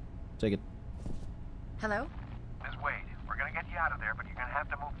 Take it. Hello? Ms. Wade, we're gonna get you out of there, but you're gonna have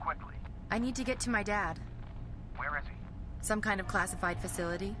to move quickly. I need to get to my dad. Where is he? Some kind of classified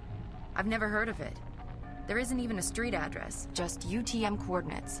facility. I've never heard of it. There isn't even a street address, just UTM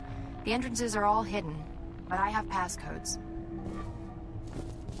coordinates. The entrances are all hidden, but I have passcodes.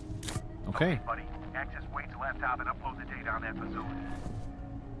 Okay. Buddy, access Wade's laptop and upload the data on that facility.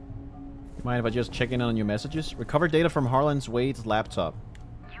 Mind if I just check in on your messages? Recover data from Harlan's Wade's laptop.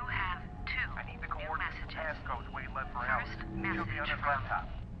 You have two I need the coordinates and passcodes Wade left for Alice. She'll be on his laptop.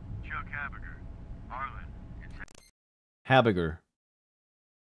 Chuck Habiger. Harlan. Habiger.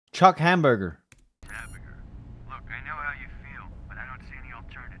 Chuck Hamburger. Habiger. Look, I know how you feel, but I don't see any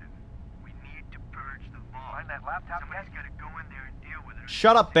alternative. We need to purge the vault. Find that laptop. Somebody's got to go in there and deal with it.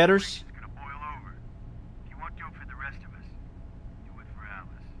 Shut up, Betters. It's gonna boil over. If you won't do it for the rest of us, do it for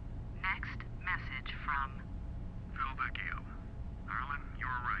Alice. Next message from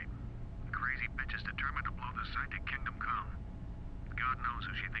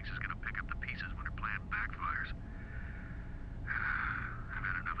thinks is gonna pick up the pieces when her plan backfires. I've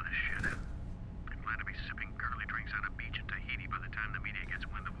had enough of this shit. I plan to be sipping girly drinks on a beach in Tahiti by the time the media gets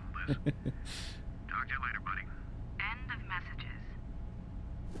wind of all this. Talk to you later, buddy. End of messages.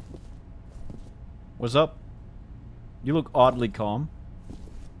 What's up? You look oddly calm.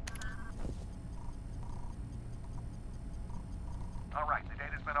 Alright, the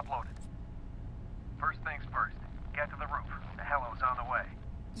data's been uploaded. First things first, get to the roof. The helo's on the way.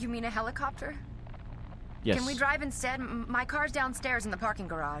 You mean a helicopter? Yes. Can we drive instead? My car's downstairs in the parking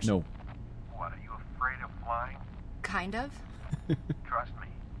garage. No. What, are you afraid of flying? Kind of. Trust me,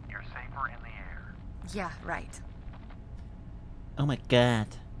 you're safer in the air. Yeah, right. Oh my god.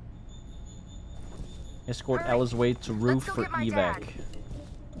 Escort Hurry. Alice way to roof go for get my evac. dad.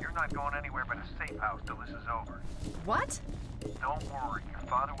 You're not going anywhere but a safe house till this is over. What? Don't worry, your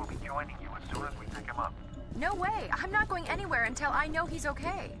father will be joining you as soon as we pick him up. No way. I'm not going anywhere until I know he's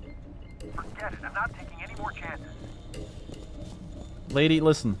okay. Forget it, I'm not taking any more chances. Lady,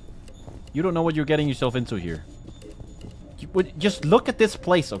 listen. You don't know what you're getting yourself into here. Just look at this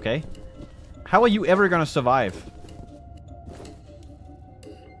place, okay? How are you ever gonna survive?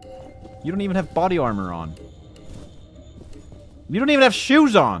 You don't even have body armor on. You don't even have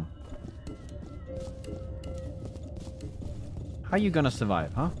shoes on. How are you gonna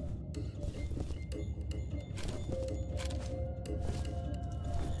survive, huh?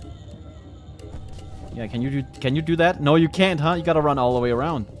 Yeah, can you do that? No, you can't, huh? You gotta run all the way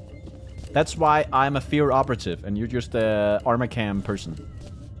around. That's why I'm a F.E.A.R operative, and you're just a armor cam person.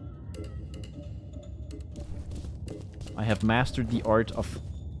 I have mastered the art of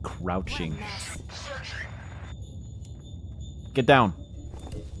crouching. Get down.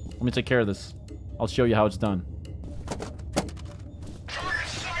 Let me take care of this. I'll show you how it's done.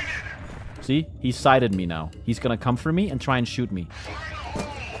 See? He sighted me now. He's gonna come for me and try and shoot me.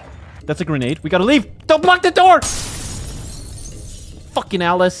 That's a grenade. We gotta leave! Don't block the door! Fucking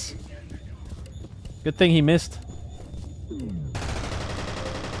Alice. Good thing he missed.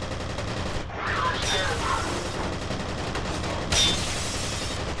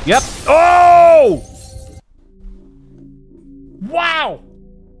 Yep. Oh! Wow!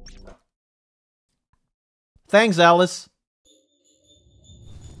 Thanks, Alice.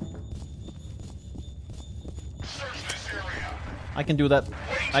 I can do that.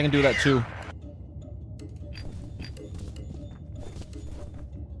 I can do that too.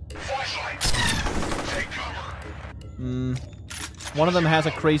 One of them has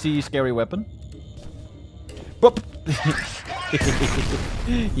a crazy, scary weapon. Boop!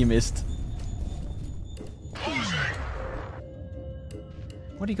 He missed.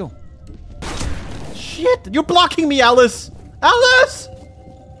 Where'd he go? Shit! You're blocking me, Alice! Alice!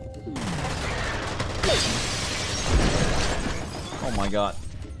 Oh my god.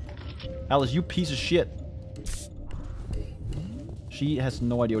 Alice, you piece of shit. She has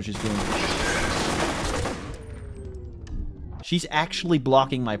no idea what she's doing. She's actually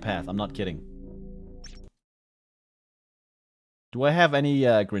blocking my path. I'm not kidding. Do I have any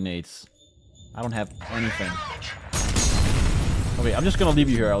grenades? I don't have anything. Okay, I'm just gonna leave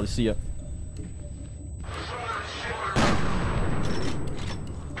you here. I'll see ya.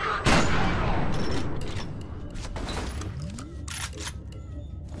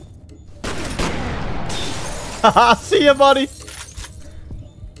 Haha, see ya, buddy!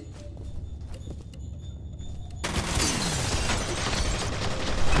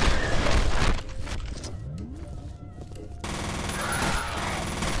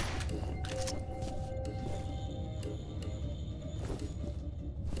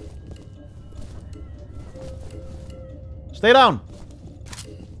 Stay down!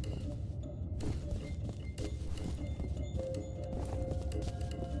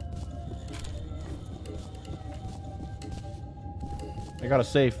 I got a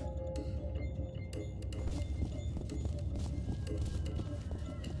safe.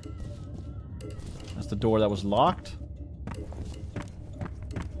 That's the door that was locked.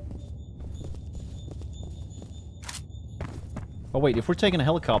 Oh wait, if we're taking a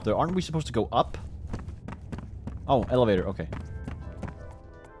helicopter, aren't we supposed to go up? Oh, elevator, okay.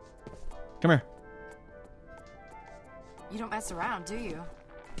 Come here. You don't mess around, do you?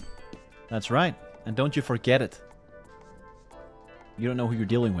 That's right. And don't you forget it. You don't know who you're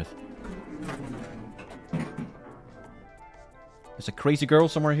dealing with. There's a crazy girl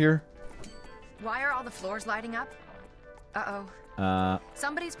somewhere here. Why are all the floors lighting up? Uh-oh.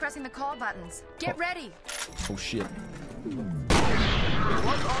 Somebody's pressing the call buttons. Get ready! Oh shit. What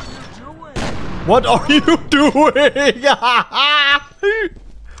are you doing? What are you doing?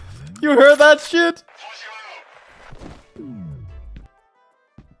 You heard that shit?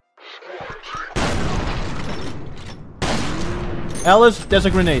 Alice, there's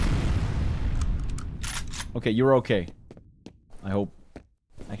a grenade. Okay, you're okay. I hope.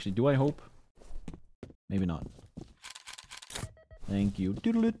 Actually, do I hope? Maybe not. Thank you.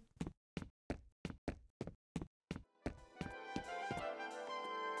 Doodle-it.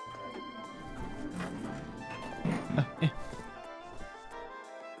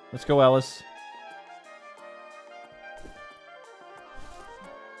 Let's go, Alice.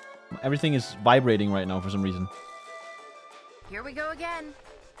 Everything is vibrating right now for some reason. Here we go again.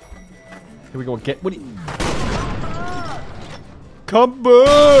 Here we go again. What do you... Come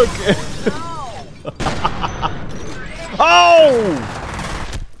back! Oh!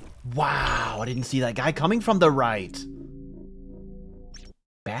 Wow, I didn't see that guy coming from the right.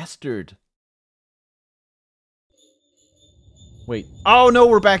 Bastard. Wait. Oh no,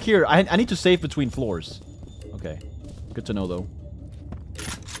 we're back here. I need to save between floors. Okay. Good to know though.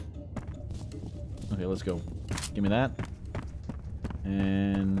 Okay, let's go. Give me that.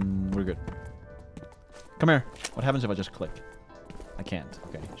 And we're good. Come here. What happens if I just click? I can't.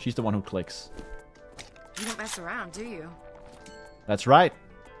 Okay. She's the one who clicks. You don't mess around, do you? That's right.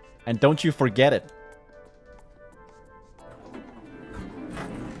 And don't you forget it.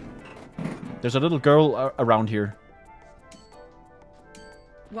 There's a little girl around here.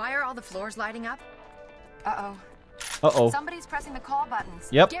 Why are all the floors lighting up? Uh-oh. Uh-oh. Somebody's pressing the call buttons.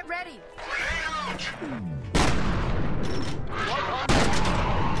 Yep. Get ready.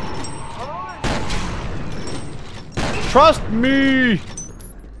 Trust me!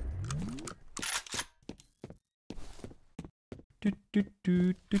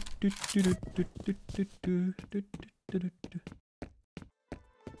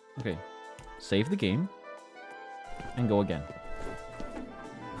 Okay. Save the game. And go again.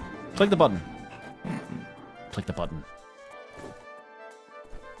 Click the button. Click the button.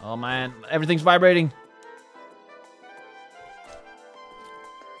 Oh man, everything's vibrating.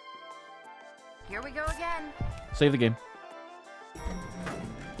 Here we go again. Save the game.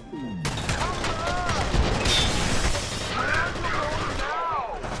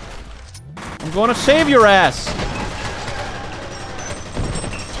 I'm gonna save your ass.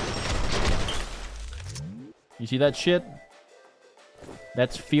 You see that shit?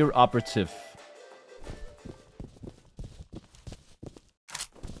 That's F.E.A.R operative.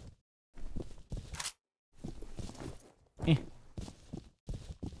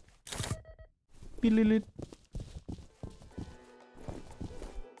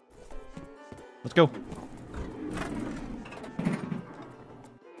 Let's go.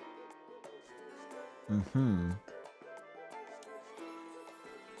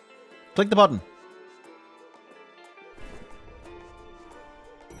 Click the button.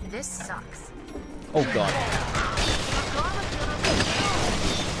 This sucks. Oh god.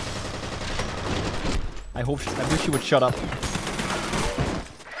 I wish she would shut up.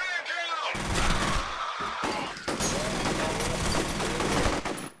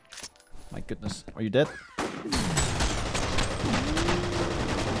 My goodness. Are you dead?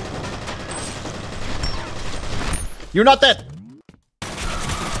 You're not dead!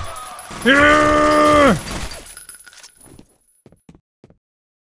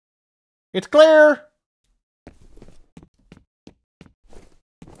 It's clear!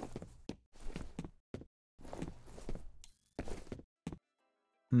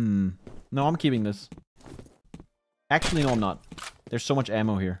 No, I'm keeping this. Actually, no, I'm not. There's so much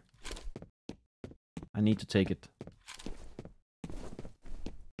ammo here. I need to take it.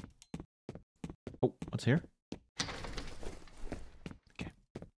 Oh, what's here? Okay.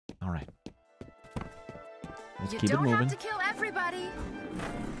 Alright. Let's keep it moving. You don't have to kill everybody.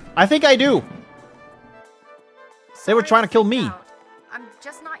 I think I do. They were trying to kill me. I'm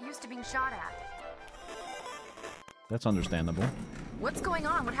just not used to being shot at. That's understandable. What's going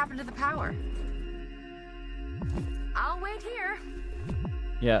on? What happened to the power? I'll wait here.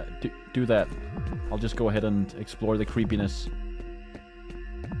 Yeah, do that. I'll just go ahead and explore the creepiness.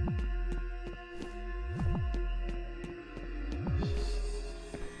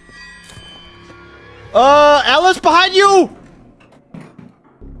 Alice, behind you!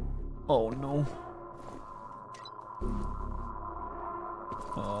 Oh no.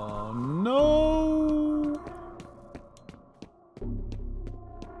 Oh no.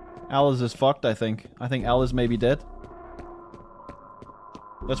 Alice is fucked, I think. I think Alice may be dead.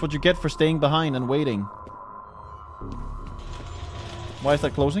 That's what you get for staying behind and waiting. Why is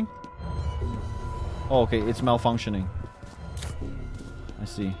that closing? Oh, okay, it's malfunctioning. I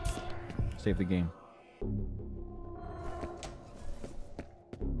see. Save the game.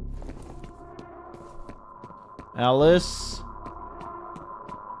 Alice.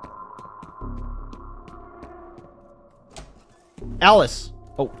 Alice!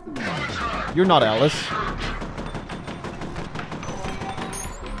 Oh. You're not Alice.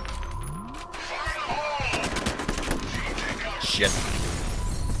 Shit.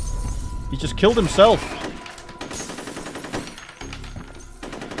 He just killed himself.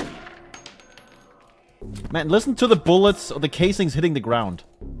 Man, listen to the bullets or the casings hitting the ground.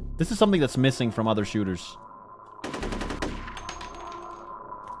 This is something that's missing from other shooters.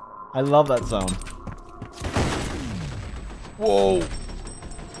 I love that sound. Whoa.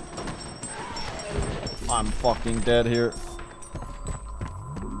 I'm fucking dead here.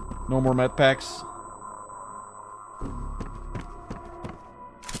 No more med packs.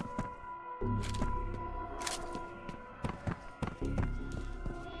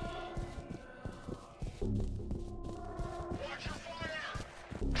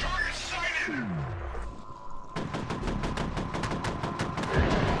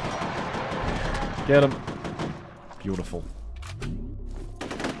 Get him. Beautiful.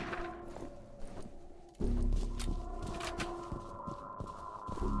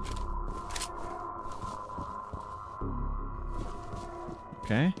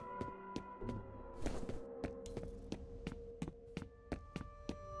 Okay.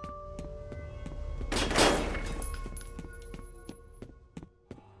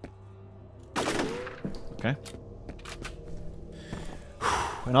 Okay.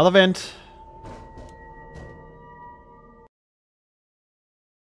 Another vent.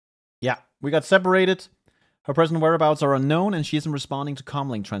 Yeah, we got separated. Her present whereabouts are unknown, and she isn't responding to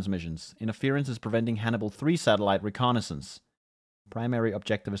comlink transmissions. Interference is preventing Hannibal 3 satellite reconnaissance. Primary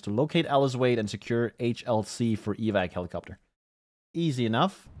objective is to locate Alice Wade and secure HLC for evac helicopter. Easy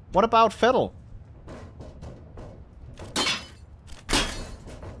enough. What about Fettel?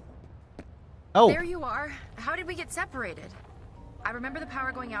 Oh. There you are. How did we get separated? I remember the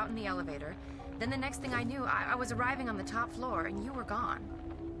power going out in the elevator. Then the next thing I knew, I was arriving on the top floor, and you were gone.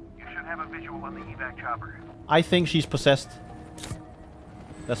 You should have a visual on the evac chopper. I think she's possessed.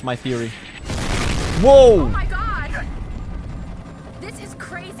 That's my theory. Whoa! Oh my god! This is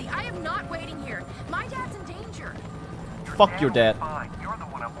crazy. I am not waiting here. My dad's in danger. Fuck your dad. Fine. You're the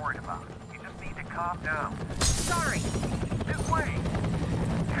one I'm worried about. You just need to calm down. Sorry. This way.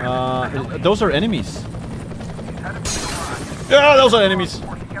 Those are enemies. Yeah, those are enemies. She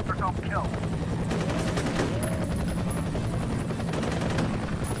kept herself killed.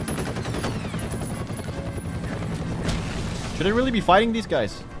 Should I really be fighting these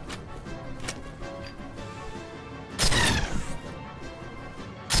guys?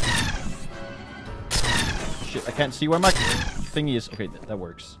 Shit, I can't see where my thingy is. Okay, that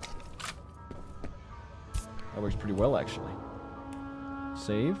works. That works pretty well, actually.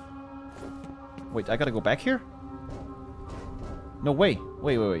 Save. Wait, I gotta go back here? No, wait.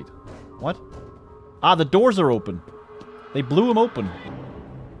 Wait. What? Ah, the doors are open. They blew them open.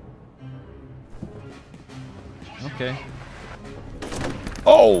 Okay.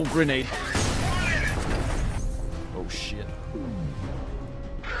 Oh, grenade. Oh, shit.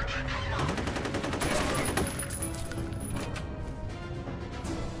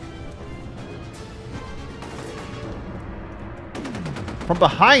 From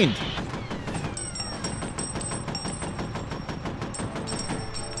behind.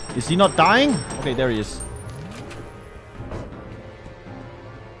 Is he not dying? Okay, there he is.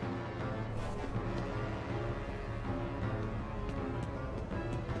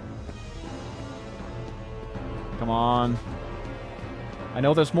 Come on. I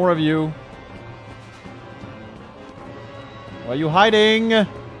know there's more of you. Why are you hiding?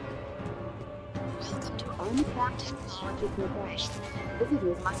 Welcome to On-Prem Technology Corporation.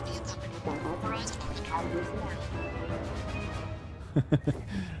 Visitors must be accompanied by authorized hospital personnel.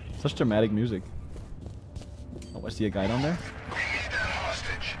 Such dramatic music. Oh, I see a guy down there.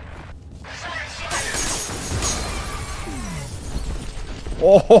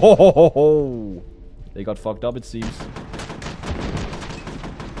 Oh, they got fucked up, it seems.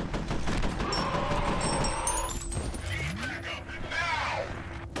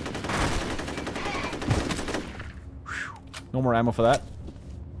 No more ammo for that.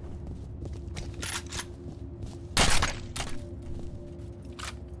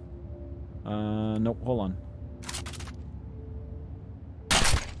 Nope, hold on.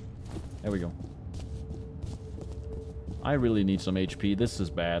 There we go. I really need some HP. This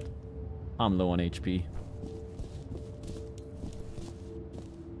is bad. I'm low on HP.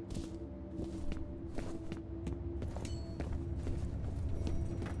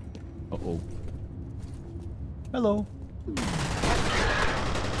 Uh-oh. Hello.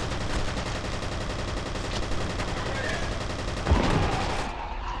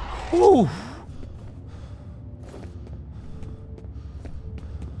 Ooh.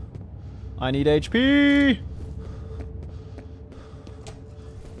 I need HP!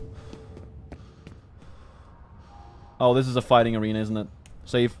 Oh, this is a fighting arena, isn't it?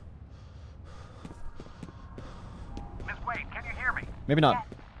 Save. Miss Wade, can you hear me? Maybe not. Yes.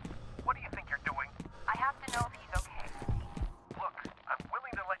 What do you think you're doing? I have to know if he's okay. Look, I'm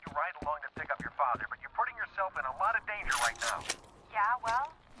willing to let you ride along to pick up your father, but you're putting yourself in a lot of danger right now. Yeah,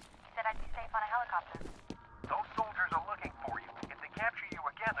 well, he said I'd be safe on a helicopter. Those soldiers are looking for you. If they capture you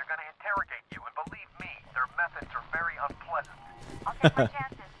again, they're going to interrogate you, and believe me, their methods are very unpleasant. I'll take my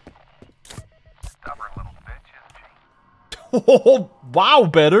chances. Stubborn little bitch, isn't she? Oh, wow,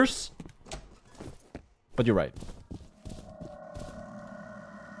 Betters. But you're right.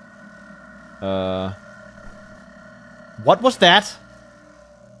 What was that?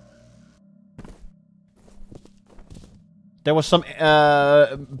 There was some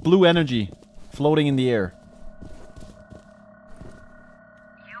blue energy floating in the air.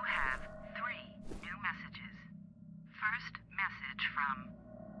 You have 3 new messages. First message from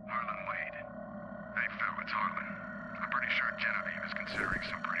Harlan Wade. Hey, Phil, it's Harlan. I'm pretty sure Genevieve is considering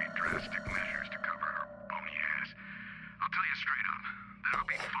some pretty drastic measures to cover her bony ass. I'll tell you straight up, that'll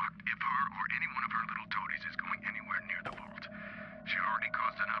be fucked if her or any one of her little toadies is going anywhere near the vault. She already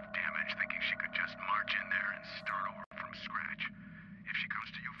caused enough damage thinking she could just march in there and start over from scratch. If she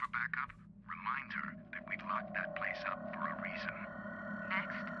comes to you for backup, remind her that we locked that place up for a reason.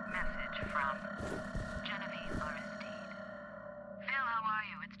 next message from Genevieve Aristide. Phil, how are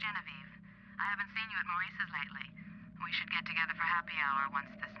you? It's Genevieve. I haven't seen you at Maurice's lately. We should get together for happy hour once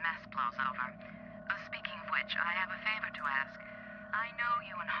this mess blows over. Speaking of which, I have a favor to ask. I know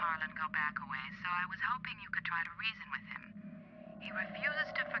you and Harlan go back a ways, so I was hoping you could try to reason with him. He refuses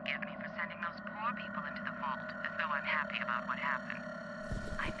to forgive me for sending those poor people into the vault, as though I'm happy about what happened.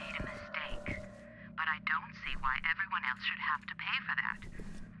 I made a mistake, but I don't see why everyone else should have to pay for that.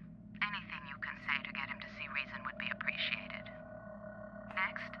 Anything you can say to get him to see reason would be appreciated.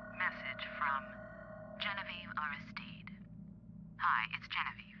 Next message from Genevieve Aristide. Hi, it's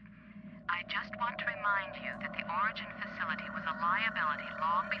Genevieve. I just want to remind you that the Origin facility was a liability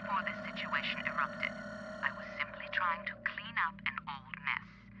long before this situation erupted. I was simply trying to clean up an old mess.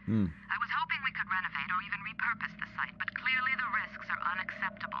 I was hoping we could renovate or even repurpose the site, but clearly the risks are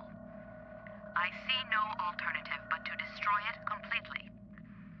unacceptable. I see no alternative but to destroy it completely.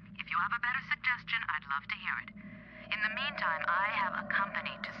 If you have a better suggestion, I'd love to hear it. In the meantime, I have a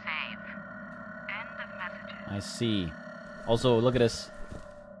company to save. End of messages. I see. Also, look at this.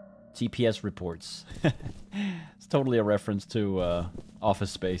 TPS reports. It's totally a reference to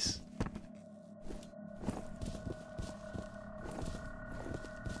Office Space.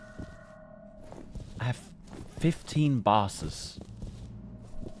 I have 15 bosses.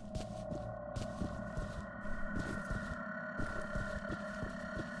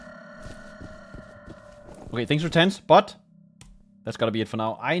 Okay, things are tense, but that's gotta be it for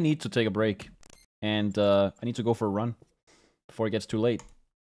now. I need to take a break. And I need to go for a run before it gets too late.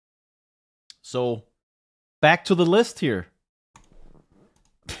 So, back to the list here.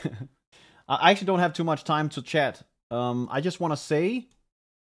 I actually don't have too much time to chat. I just want to say,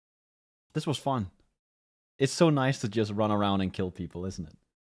 this was fun. It's so nice to just run around and kill people, isn't it?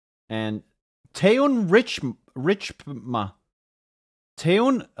 And Teun Richpma.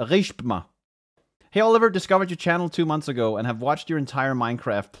 Hey Oliver, discovered your channel 2 months ago and have watched your entire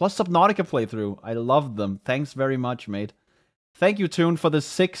Minecraft plus Subnautica playthrough. I love them. Thanks very much, mate. Thank you, Toon, for the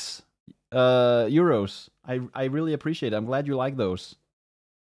 6 euros. I really appreciate it. I'm glad you like those.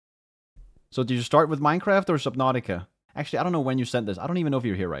 So did you start with Minecraft or Subnautica? Actually, I don't know when you sent this. I don't even know if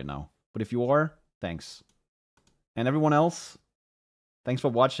you're here right now. But if you are, thanks. And everyone else, thanks for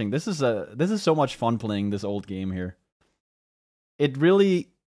watching. This is so much fun playing this old game here. It really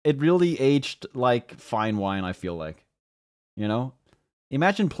aged like fine wine, I feel like. You know?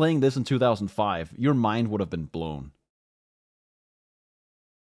 Imagine playing this in 2005. Your mind would have been blown.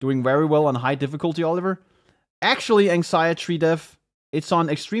 Doing very well on high difficulty, Oliver? Actually, Anxiety Dev, it's on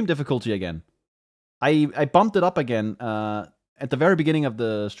extreme difficulty again. I bumped it up again at the very beginning of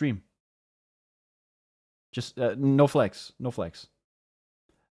the stream. Just, no flex. No flex.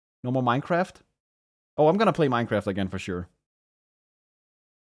 No more Minecraft? Oh, I'm gonna play Minecraft again for sure.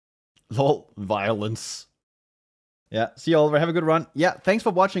 Lol, violence. Yeah, see you, Oliver. Have a good run. Yeah, thanks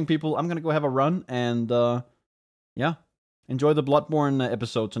for watching, people. I'm gonna go have a run, and, yeah. Enjoy the Bloodborne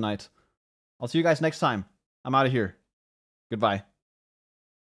episode tonight. I'll see you guys next time. I'm out of here. Goodbye.